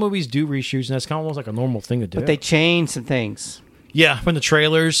some movies do reshoots, and that's kind of almost like a normal thing to do. But they changed some things. Yeah, from the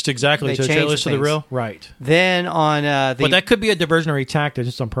trailers to They the changed trailers to the things. real. Right. Then on But that could be a diversionary tactic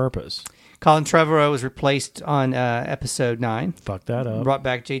just on purpose. Colin Trevorrow was replaced on episode 9. Fuck that up. Brought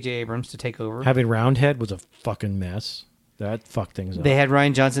back J.J. Abrams to take over. Having Roundhead was a fucking mess. That fucked things up. They had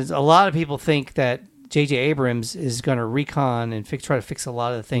Ryan Johnson. A lot of people think that J.J. Abrams is going to recon and try to fix a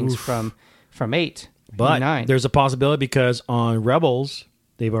lot of the things from 8 But and 9. there's a possibility because on Rebels,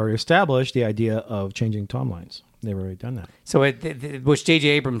 they've already established the idea of changing timelines. They've already done that. So, which J.J.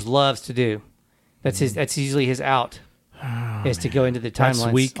 Abrams loves to do. That's That's usually his out. Is to go into the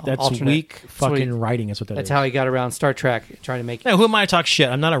timelines. That's weak fucking writing. That's what that is. That's how he got around Star Trek, trying to make. Now, who am I to talk shit?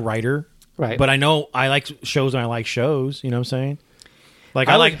 I'm not a writer, right? But I know I like shows and I like shows. You know what I'm saying? Like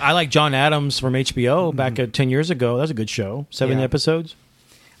I like John Adams from HBO back 10 years ago. That was a good show. 7 episodes.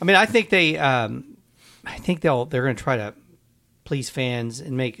 I mean, I think they're going to try to please fans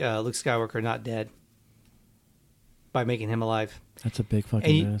and make Luke Skywalker not dead by making him alive. That's a big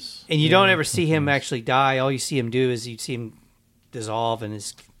fucking mess. And you don't ever see him actually die. All you see him do is you see him dissolve and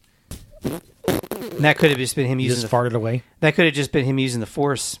his. And that could have just been him He using just farted away. That could have just been him using the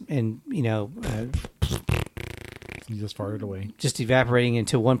Force, and He just farted away. just evaporating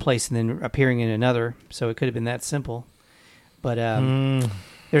into one place and then appearing in another. So it could have been that simple. But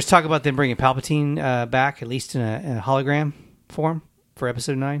there's talk about them bringing Palpatine back, at least in a hologram form for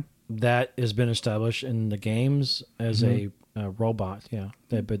Episode 9. That has been established in the games as a robot. Yeah,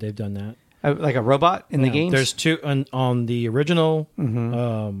 but they've done that. Like a robot in the games? There's two on the original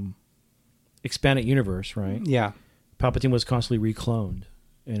expanded universe, right? Yeah. Palpatine was constantly recloned,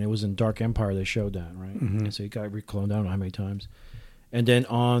 and it was in Dark Empire they showed that, right? And so he got recloned, I don't know how many times. And then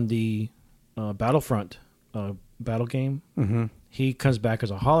on the Battlefront battle game, he comes back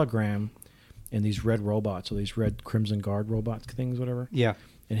as a hologram in these red robots, or these red Crimson Guard robots things, whatever. Yeah.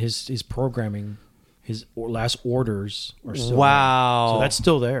 And his programming, his last orders are still Wow. there. So that's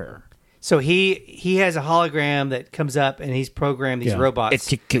still there. So he has a hologram that comes up, and he's programmed these robots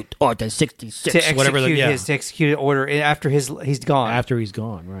Execute Order 66. to execute whatever his executed order after he's gone. After he's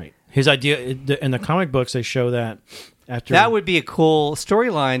gone, right. His idea, in the comic books, they show that after... That would be a cool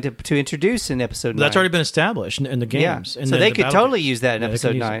storyline to introduce in Episode 9. That's already been established in the games. Yeah. So they could totally use that in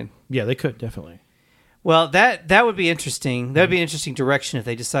Episode 9. Yeah, they could, definitely. Well, that would be interesting. That would be an interesting direction if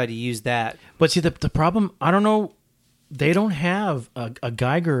they decide to use that. But see, the problem, I don't know, they don't have a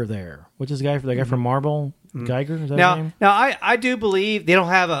Geiger there. Which is the guy from Marvel? Geiger? Is that his name? Now, I do believe they don't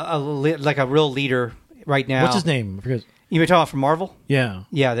have a real leader right now. What's his name? I forget. You were talking about from Marvel? Yeah.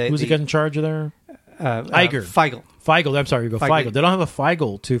 Yeah. Who's the guy in charge of there? Iger. Feigl. I'm sorry, Feigl. They don't have a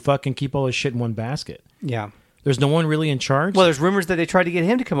Feigl to fucking keep all this shit in one basket. Yeah. There's no one really in charge? Well, there's rumors that they tried to get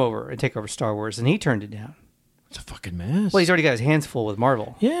him to come over and take over Star Wars, and he turned it down. It's a fucking mess. Well, he's already got his hands full with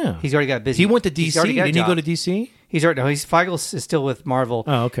Marvel. Yeah. He's already got busy. He went to DC. Didn't he go to DC? Feigl is still with Marvel.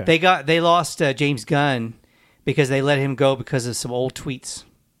 Oh, okay. They lost James Gunn because they let him go because of some old tweets.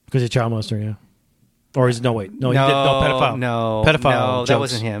 Because he's a child molester, yeah. Or is no, wait. No, he did. No, pedophile. No. Pedophile No, jokes. that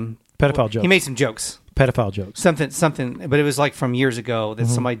wasn't him. Pedophile jokes. He made some jokes. Pedophile jokes. Something, but it was like from years ago that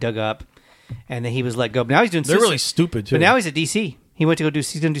somebody dug up, and then he was let go. But now he's doing. They're really stupid, too. But now he's at DC. He went to go do.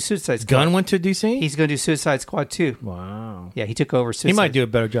 He's going to do Suicide Squad. Gunn went to DC. He's going to do Suicide Squad 2. Wow. Yeah, he took over. Suicide. He might do a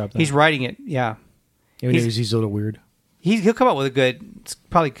better job. He's writing it. Yeah. Even though he's a little weird. He'll come up with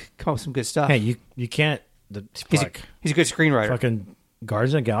probably come up with some good stuff. Hey, you can't. He's a good screenwriter. Fucking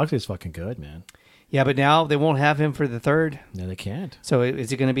Guardians of the Galaxy is fucking good, man. Yeah, but now they won't have him for the third. No, they can't. So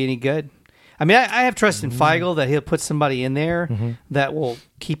is it going to be any good? I mean, I have trust in Feigl that he'll put somebody in there that will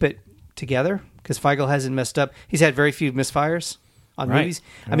keep it together, because Feigl hasn't messed up. He's had very few misfires on movies.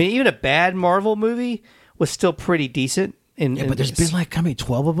 I mean, even a bad Marvel movie was still pretty decent. But there's been like, how many,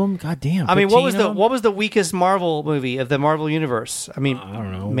 12 of them? God damn. I mean, what was the weakest Marvel movie of the Marvel universe? I mean, I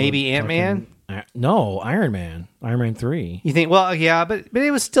don't know. Maybe Ant-Man? No, Iron Man. Iron Man 3. You think? Well, yeah, but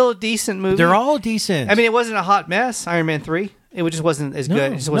it was still a decent movie. They're all decent. I mean, it wasn't a hot mess. Iron Man 3. It just wasn't as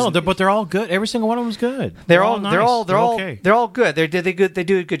good. It just wasn't, but they're all good. Every single one of them is good. They're all okay. They're all good. They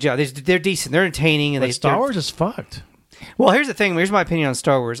do a good job. They're decent. They're entertaining. And Star Wars is fucked. Well, here's the thing. Here's my opinion on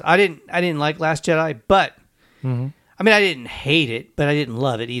Star Wars. I didn't like Last Jedi, but I mean, I didn't hate it, but I didn't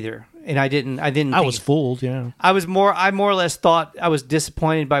love it either. And I didn't. I was fooled. Yeah. I more or less thought I was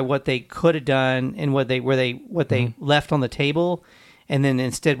disappointed by what they could have done and what they left on the table, and then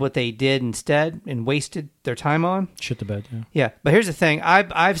instead what they did instead and wasted their time on. Shit the bed. Yeah. Yeah, but here's the thing.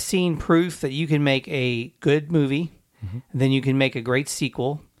 I've seen proof that you can make a good movie then you can make a great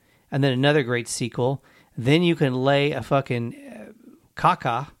sequel, and then another great sequel. Then you can lay a fucking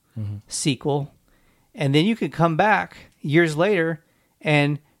caca sequel, and then you can come back years later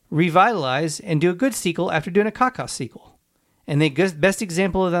and revitalize and do a good sequel after doing a caca sequel. And the best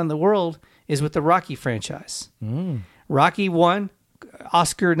example of that in the world is with the Rocky franchise. Rocky 1,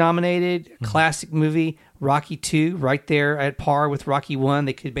 Oscar-nominated, classic movie. Rocky 2, right there at par with Rocky 1.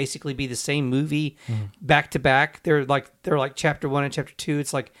 They could basically be the same movie back to back. They're like Chapter 1 and Chapter 2.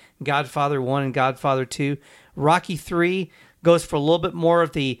 It's like Godfather 1 and Godfather 2. Rocky 3 goes for a little bit more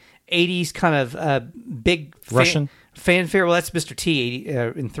of the 80s kind of big Russian fanfare. Well, that's Mr. T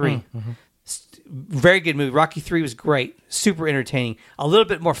in 3. Very good movie. Rocky 3 was great. Super entertaining. A little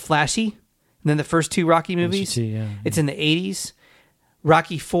bit more flashy than the first 2 Rocky movies. It's in the 80s.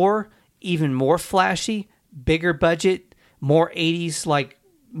 Rocky 4, even more flashy, bigger budget, more 80s like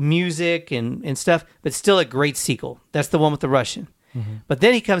music and stuff, but still a great sequel. That's the one with the Russian. But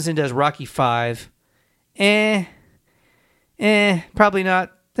then he comes and does Rocky 5. Probably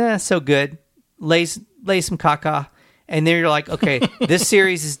not so good. Lay some caca. And then you're like, okay, this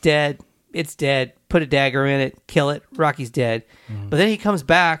series is dead. It's dead. Put a dagger in it. Kill it. Rocky's dead. But then he comes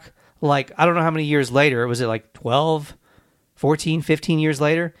back like, I don't know how many years later. Was it like 12, 14, 15 years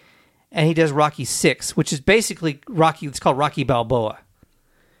later? And he does Rocky 6, which is basically Rocky. It's called Rocky Balboa.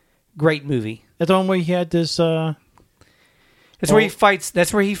 Great movie. That's the one where he had this... That's where he fights.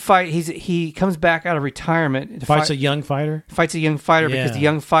 That's where he fights. He comes back out of retirement. Fights a young fighter? Fights a young fighter because the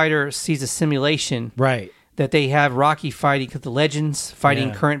young fighter sees a simulation. Right. That they have Rocky fighting the legends,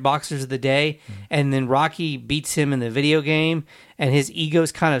 fighting current boxers of the day. And then Rocky beats him in the video game. And his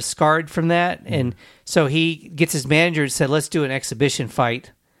ego's kind of scarred from that. And so he gets his manager and said, let's do an exhibition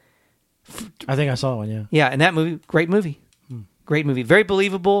fight. I think I saw one, yeah. Yeah, and that movie, great movie. Great movie. Very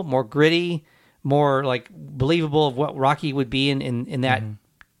believable, more gritty, more like believable of what Rocky would be in that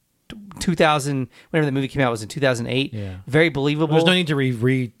 2000, whenever the movie came out, it was in 2008. Yeah. Very believable. There's no need to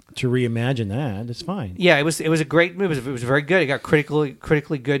reimagine that. It's fine. Yeah, it was a great movie. It was very good. It got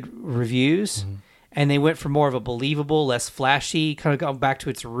critically good reviews. And they went for more of a believable, less flashy, kind of going back to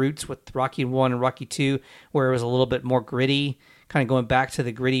its roots with Rocky 1 and Rocky 2, where it was a little bit more gritty, kind of going back to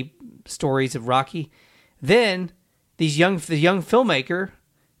the gritty stories of Rocky. Then the young filmmaker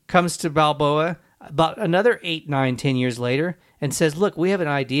comes to Balboa about another 8, 9, 10 years later and says, look, we have an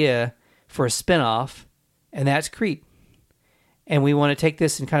idea for a spinoff, and that's Creed. And we want to take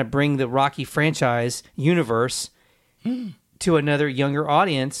this and kind of bring the Rocky franchise universe to another younger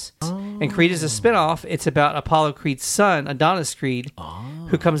audience. And Creed is a spinoff. It's about Apollo Creed's son, Adonis Creed,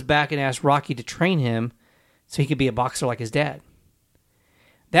 who comes back and asks Rocky to train him so he could be a boxer like his dad.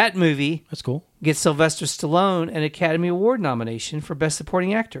 That movie that's cool. Gets Sylvester Stallone an Academy Award nomination for Best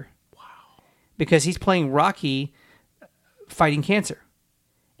Supporting Actor. Wow. Because he's playing Rocky fighting cancer.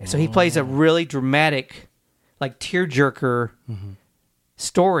 And so he plays a really dramatic, like tearjerker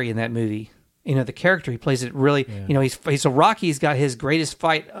story in that movie. You know, the character, he plays it really, so Rocky's got his greatest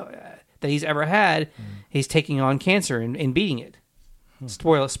fight that he's ever had. He's taking on cancer and beating it.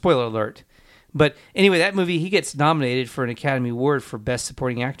 Spoiler alert. But anyway, that movie, he gets nominated for an Academy Award for Best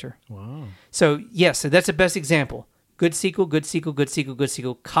Supporting Actor. Wow. So, yes, so that's the best example. Good sequel, good sequel, good sequel, good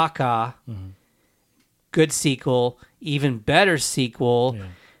sequel. Caca. Good sequel. Even better sequel. Yeah.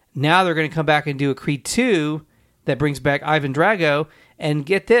 Now they're going to come back and do a Creed 2 that brings back Ivan Drago. And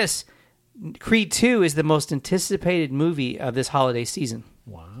get this, Creed 2 is the most anticipated movie of this holiday season.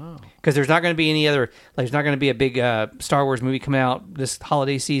 Wow. Because there's not going to be any other, there's not going to be a big Star Wars movie coming out this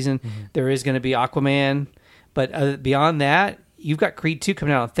holiday season. There is going to be Aquaman. But beyond that, you've got Creed 2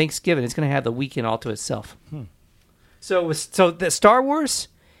 coming out on Thanksgiving. It's going to have the weekend all to itself. So the Star Wars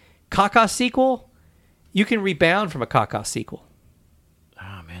Caca sequel, you can rebound from a Caca sequel.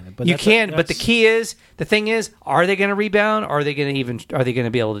 Oh, man. But the thing is, are they going to rebound? Are they going to be able to, are they going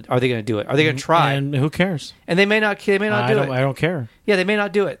to do it? Are they going to try? And who cares? And they may not do it. I don't care. Yeah, they may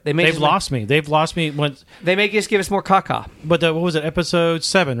not do it. They've lost me. They've lost me. They may just give us more caca. But what was it? Episode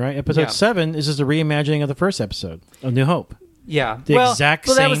 7, right? Episode 7 is just a reimagining of the first episode of New Hope. Yeah, exact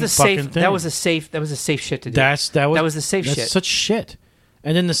same that was the fucking safe. thing. That was a safe shit to do. That was the safe that's shit. Such shit.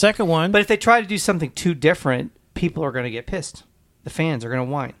 And then the second one. But if they try to do something too different, people are going to get pissed. The fans are going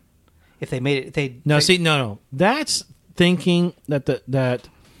to whine. If they made it, No. That's thinking that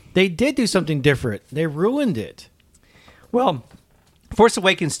they did do something different. They ruined it. Well, Force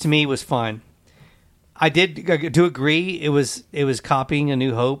Awakens to me was fine. I do agree it was copying A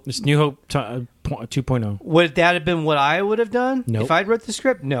New Hope. It's New Hope 2.0. Would that have been what I would have done? Nope. If I'd wrote the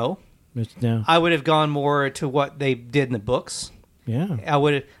script? No. No. I would have gone more to what they did in the books. Yeah. I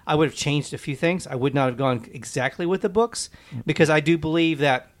would have changed a few things. I would not have gone exactly with the books because I do believe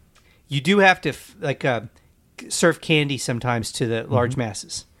that you do have to serve candy sometimes to the large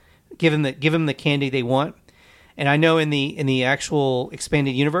masses. Give them the candy they want. And I know in the actual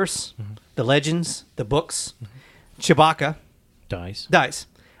expanded universe, the legends, the books, Chewbacca dies.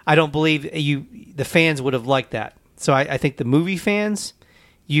 I don't believe the fans would have liked that. So I think the movie fans,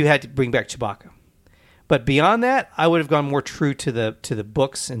 you had to bring back Chewbacca. But beyond that, I would have gone more true to the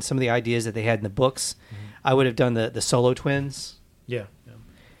books and some of the ideas that they had in the books. I would have done the Solo twins. Yeah.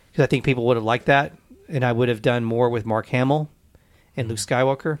 Because I think people would have liked that. And I would have done more with Mark Hamill and Luke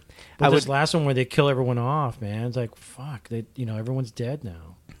Skywalker. But this last one where they kill everyone off, man, it's like, fuck, everyone's dead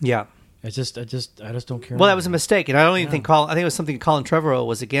now. Yeah. I just don't care. Well, that was a mistake. And I don't even think I think it was something Colin Trevorrow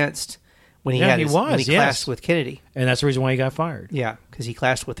was against when he clashed with Kennedy. And that's the reason why he got fired. Yeah, because he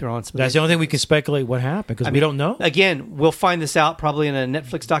clashed with her on some. That's the only thing we can speculate what happened, because we don't know. Again, we'll find this out probably in a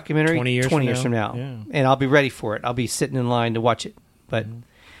Netflix documentary 20 years from now. Yeah. And I'll be ready for it. I'll be sitting in line to watch it. But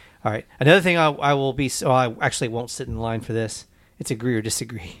all right, another thing I will be. So I actually won't sit in line for this. It's agree or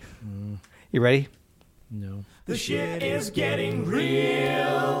disagree. You ready? No. The shit is getting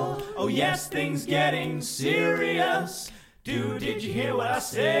real. Oh yes, things getting serious. Dude, did you hear what I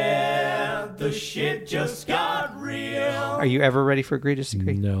said? The shit just got real. Are you ever ready for agree or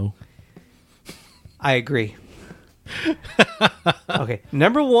disagree? No. I agree. Okay,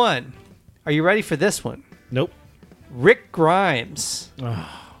 number 1. Are you ready for this one? Nope. Rick Grimes.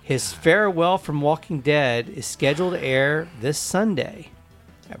 His farewell from Walking Dead is scheduled to air this Sunday,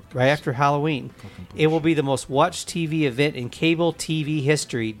 right after Halloween. It will be the most watched TV event in cable TV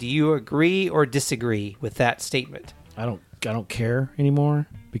history. Do you agree or disagree with that statement? I don't care anymore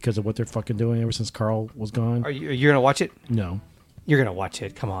because of what they're fucking doing ever since Carl was gone. Are you gonna watch it? No. You're gonna watch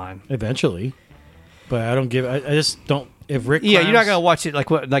it. Come on. Eventually, but I don't give. I just don't. If Rick, you're not gonna watch it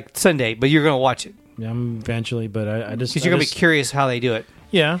like Sunday, but you're gonna watch it. Yeah, eventually, but I just because you're gonna be curious how they do it.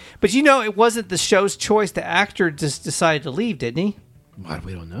 Yeah, but it wasn't the show's choice. The actor just decided to leave, didn't he?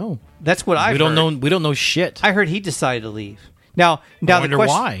 We don't know. That's what I. We don't know. We don't know shit. I heard he decided to leave. Now I wonder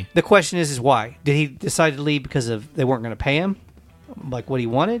why. The question is why did he decide to leave? Because they weren't going to pay him, like what he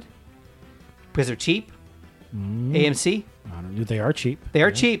wanted. Because they're cheap. AMC. I don't know. They are cheap. They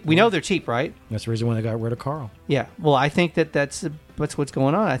are cheap. We know they're cheap, right? That's the reason why they got rid of Carl. Yeah. Well, I think that's what's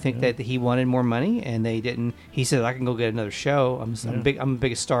going on. I think that he wanted more money, and they didn't. He said, "I can go get another show. I'm the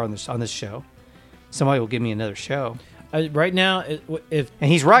biggest star on this show. Somebody will give me another show." Right now, and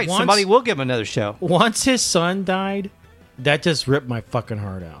he's right. Somebody will give him another show. Once his son died, that just ripped my fucking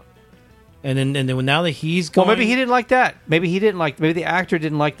heart out. And then now that he's gone, well, maybe he didn't like that. Maybe the actor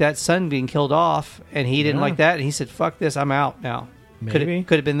didn't like that son being killed off, and he didn't like that, and he said, "Fuck this, I'm out now." Maybe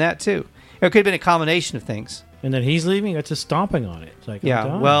could have been that too. Or it could have been a combination of things. And then he's leaving. That's just stomping on it. It's like,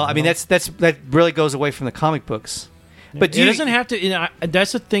 yeah. Well, I mean, that really goes away from the comic books. But it doesn't have to.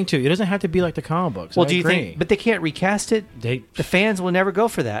 That's the thing too. It doesn't have to be like the comic books. Well, do you think? But they can't recast it. The fans will never go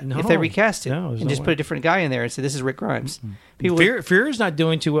for that if they recast it and just put a different guy in there and say this is Rick Grimes. Fear is not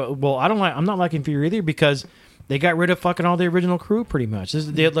doing too well. I'm not liking Fear either because they got rid of fucking all the original crew pretty much. This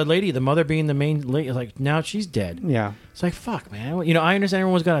is the lady, the mother being the main lady. Like now she's dead. Yeah, it's like fuck, man. I understand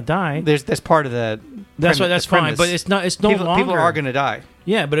everyone's gonna die. That's part of the. That's fine, but it's not. It's no longer. People are gonna die.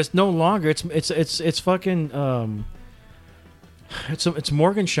 Yeah, but it's no longer. It's fucking. It's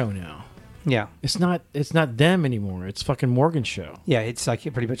Morgan's show now. Yeah, it's not them anymore. It's fucking Morgan's show. Yeah, it's like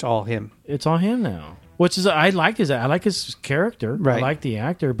pretty much all him. It's all him now. Which is I like his character. Right. I like the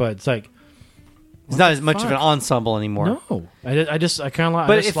actor, but it's like it's not as much of an ensemble anymore. No, I kind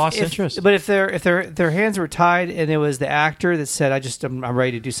of lost interest. But if their hands were tied and it was the actor that said I'm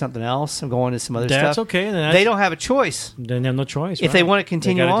ready to do something else, I'm going to some other stuff. That's okay. Then they don't have a choice. Then they have no choice. If they want to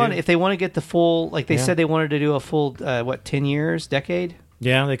continue on, if they want to get the full, like they said they wanted to do a full 10 years, decade.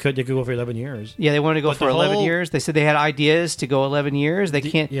 Yeah, they could go for 11 years. Yeah, they wanted to go for 11 years. They said they had ideas to go 11 years. They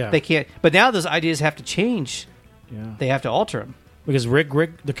can't. They can't. But now those ideas have to change. Yeah, they have to alter them. Because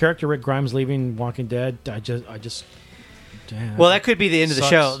the character Rick Grimes leaving Walking Dead, I just. Damn, well, that could be the end of the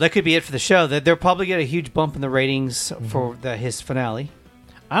show. That could be it for the show. They'll probably get a huge bump in the ratings for his finale.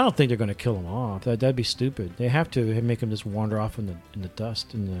 I don't think they're going to kill him off. That'd be stupid. They have to make him just wander off in the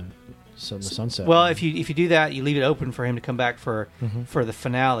dust in the sunset. Well, if you do that, you leave it open for him to come back for the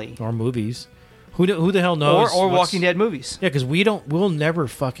finale or movies. Who the hell knows? Or Walking Dead movies. Yeah, because we'll never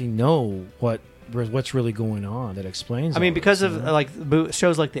fucking know what's really going on that explains. I mean, because of like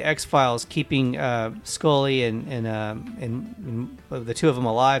shows like the X-Files keeping Scully and the two of them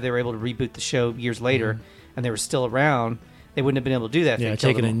alive, they were able to reboot the show years later, and they were still around. They wouldn't have been able to do that. Yeah,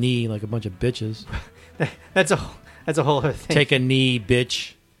 taking a knee like a bunch of bitches. That's That's a whole other thing. Take a knee,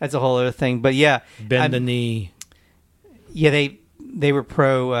 bitch. That's a whole other thing. But yeah, Bend the knee. Yeah, they were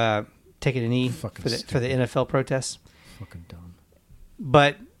pro taking a knee for the NFL protests. Fucking dumb.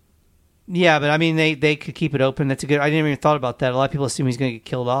 But yeah, but I mean they could keep it open. That's a good. I didn't even thought about that. A lot of people assume he's going to get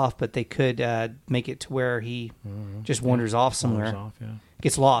killed off, but they could make it to where he just wanders off somewhere,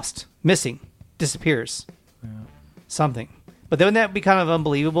 gets lost, missing, disappears, something. But wouldn't that be kind of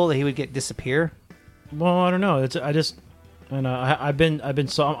unbelievable that he would disappear? Well, I don't know. I've been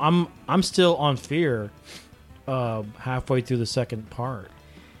so I'm still on Fear, halfway through the second part,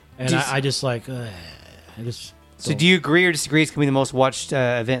 and I just like I just. So do you agree or disagree? It's gonna be the most watched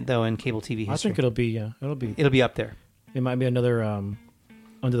event though in cable TV history. I think it'll be up there. It might be another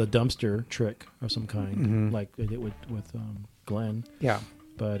under the dumpster trick of some kind, like they did with Glenn. Yeah,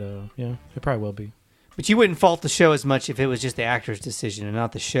 but yeah, it probably will be. But you wouldn't fault the show as much if it was just the actor's decision and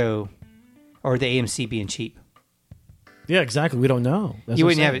not the show or the AMC being cheap. Yeah, exactly. We don't know. You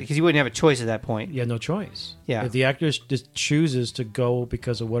wouldn't have it because you wouldn't have a choice at that point. Yeah, no choice. Yeah. If the actor just chooses to go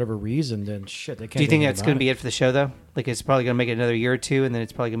because of whatever reason, then shit, they can't. Do you think that's going to be it for the show though? Like it's probably going to make it another year or two, and then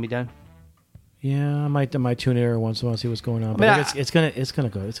it's probably going to be done. Yeah, I might tune in every once in a while, see what's going on. But it's gonna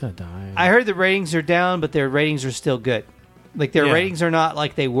die. I heard the ratings are down, but their ratings are still good. Like their ratings are not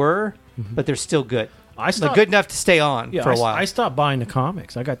like they were, but they're still good. Like good enough to stay on for a while. I stopped buying the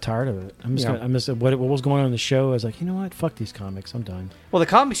comics. I got tired of it. I'm just what was going on in the show. I was like, you know what? Fuck these comics. I'm done. Well, the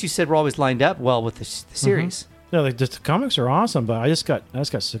comics you said were always lined up well with the series. Yeah, like the comics are awesome, but I just got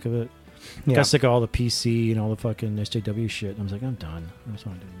sick of it. Yeah. Got sick of all the PC and all the fucking SJW shit. I was like, I'm done. I just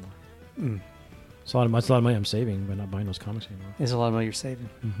want to do anymore. It's a lot of money I'm saving by not buying those comics anymore. There's a lot of money you're saving.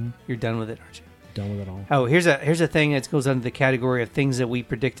 You're done with it, aren't you? Done with it all. Oh, here's a thing that goes under the category of things that we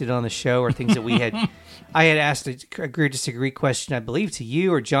predicted on the show or things that we had. I had asked a agree or disagree question, I believe, to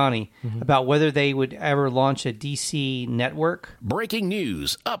you or Johnny about whether they would ever launch a DC network. Breaking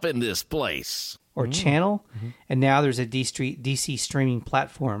news up in this place. Or channel. And now there's a DC streaming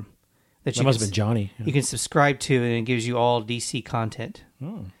platform that must have been Johnny. You can subscribe to, and it gives you all DC content.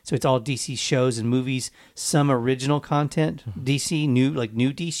 So it's all DC shows and movies, some original content, DC new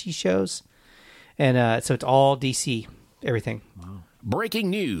DC shows. And so it's all DC, everything. Wow. Breaking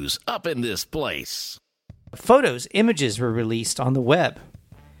news up in this place. Photos, images were released on the web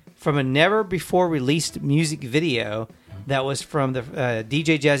from a never-before-released music video that was from the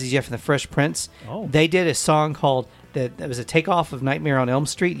DJ Jazzy Jeff and the Fresh Prince. Oh. They did a song called, that was a takeoff of Nightmare on Elm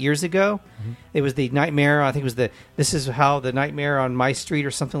Street years ago. It was the Nightmare, I think it was this is how the Nightmare on My Street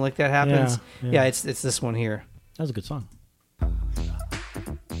or something like that happens. Yeah, it's this one here. That was a good song.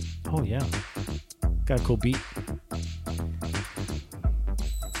 Oh, yeah. Got a cool beat.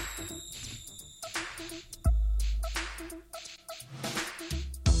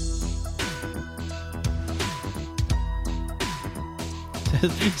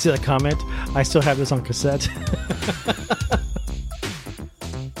 See that comment? I still have this on cassette.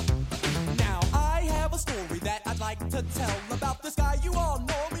 Now I have a story that I'd like to tell about this guy. You all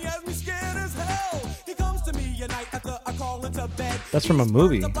know me as me scared as hell. He comes to me at night after I crawl into bed. That's from a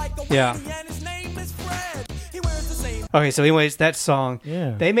movie. Yeah. Okay, so anyways, that song,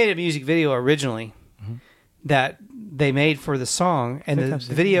 they made a music video originally that they made for the song, and the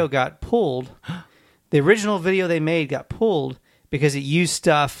video got pulled. The original video they made got pulled because it used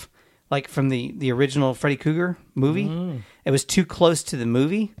stuff like from the original Freddy Krueger movie. It was too close to the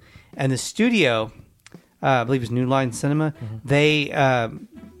movie, and the studio, I believe it was New Line Cinema, they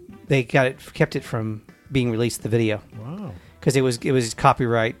kept it from being released, the video. Wow. Because it was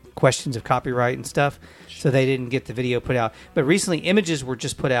copyright, questions of copyright and stuff, so they didn't get the video put out. But recently, images were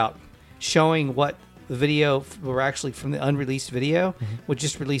just put out showing what the video were actually from the unreleased video, was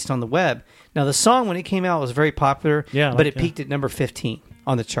just released on the web. Now, the song, when it came out, was very popular, but it peaked at number 15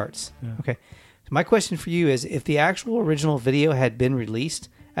 on the charts. Yeah. Okay, so my question for you is, if the actual original video had been released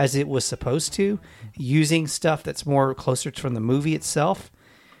as it was supposed to, using stuff that's more closer from the movie itself,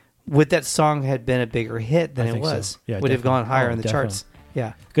 would that song had been a bigger hit than it was? So. Yeah, would have gone higher in the definitely. charts.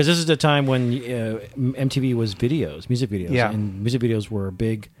 Yeah, because this is the time when MTV was videos, music videos. Yeah, and music videos were a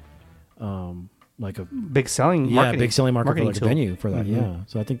big, like a big selling, big selling market for like tool. a venue for that. Yeah,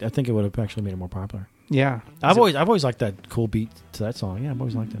 so I think it would have actually made it more popular. Yeah, I've always liked that cool beat to that song. Yeah, I've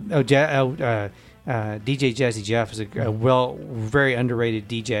always liked it. DJ Jazzy Jeff is a very underrated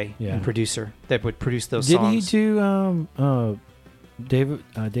DJ and producer that would produce those songs. Did he do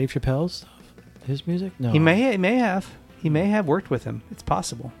Dave Chappelle's stuff? His music? No, he may have worked with him. It's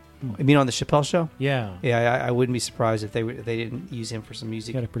possible. I mean, on the Chappelle Show. Yeah, yeah. I wouldn't be surprised if they didn't use him for some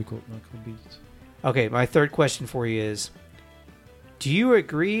music. He had a pretty cool beats. Okay, my third question for you is: do you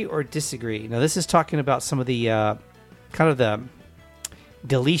agree or disagree? Now, this is talking about some of the kind of the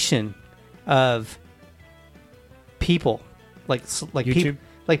deletion of people, like YouTube?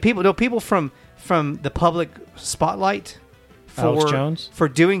 people from the public spotlight Alex Jones? for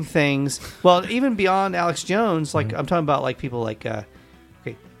doing things. Well, even beyond Alex Jones, like I'm talking about like people like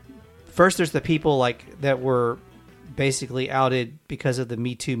okay, first there's the people like that were basically outed because of the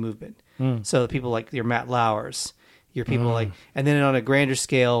Me Too movement. So people like your Matt Lauers, your people like, and then on a grander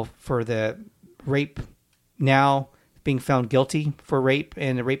scale for the rape now being found guilty for rape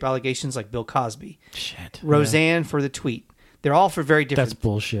and the rape allegations like Bill Cosby. Shit. Roseanne for the tweet. They're all for very different. That's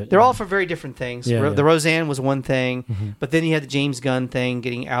bullshit. They're all for very different things. Yeah, The Roseanne was one thing, but then you had the James Gunn thing,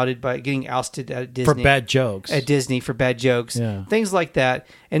 getting ousted at Disney For bad jokes. At Disney for bad jokes, Yeah. things like that.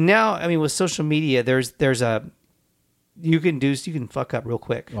 And now, I mean, with social media, there's a you can fuck up real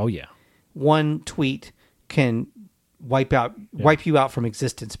quick. Oh yeah. One tweet can wipe you out from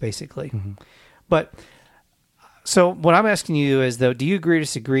existence, basically. But so what I'm asking you is, though, do you agree or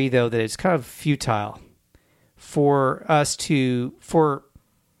disagree, though, that it's kind of futile for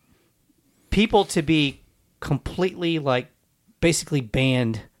people to be completely, like, basically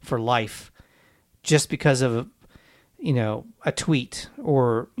banned for life just because of, a tweet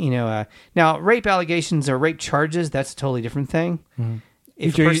or, now rape allegations or rape charges, that's a totally different thing.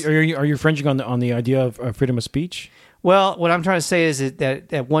 Are you infringing on the idea of freedom of speech? Well, what I'm trying to say is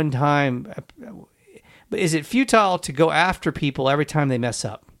that at one time, is it futile to go after people every time they mess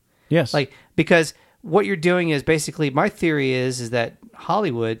up? Yes. Like, because what you're doing is basically, my theory is that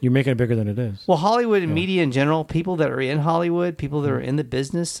Hollywood... You're making it bigger than it is. Well, Hollywood and media in general, people that are in Hollywood, people that are in the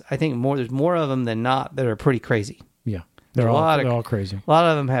business, I think there's more of them than not that are pretty crazy. Yeah. They're all crazy. A lot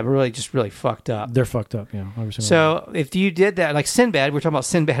of them have really fucked up. They're fucked up, yeah. So if you did that, like Sinbad, we were talking about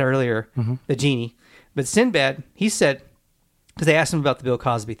Sinbad earlier, the genie, but Sinbad, he said, because they asked him about the Bill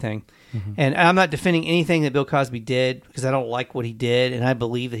Cosby thing, and I'm not defending anything that Bill Cosby did because I don't like what he did, and I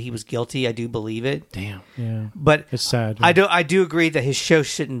believe that he was guilty. I do believe it. Damn. Yeah. But it's sad. I do agree that his show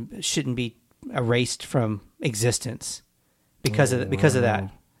shouldn't be erased from existence because of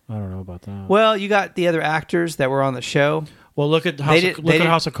that. I don't know about that. Well, you got the other actors that were on the show. Well, look at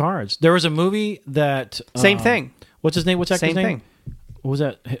House of Cards. There was a movie that same thing. What's his name? What's that actor's name? Same thing. What was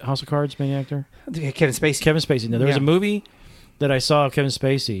that? House of Cards main actor? Kevin Spacey. Kevin Spacey. Now, there was a movie that I saw of Kevin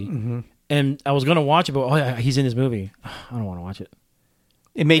Spacey, and I was going to watch it, but he's in this movie. I don't want to watch it.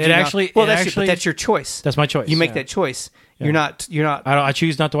 It made you actually. Well, that's your choice. That's my choice. You make that choice. Yeah. You're not. I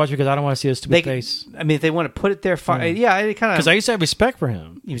choose not to watch it because I don't want to see his stupid face. I mean, if they want to put it there, fine. Yeah, it kind of. Because I used to have respect for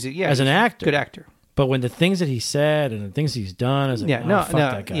him. He was as an actor, good actor. But when the things that he said and the things he's done, I was like, fuck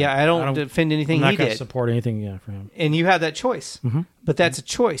that guy. Yeah, I don't defend anything he did. I'm not going to support anything for him. And you have that choice. But that's a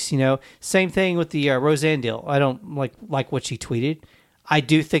choice, Same thing with the Roseanne deal. I don't like what she tweeted. I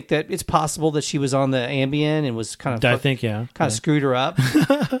do think that it's possible that she was on the Ambien and was kind of screwed her up.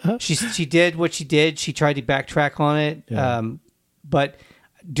 She did what she did. She tried to backtrack on it. Yeah. But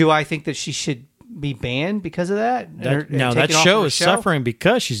do I think that she should be banned because of that? That show is suffering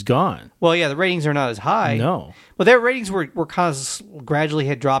because she's gone. Well, yeah, the ratings are not as high. No. Well, their ratings were kind of gradually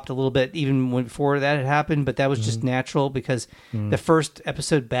had dropped a little bit even before that had happened, but that was just natural because the first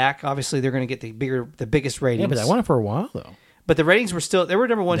episode back, obviously they're going to get the biggest ratings. Yeah, but that went on for a while though. But the ratings they were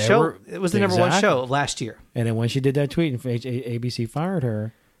number one show. It was the number one show of last year. And then when she did that tweet and ABC fired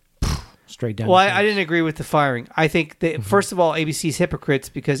her, straight down. Well, I didn't agree with the firing. I think that, first of all, ABC's hypocrites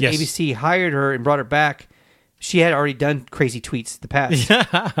because ABC hired her and brought her back. She had already done crazy tweets in the past.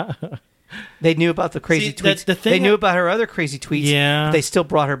 They knew about the crazy tweets. They knew about her other crazy tweets. Yeah. But they still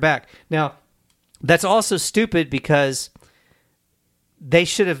brought her back. Now, that's also stupid because they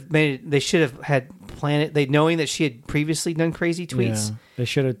should have had planned it. They knowing that she had previously done crazy tweets. Yeah.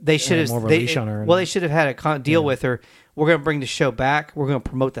 They should have more of a leash on her. Well, they should have had a deal with her. We're going to bring the show back. We're going to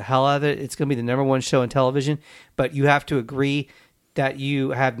promote the hell out of it. It's going to be the number one show on television. But you have to agree that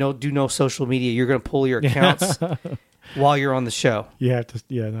you have do no social media. You're going to pull your accounts while you're on the show. You have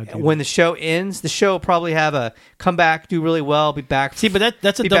to. When the show ends, the show will probably have a come back, do really well, be back. But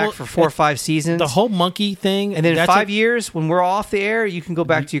that's a double back for 4 or 5 seasons. The whole monkey thing, and then in 5 years, when we're off the air, you can go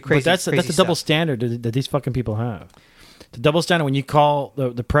back to your crazy. But that's a double standard that these fucking people have. The double standard when you call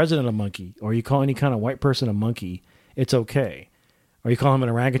the president a monkey, or you call any kind of white person a monkey, it's okay. Or you call him an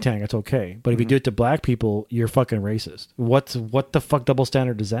orangutan, it's okay. But if you do it to black people, you're fucking racist. What the fuck double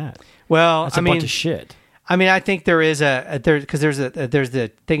standard is that? Well, that's a bunch of shit. I mean, I think there is because there's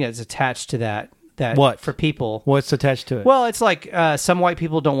the thing that's attached to that what for people. What's attached to it? Well, it's like some white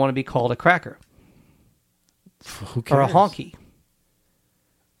people don't want to be called a cracker. Who cares? Or a honky.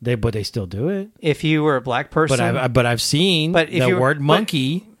 But they still do it. If you were a black person, but I've seen the word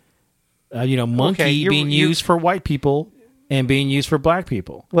monkey. monkey Okay, being used for white people and being used for black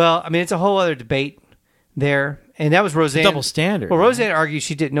people. Well, I mean, it's a whole other debate there, and that was Roseanne. Double standard. Well, Roseanne argued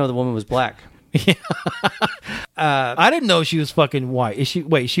she didn't know the woman was black. I didn't know she was fucking white. Is she?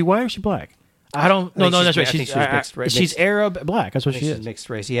 Wait, is she white or is she black? I don't. No, that's right. She's mixed Arab black. That's what she is. She's mixed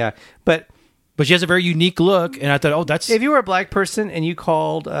race. Yeah, but she has a very unique look, and I thought, oh, that's. If you were a black person and you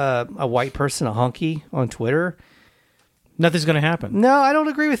called a white person a honky on Twitter, nothing's going to happen. No, I don't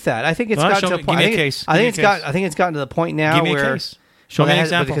agree with that. I think it's gotten to a point. Give me a case. I think it's gotten to the point now give me where a case. Show me an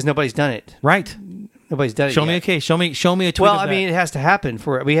example because nobody's done it. Right. Nobody's done it. Show me a case. Show me a tweet. Well, of I mean, that. it has to happen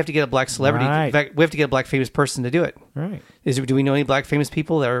we have to get a black celebrity. Right. In fact, we have to get a black famous person to do it. Right. Do we know any black famous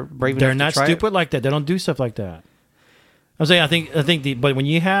people that are brave They're enough not to try stupid it? like that. They don't do stuff like that. I'm saying, I think but when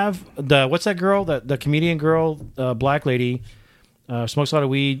you have what's that girl, the comedian girl, black lady, smokes a lot of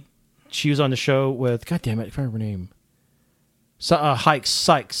weed. She was on the show with, God damn it, I can't remember her name.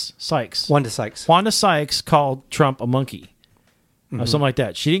 Sykes. Wanda Sykes called Trump a monkey. Something like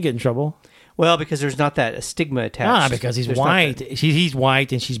that. She didn't get in trouble. Well, because there's not that stigma attached. Because he's white. He's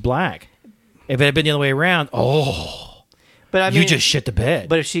white and she's black. If it had been the other way around, but I mean, you just shit the bed.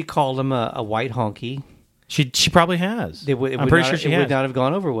 But if she called him a white honky, she probably has. I'm pretty sure she would not have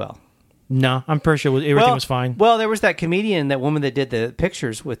gone over well. No, I'm pretty sure everything was fine. Well, there was that comedian, that woman that did the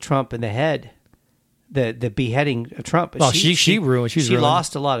pictures with Trump in the head, the beheading of Trump. Oh, she ruined. She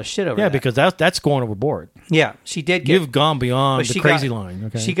lost a lot of shit over that. Yeah, because that's going overboard. Yeah, she did. You've gone beyond the crazy line.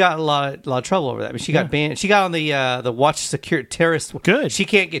 Okay, she got a lot of trouble over that. I mean, she got banned. She got on the watch secure terrorist. Good. She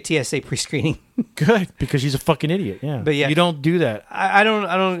can't get TSA pre-screening. Good, because she's a fucking idiot. Yeah, but yeah, you don't do that. I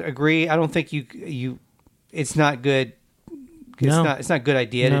don't agree. I don't think you. It's not good. It's not a good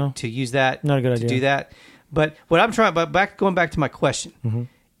idea to use that. Not a good idea to do that. But what I'm trying. But going back to my question. Mm-hmm.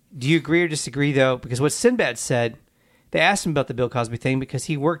 Do you agree or disagree, though? Because what Sinbad said, they asked him about the Bill Cosby thing because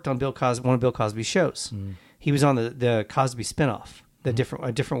he worked on one of Bill Cosby's shows. Mm. He was on the Cosby spinoff, A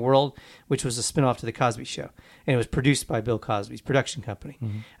Different World, which was a spinoff to the Cosby Show, and it was produced by Bill Cosby's production company.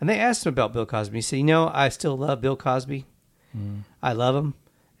 Mm-hmm. And they asked him about Bill Cosby. He said, I still love Bill Cosby. Mm. I love him,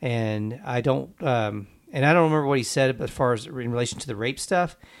 and I don't. And I don't remember what he said as far as in relation to the rape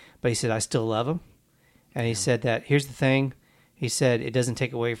stuff, but he said I still love him, and he said that here's the thing. He said, it doesn't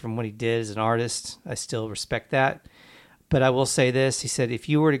take away from what he did as an artist. I still respect that. But I will say this. He said, if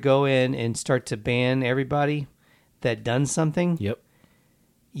you were to go in and start to ban everybody that done something,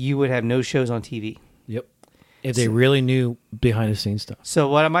 you would have no shows on TV. Yep. If they really knew behind-the-scenes stuff.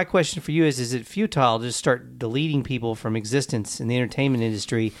 So my question for you is it futile to just start deleting people from existence in the entertainment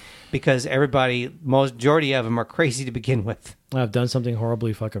industry because majority of them are crazy to begin with? I've done something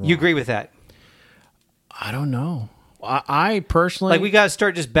horribly fucking wrong. You agree with that? I don't know. I personally we got to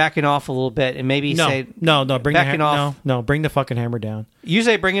start just backing off a little bit and maybe say no bring backing off. No, bring the fucking hammer down. You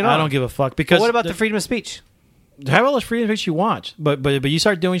say bring it on. I don't give a fuck because what about the freedom of speech? Have all the freedom of speech you want, but you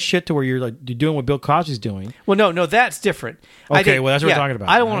start doing shit to where you're doing what Bill Cosby's doing. Well, no, that's different. Okay, well that's what we're talking about.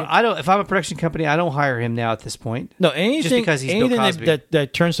 I don't want. I don't. If I'm a production company, I don't hire him now at this point. No, anything just because he's Bill Cosby.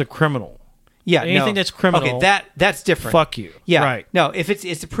 that turns to criminal. Yeah, anything that's criminal. Okay, that's different. Fuck you. Yeah, right. No, if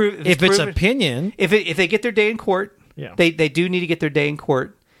it's approved, if it's opinion, if they get their day in court. Yeah. They do need to get their day in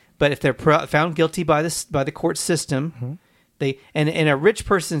court, but if they're found guilty by the court system, and a rich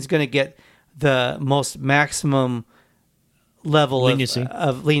person is going to get the most maximum level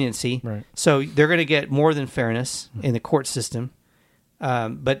of leniency. Right. So they're going to get more than fairness in the court system.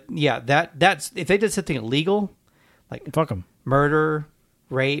 But yeah, that's if they did something illegal, like fuck them, murder,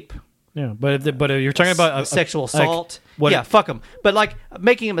 rape. Yeah, but if you're talking about sexual assault, fuck them. But like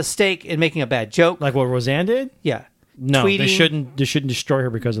making a mistake and making a bad joke, like what Roseanne did, no, tweeting, they shouldn't destroy her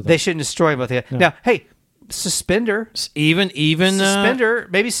because of that. They shouldn't destroy him with it. No. Now, hey, suspender, even suspender,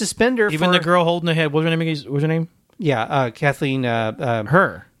 maybe suspender. Even the girl holding the head. What's her name? Yeah, Kathleen.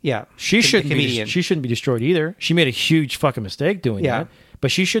 Her. Yeah, she shouldn't be. She shouldn't be destroyed either. She made a huge fucking mistake doing that.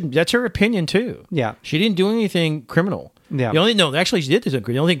 But she shouldn't. That's her opinion too. Yeah, she didn't do anything criminal. Yeah. Actually, she did do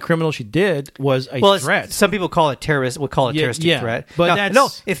something. The only thing criminal she did was a threat. Some people call it terrorist. Would call it terroristic threat. But no,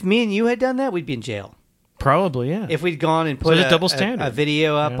 if me and you had done that, we'd be in jail. Probably, yeah. If we'd gone and put a double standard. a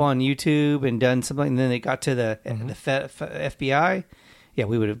video up on YouTube and done something, and then it got to the FBI,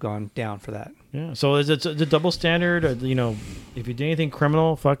 we would have gone down for that. Yeah. So it's a double standard. If you do anything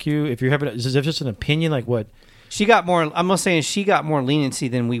criminal, fuck you. If you're having, is it just an opinion? Like what? She got more. I'm not saying she got more leniency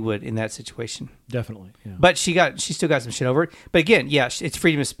than we would in that situation. Definitely, yeah. But she still got some shit over it. But again, it's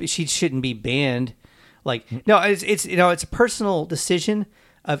freedom of speech. She shouldn't be banned. No, it's a personal decision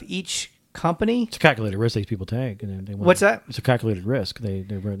of each company. It's a calculated risk these people take. What's that? It's a calculated risk.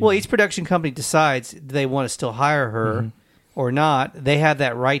 Each production company decides they want to still hire her or not. They have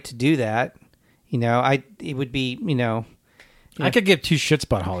that right to do that. It would be, I could give two shits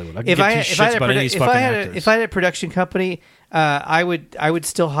about Hollywood. I could if give I two if shits I had about any of these fucking actors. if I had a production company, I would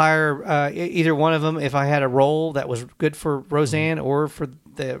still hire either one of them if I had a role that was good for Roseanne or for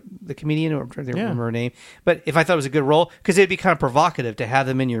the comedian, or I'm trying to remember her name. But if I thought it was a good role, because it'd be kind of provocative to have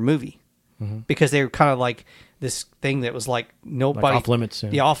them in your movie, because they were kind of like this thing that was like nobody Like off limits.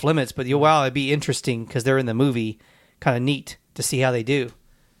 Yeah, off limits. But wow, it'd be interesting because they're in the movie. Kind of neat to see how they do.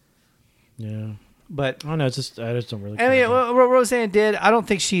 Yeah. But I just don't really. I mean, what Roseanne did, I don't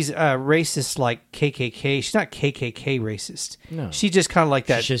think she's racist like KKK. She's not KKK racist. No. She's just kind of like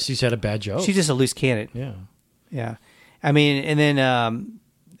that. She's had a bad joke. She's just a loose cannon. Yeah. Yeah. I mean, and then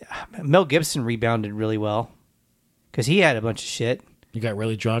Mel Gibson rebounded really well because he had a bunch of shit. He got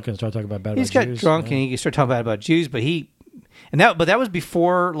really drunk and started talking about He just got drunk and he started talking bad about Jews, but that was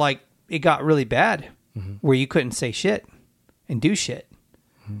before like it got really bad, where you couldn't say shit and do shit.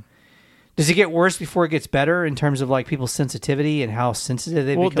 Does it get worse before it gets better in terms of like people's sensitivity and how sensitive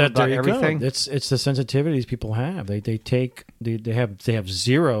they become about everything? Go. It's the sensitivities people have. They have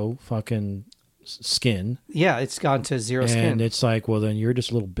zero fucking skin. Yeah, it's gone to zero skin. And it's like, well, then you're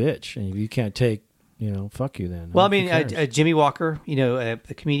just a little bitch, and if you can't take, fuck you then. Well, I mean, Jimmy Walker,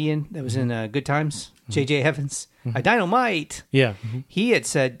 the comedian that was in Good Times, J.J. Evans, Dynamite. Yeah. He had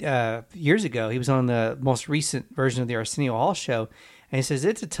said years ago, he was on the most recent version of the Arsenio Hall show, and he says,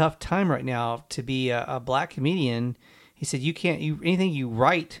 it's a tough time right now to be a black comedian. He said, anything you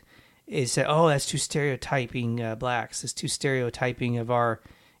write is say, oh, that's too stereotyping blacks. It's too stereotyping of our,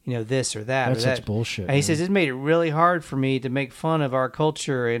 this or that. That's or that. such bullshit. And he says, it made it really hard for me to make fun of our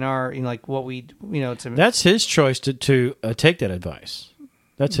culture and our, like what we, That's his choice to take that advice.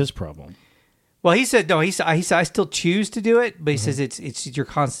 That's his problem. Well, he said, no, he said, I still choose to do it, but he says it's you're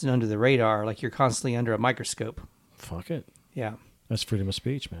constant under the radar, like you're constantly under a microscope. Fuck it. Yeah. That's freedom of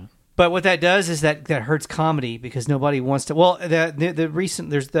speech, man. But what that does is that hurts comedy because nobody wants to. Well, there's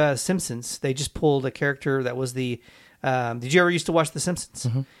the Simpsons. They just pulled a character that was the. Did you ever used to watch The Simpsons?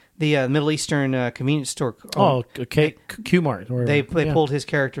 The Middle Eastern convenience store. Q-Mart. They pulled his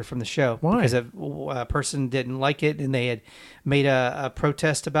character from the show. Why? Because a person didn't like it and they had made a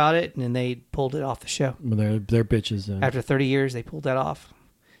protest about it and then they pulled it off the show. Well, they're bitches. Then. After 30 years, they pulled that off.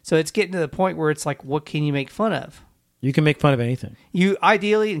 So it's getting to the point where it's like, what can you make fun of? You can make fun of anything. You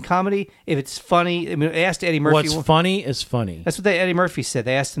ideally in comedy, if it's funny. I mean, they asked Eddie Murphy. What's funny is funny. That's what Eddie Murphy said.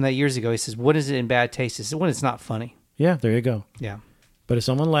 They asked him that years ago. He says, "What is it in bad taste?" He said, "When it's not funny." Yeah, there you go. Yeah, but if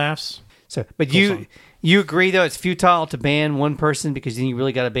someone laughs, but you agree though it's futile to ban one person because then you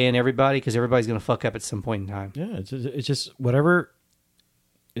really got to ban everybody because everybody's going to fuck up at some point in time. Yeah, it's just whatever.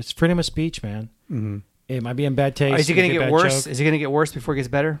 It's freedom of speech, man. Mm-hmm. It might be in bad taste. Is it going to get worse? Is it going to get worse before it gets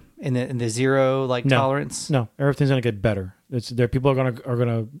better? In the zero tolerance? No, everything's going to get better. People are going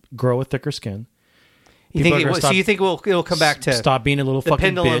to grow with thicker skin. You think it'll come back to stop being a little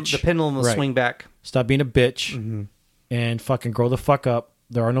fucking bitch? The pendulum will swing back. Stop being a bitch and fucking grow the fuck up.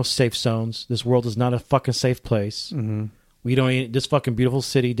 There are no safe zones. This world is not a fucking safe place. Mm-hmm. We don't. This fucking beautiful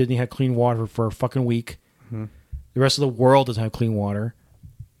city didn't have clean water for a fucking week. Mm-hmm. The rest of the world doesn't have clean water.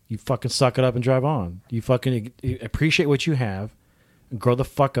 You fucking suck it up and drive on. You fucking appreciate what you have and grow the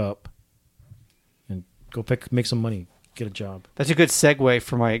fuck up and go make some money. Get a job. That's a good segue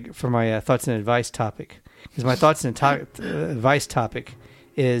for my thoughts and advice topic. Because my thoughts and advice topic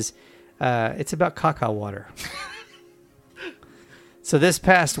is it's about caca water. So this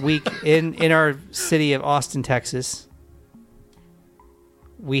past week in our city of Austin, Texas,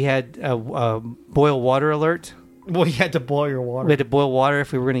 we had a boil water alert. Well, you had to boil your water. We had to boil water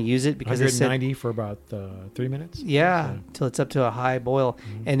if we were going to use it because 190 for about 3 minutes. Yeah, till it's up to a high boil,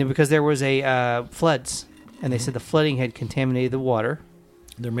 and then because there was a floods, and they said the flooding had contaminated the water.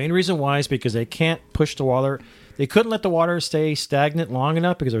 The main reason why is because they can't push the water. They couldn't let the water stay stagnant long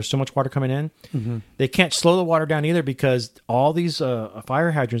enough because there's so much water coming in. Mm-hmm. They can't slow the water down either because all these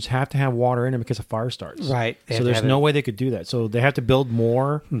fire hydrants have to have water in them because a fire starts. Right. So there's no way they could do that. So they have to build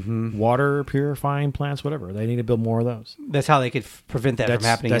more water purifying plants, whatever. They need to build more of those. That's how they could prevent that from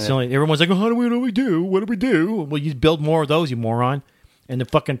happening. That's the only. Everyone's like, "Oh, what do we do? What do we do?" Well, you build more of those, you moron. And the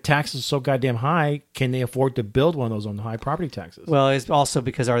fucking taxes are so goddamn high. Can they afford to build one of those on high property taxes? Well, it's also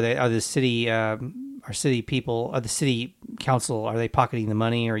because are the city our city people, or the city council, are they pocketing the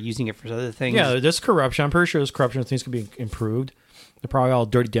money or using it for other things? Yeah, there's corruption. I'm pretty sure there's corruption. Things can be improved. They're probably all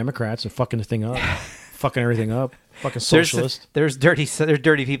dirty Democrats and fucking the thing up, fucking everything up. Fucking socialist. There's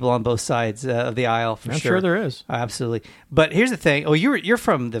dirty people on both sides of the aisle for I'm sure. sure there is. Absolutely. But here's the thing. Oh, you're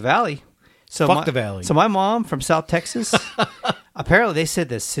from the Valley. So Fuck the Valley. So my mom from South Texas. Apparently, they said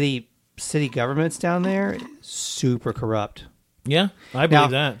the city city governments down there, super corrupt. Yeah, I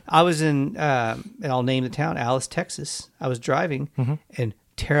believe that. I was in, and I'll name the town, Alice, Texas. I was driving, and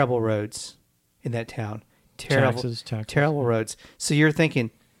terrible roads in that town. Taxes. Terrible roads. So you're thinking,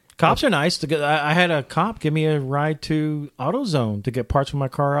 cops are nice. I had a cop give me a ride to AutoZone to get parts for my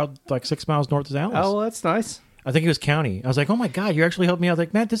car out like 6 miles north of Dallas. oh, well, that's nice. I think it was county. I was like, oh my God, you actually helped me out. I was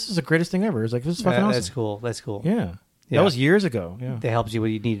like, man, this is the greatest thing ever. It was like, this is fucking awesome. That's cool. That's cool. Yeah. That was years ago. Yeah. They helped you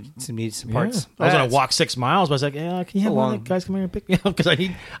when you needed some parts. I was going to walk 6 miles, but I was like, yeah, can you have one of the guys come here and pick me up? Because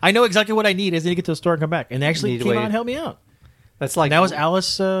I know exactly what I need is to get to the store and come back. And they actually came out and helped me out. That's like... That was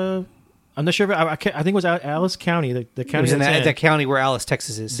Alice... I'm not sure if I think it was Alice County, the county. It was in the county where Alice,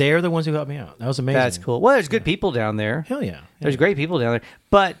 Texas is. They're the ones who helped me out. That was amazing. That's cool. Well, there's good people down there. Hell yeah. There's great people down there.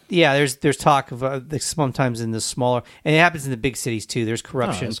 But yeah, there's talk of sometimes in the smaller, and it happens in the big cities too. There's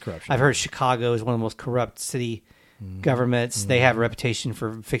corruption. there's corruption. I've heard Chicago is one of the most corrupt city governments. They have a reputation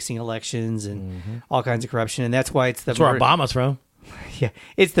for fixing elections and all kinds of corruption, and that's why it's the... That's where Obama's from. Yeah,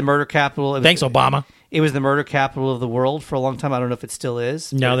 it's the murder capital. Thanks, Obama. It was the murder capital of the world for a long time. I don't know if it still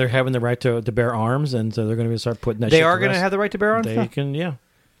is. Now they're having the right to bear arms, and so they're going to start putting that They shit are to going to rest. have the right to bear arms? They can, yeah.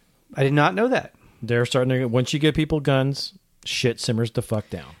 I did not know that. They're starting to... Once you give people guns, shit simmers the fuck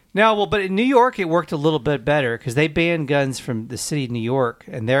down. Now, well, but in New York, it worked a little bit better because they banned guns from the city of New York,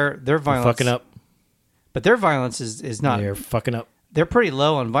 and their violence... They're fucking up. But their violence is not... They're fucking up. They're pretty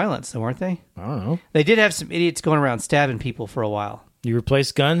low on violence, though, aren't they? I don't know. They did have some idiots going around stabbing people for a while. You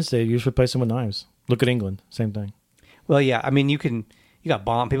replace guns, they usually replace them with knives. Look at England, same thing. Well, yeah, I mean, you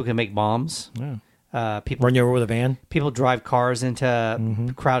got people can make bombs. Yeah. People run you over with a van. People drive cars into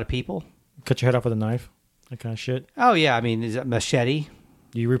a crowd of people. Cut your head off with a knife. That kind of shit. Oh, yeah, I mean, is it machete?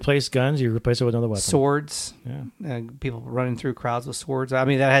 You replace guns, you replace it with another weapon. Swords. Yeah. People running through crowds with swords. I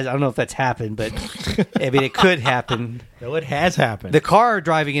mean, I don't know if that's happened, but I mean, it could happen. No, it has happened. The car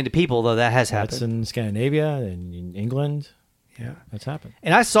driving into people, though, that has happened. That's in Scandinavia and in England. Yeah, that's happened.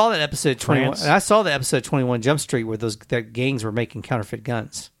 And I saw that episode 21. France. And I saw the episode 21 Jump Street where the gangs were making counterfeit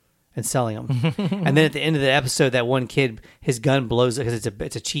guns and selling them. And then at the end of the episode, that one kid, his gun blows it because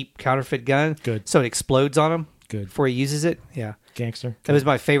it's a cheap counterfeit gun. Good. So it explodes on him. Good. Before he uses it. Yeah. Gangster. That was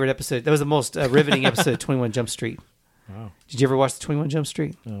my favorite episode. That was the most riveting episode of 21 Jump Street. Wow. Did you ever watch the 21 Jump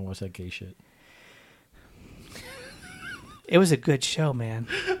Street? I don't watch that gay shit. It was a good show, man.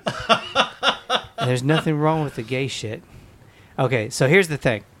 And there's nothing wrong with the gay shit. Okay, so here's the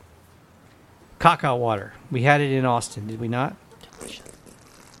thing. Caca water. We had it in Austin, did we not?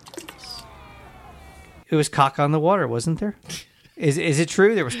 It was caca on the water, wasn't there? Is it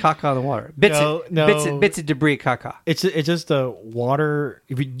true there was caca on the water? Bits of debris caca. It's just the water.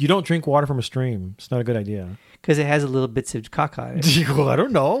 If you don't drink water from a stream, it's not a good idea. Because it has a little bits of caca in it. Well, I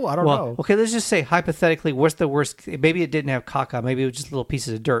don't know. I don't know. Okay, let's just say hypothetically, what's the worst? Maybe it didn't have caca. Maybe it was just little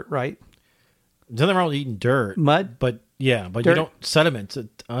pieces of dirt, right? There's nothing wrong with eating dirt. Mud? But yeah, but Dirt. you don't... Sediment.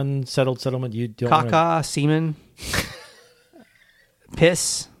 It's unsettled settlement. You don't... Caca, semen,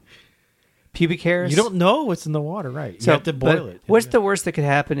 piss, pubic hairs. You don't know what's in the water, right? You So, have to boil it. What's the worst that could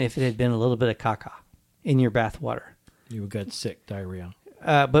happen if it had been a little bit of caca in your bath water? You would get sick, diarrhea.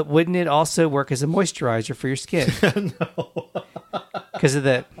 But wouldn't it also work as a moisturizer for your skin? No.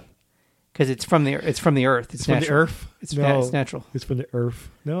 Because it's from the earth. It's from the natural. earth? It's No. natural. It's from the earth.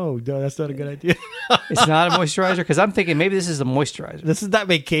 No, that's not a good idea. It's not a moisturizer? Because I'm thinking maybe this is a moisturizer. This is not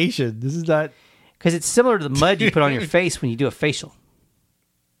vacation. This is not... Because it's similar to the mud you put on your face when you do a facial.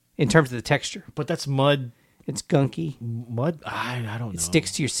 In terms of the texture. But that's mud. It's gunky. Mud? I don't know. It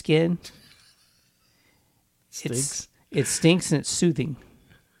sticks to your skin. Stinks. It stinks and it's soothing.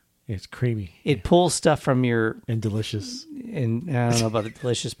 It's creamy. It pulls stuff from your... And delicious. And I don't know about the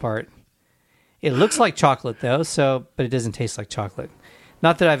delicious part. It looks like chocolate, though, but it doesn't taste like chocolate.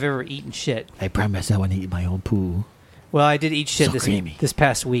 Not that I've ever eaten shit. I promise I won't eat my own poo. Well, I did eat shit So creamy. this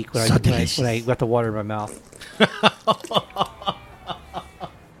past week when So I delicious. got the water in my mouth.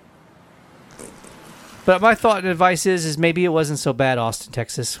 But my thought and advice is maybe it wasn't so bad, Austin,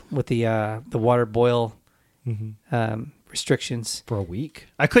 Texas, with the water boil restrictions. For a week?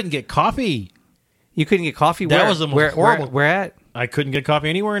 I couldn't get coffee. You couldn't get coffee? That Where? was the most horrible. Where at? I couldn't get coffee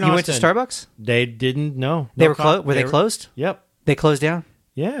anywhere in You Austin. went to Starbucks? They didn't, no. They No were closed? Were they closed? Yep. They closed down?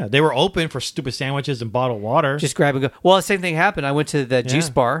 Yeah, they were open for stupid sandwiches and bottled water. Just grab and go. Well, the same thing happened. I went to the juice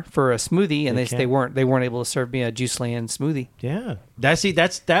bar for a smoothie, and They they weren't able to serve me a Juice Land smoothie. Yeah,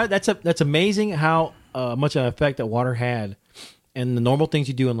 that's amazing how much of an effect that water had, and the normal things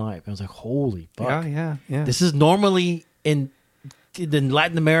you do in life. I was like, holy fuck! Yeah. This is normally in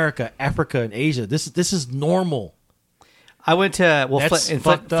Latin America, Africa, and Asia. This is normal. I went to That's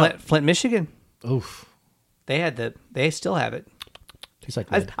fucked up. Flint, Michigan. Oof. They still have it. Tastes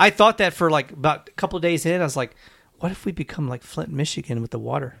like lead. I thought that for like about a couple of days in. I was like, what if we become like Flint, Michigan with the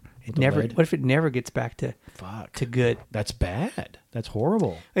water? What if it never gets back to good? That's bad. That's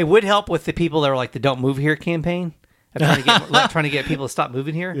horrible. It would help with the people that are like the "Don't Move Here" campaign. Trying to get people to stop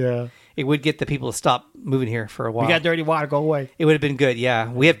moving here. Yeah. It would get the people to stop moving here for a while. We got dirty water. Go away. It would have been good.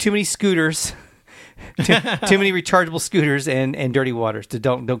 Yeah. We have too many scooters, too many rechargeable scooters, and dirty waters. To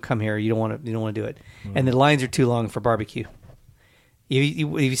don't come here. You don't want to do it. And the lines are too long for barbecue. Have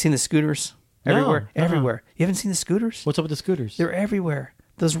you seen the scooters? No, Everywhere. Everywhere. You haven't seen the scooters? What's up with the scooters? They're everywhere.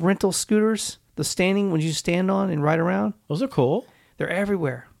 Those rental scooters, the standing when you stand on and ride around. Those are cool. They're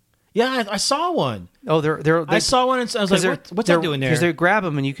everywhere. Yeah, I saw one. Oh, I saw one and I was like, what's that doing there? Because they grab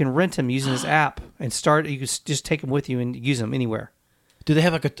them and you can rent them using this app and start. You can just take them with you and use them anywhere. Do they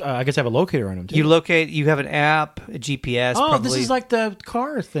have like a? I guess they have a locator on them too. You locate. You have an app, a GPS. Oh, probably. this is like the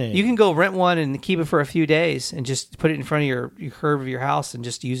car thing. You can go rent one and keep it for a few days and just put it in front of your curb of your house and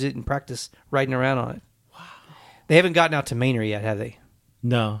just use it and practice riding around on it. Wow. They haven't gotten out to Manor yet, have they?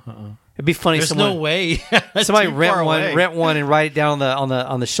 No. It'd be funny. There's no way. Somebody rent one and ride it down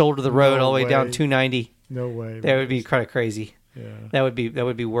on the shoulder of the road all the way down 290. No way. That would be kind of crazy. Yeah. That would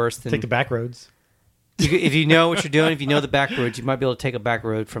be worse than take the back roads. If you know what you're doing, if you know the back roads, you might be able to take a back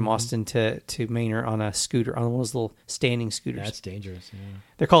road from Austin to Manor on a scooter, on one of those little standing scooters. That's dangerous. Yeah.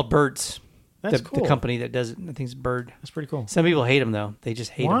 They're called Birds. That's the company that does it, I think it's Bird. That's pretty cool. Some people hate them though. They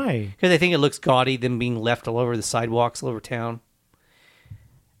just hate them. Why? Because they think it looks gaudy, them being left all over the sidewalks, all over town.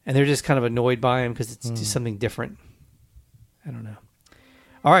 And they're just kind of annoyed by them because it's just something different. I don't know.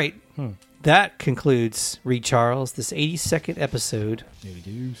 All right. That concludes Reed Charles, this 82nd episode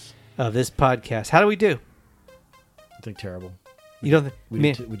of this podcast. How do we do? I think terrible. You don't?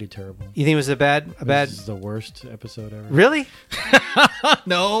 We did terrible. You think it was a bad? This is the worst episode ever. Really?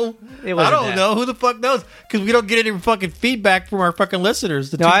 No, it wasn't. I don't know. Who the fuck knows? Because we don't get any fucking feedback from our fucking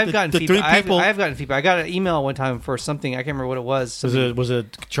listeners. I've gotten feedback. Three people. I've gotten feedback. I got an email one time for something. I can't remember what it was. Was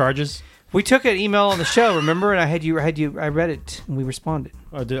it charges? We took an email on the show, remember? And I read it and we responded.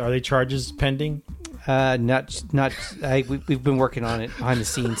 Are they charges pending? We've been working on it behind the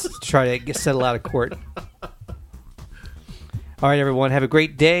scenes to try to settle out of court. All right, everyone. Have a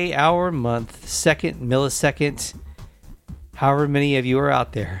great day, hour, month, second, millisecond. However many of you are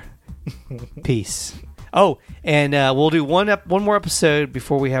out there. Peace. Oh, and we'll do one more episode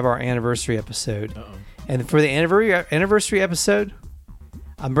before we have our anniversary episode. Uh-oh. And for the anniversary episode,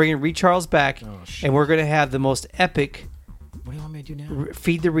 I'm bringing Reed Charles back, and we're going to have the most epic. What do you want me to do now?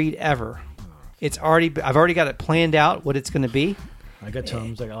 Feed the Reed ever. I've already got it planned out what it's going to be. I got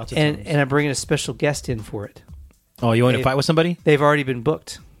Tums. I got lots of Tums. And I'm bringing a special guest in for it. Oh, you want to fight with somebody? They've already been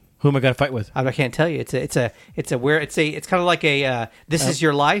booked. Who am I going to fight with? I can't tell you. It's kind of like a This Is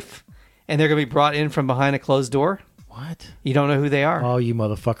Your Life, and they're going to be brought in from behind a closed door. What? You don't know who they are. Oh, you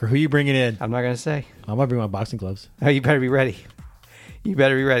motherfucker! Who are you bringing in? I'm not going to say. I'm going to bring my boxing gloves. Oh, you better be ready. You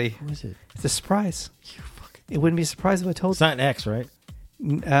better be ready. What is it? It's a surprise. It wouldn't be a surprise if I told you. It's not an X, right?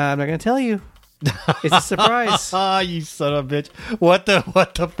 I'm not going to tell you. It's a surprise. You son of a bitch! What the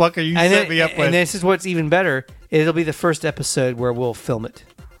fuck are you setting me up with? And this is what's even better. It'll be the first episode where we'll film it.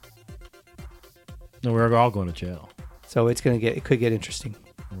 No, we're all going to jail. So it could get interesting.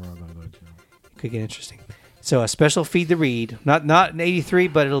 We're all going to go to jail. It could get interesting. So a special Feed the Reed, not in 83,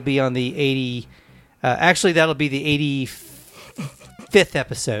 but it'll be on the 80. Actually, that'll be the 85th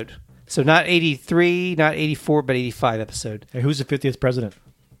episode. So not 83, not 84, but 85 episode. Hey, who's the 50th president?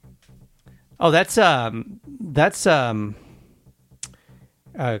 Oh, that's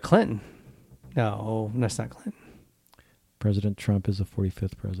Clinton. No, that's not Clinton. President Trump is the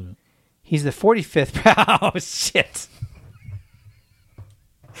 45th president. He's the 45th. Oh, shit.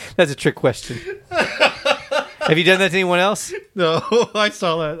 That's a trick question. Have you done that to anyone else? No, I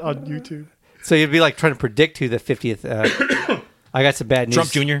saw that on YouTube. So you'd be like trying to predict who the 50th. I got some bad news.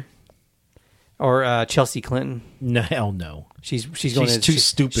 Trump Jr. Or Chelsea Clinton. No, hell no. She's too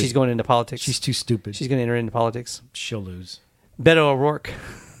stupid. She's going into politics. She's too stupid. She's going to enter into politics. She'll lose. Beto O'Rourke.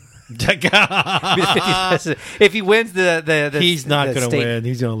 If he wins the he's not going to win.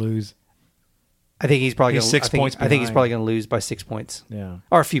 He's going to lose. I think he's probably going to 6 points. I think he's probably going to lose by 6 points. Yeah,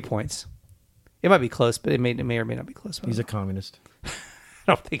 or a few points. It might be close, but it may or may not be close. He's a communist. I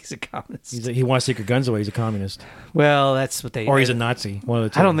don't think he's a communist. He wants to take your guns away. He's a communist. Well, that's what they. Or he's a Nazi. One of the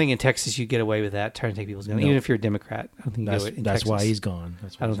two. I don't think in Texas you get away with that, trying to take people's guns. No. Even if you're a Democrat, I don't think you get away in That's Texas. why he's gone.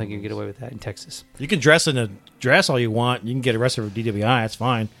 I don't think you can get away with that in Texas. You can dress in a dress all you want. You can get arrested for DWI. That's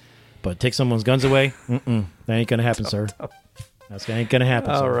fine. But take someone's guns away? That ain't going to happen, sir. That That's ain't gonna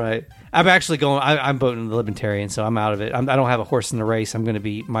happen. All right. I'm actually going. I'm voting the Libertarian, so I'm out of it. I don't have a horse in the race. I'm going to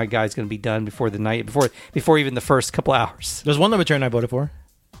be. My guy's going to be done before the night. Before even the first couple hours. There's one Libertarian I voted for.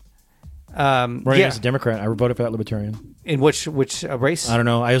 Running against a Democrat. I voted for that Libertarian. In which race? I don't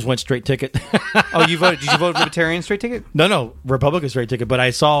know. I just went straight ticket. Oh, you voted? Did you vote Libertarian straight ticket? No, Republican straight ticket. But I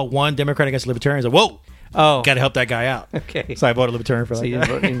saw one Democrat against Libertarians. Like, whoa. Oh, got to help that guy out. Okay. So I voted Libertarian for that. So you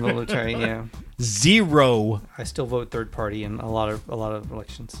didn't vote Libertarian, yeah. 0. I still vote third party in a lot of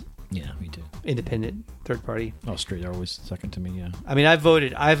elections. Yeah, me too. Independent, third party. Oh, straight. They're always second to me. Yeah. I mean, I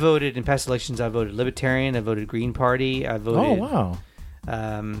voted in past elections. I voted Libertarian. I voted Green Party. I voted. Oh wow.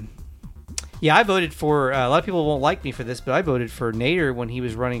 Yeah, I voted for. A lot of people won't like me for this, but I voted for Nader when he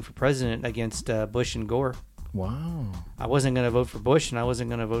was running for president against Bush and Gore. Wow. I wasn't going to vote for Bush, and I wasn't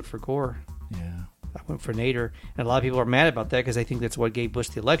going to vote for Gore. Yeah. I went for Nader, and a lot of people are mad about that because I think that's what gave Bush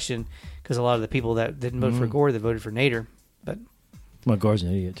the election. Because a lot of the people that didn't vote for Gore, they voted for Nader. But well, Gore's an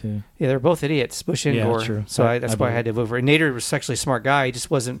idiot too. Yeah, they're both idiots, Bush and Gore. True. So that's why I had to vote for him. Nader was actually a smart guy. He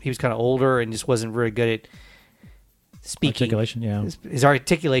just wasn't. He was kind of older and just wasn't very good at speaking. Articulation, yeah. His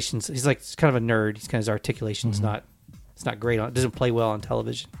articulations. He's kind of a nerd. His articulation's not. It's not great. It doesn't play well on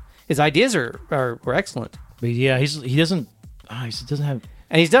television. His ideas were excellent. But yeah, he doesn't have.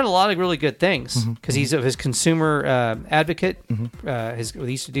 And he's done a lot of really good things because he's his consumer advocate. What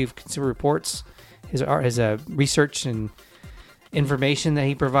he used to do Consumer Reports, his research and information that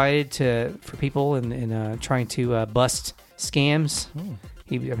he provided for people and trying to bust scams.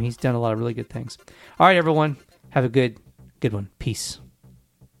 He's done a lot of really good things. All right, everyone, have a good one. Peace.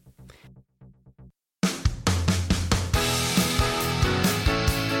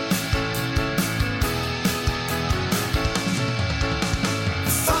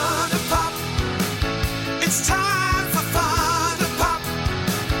 It's time for fun to pop.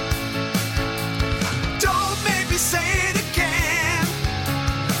 Don't make me say it again.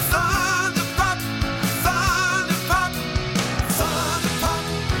 Fun to pop, fun to pop, fun to pop.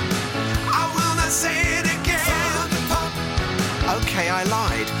 I will not say it again. Fun to pop. Okay, I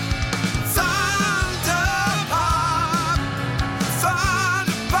lied. Fun to pop, fun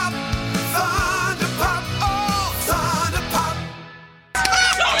to pop, fun to pop, oh, fun to pop.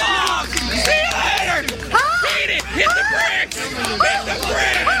 So long! See you later! Hit the bricks! Hit the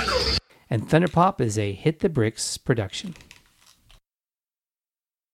bricks! And Thunder Pop is a Hit the Bricks production.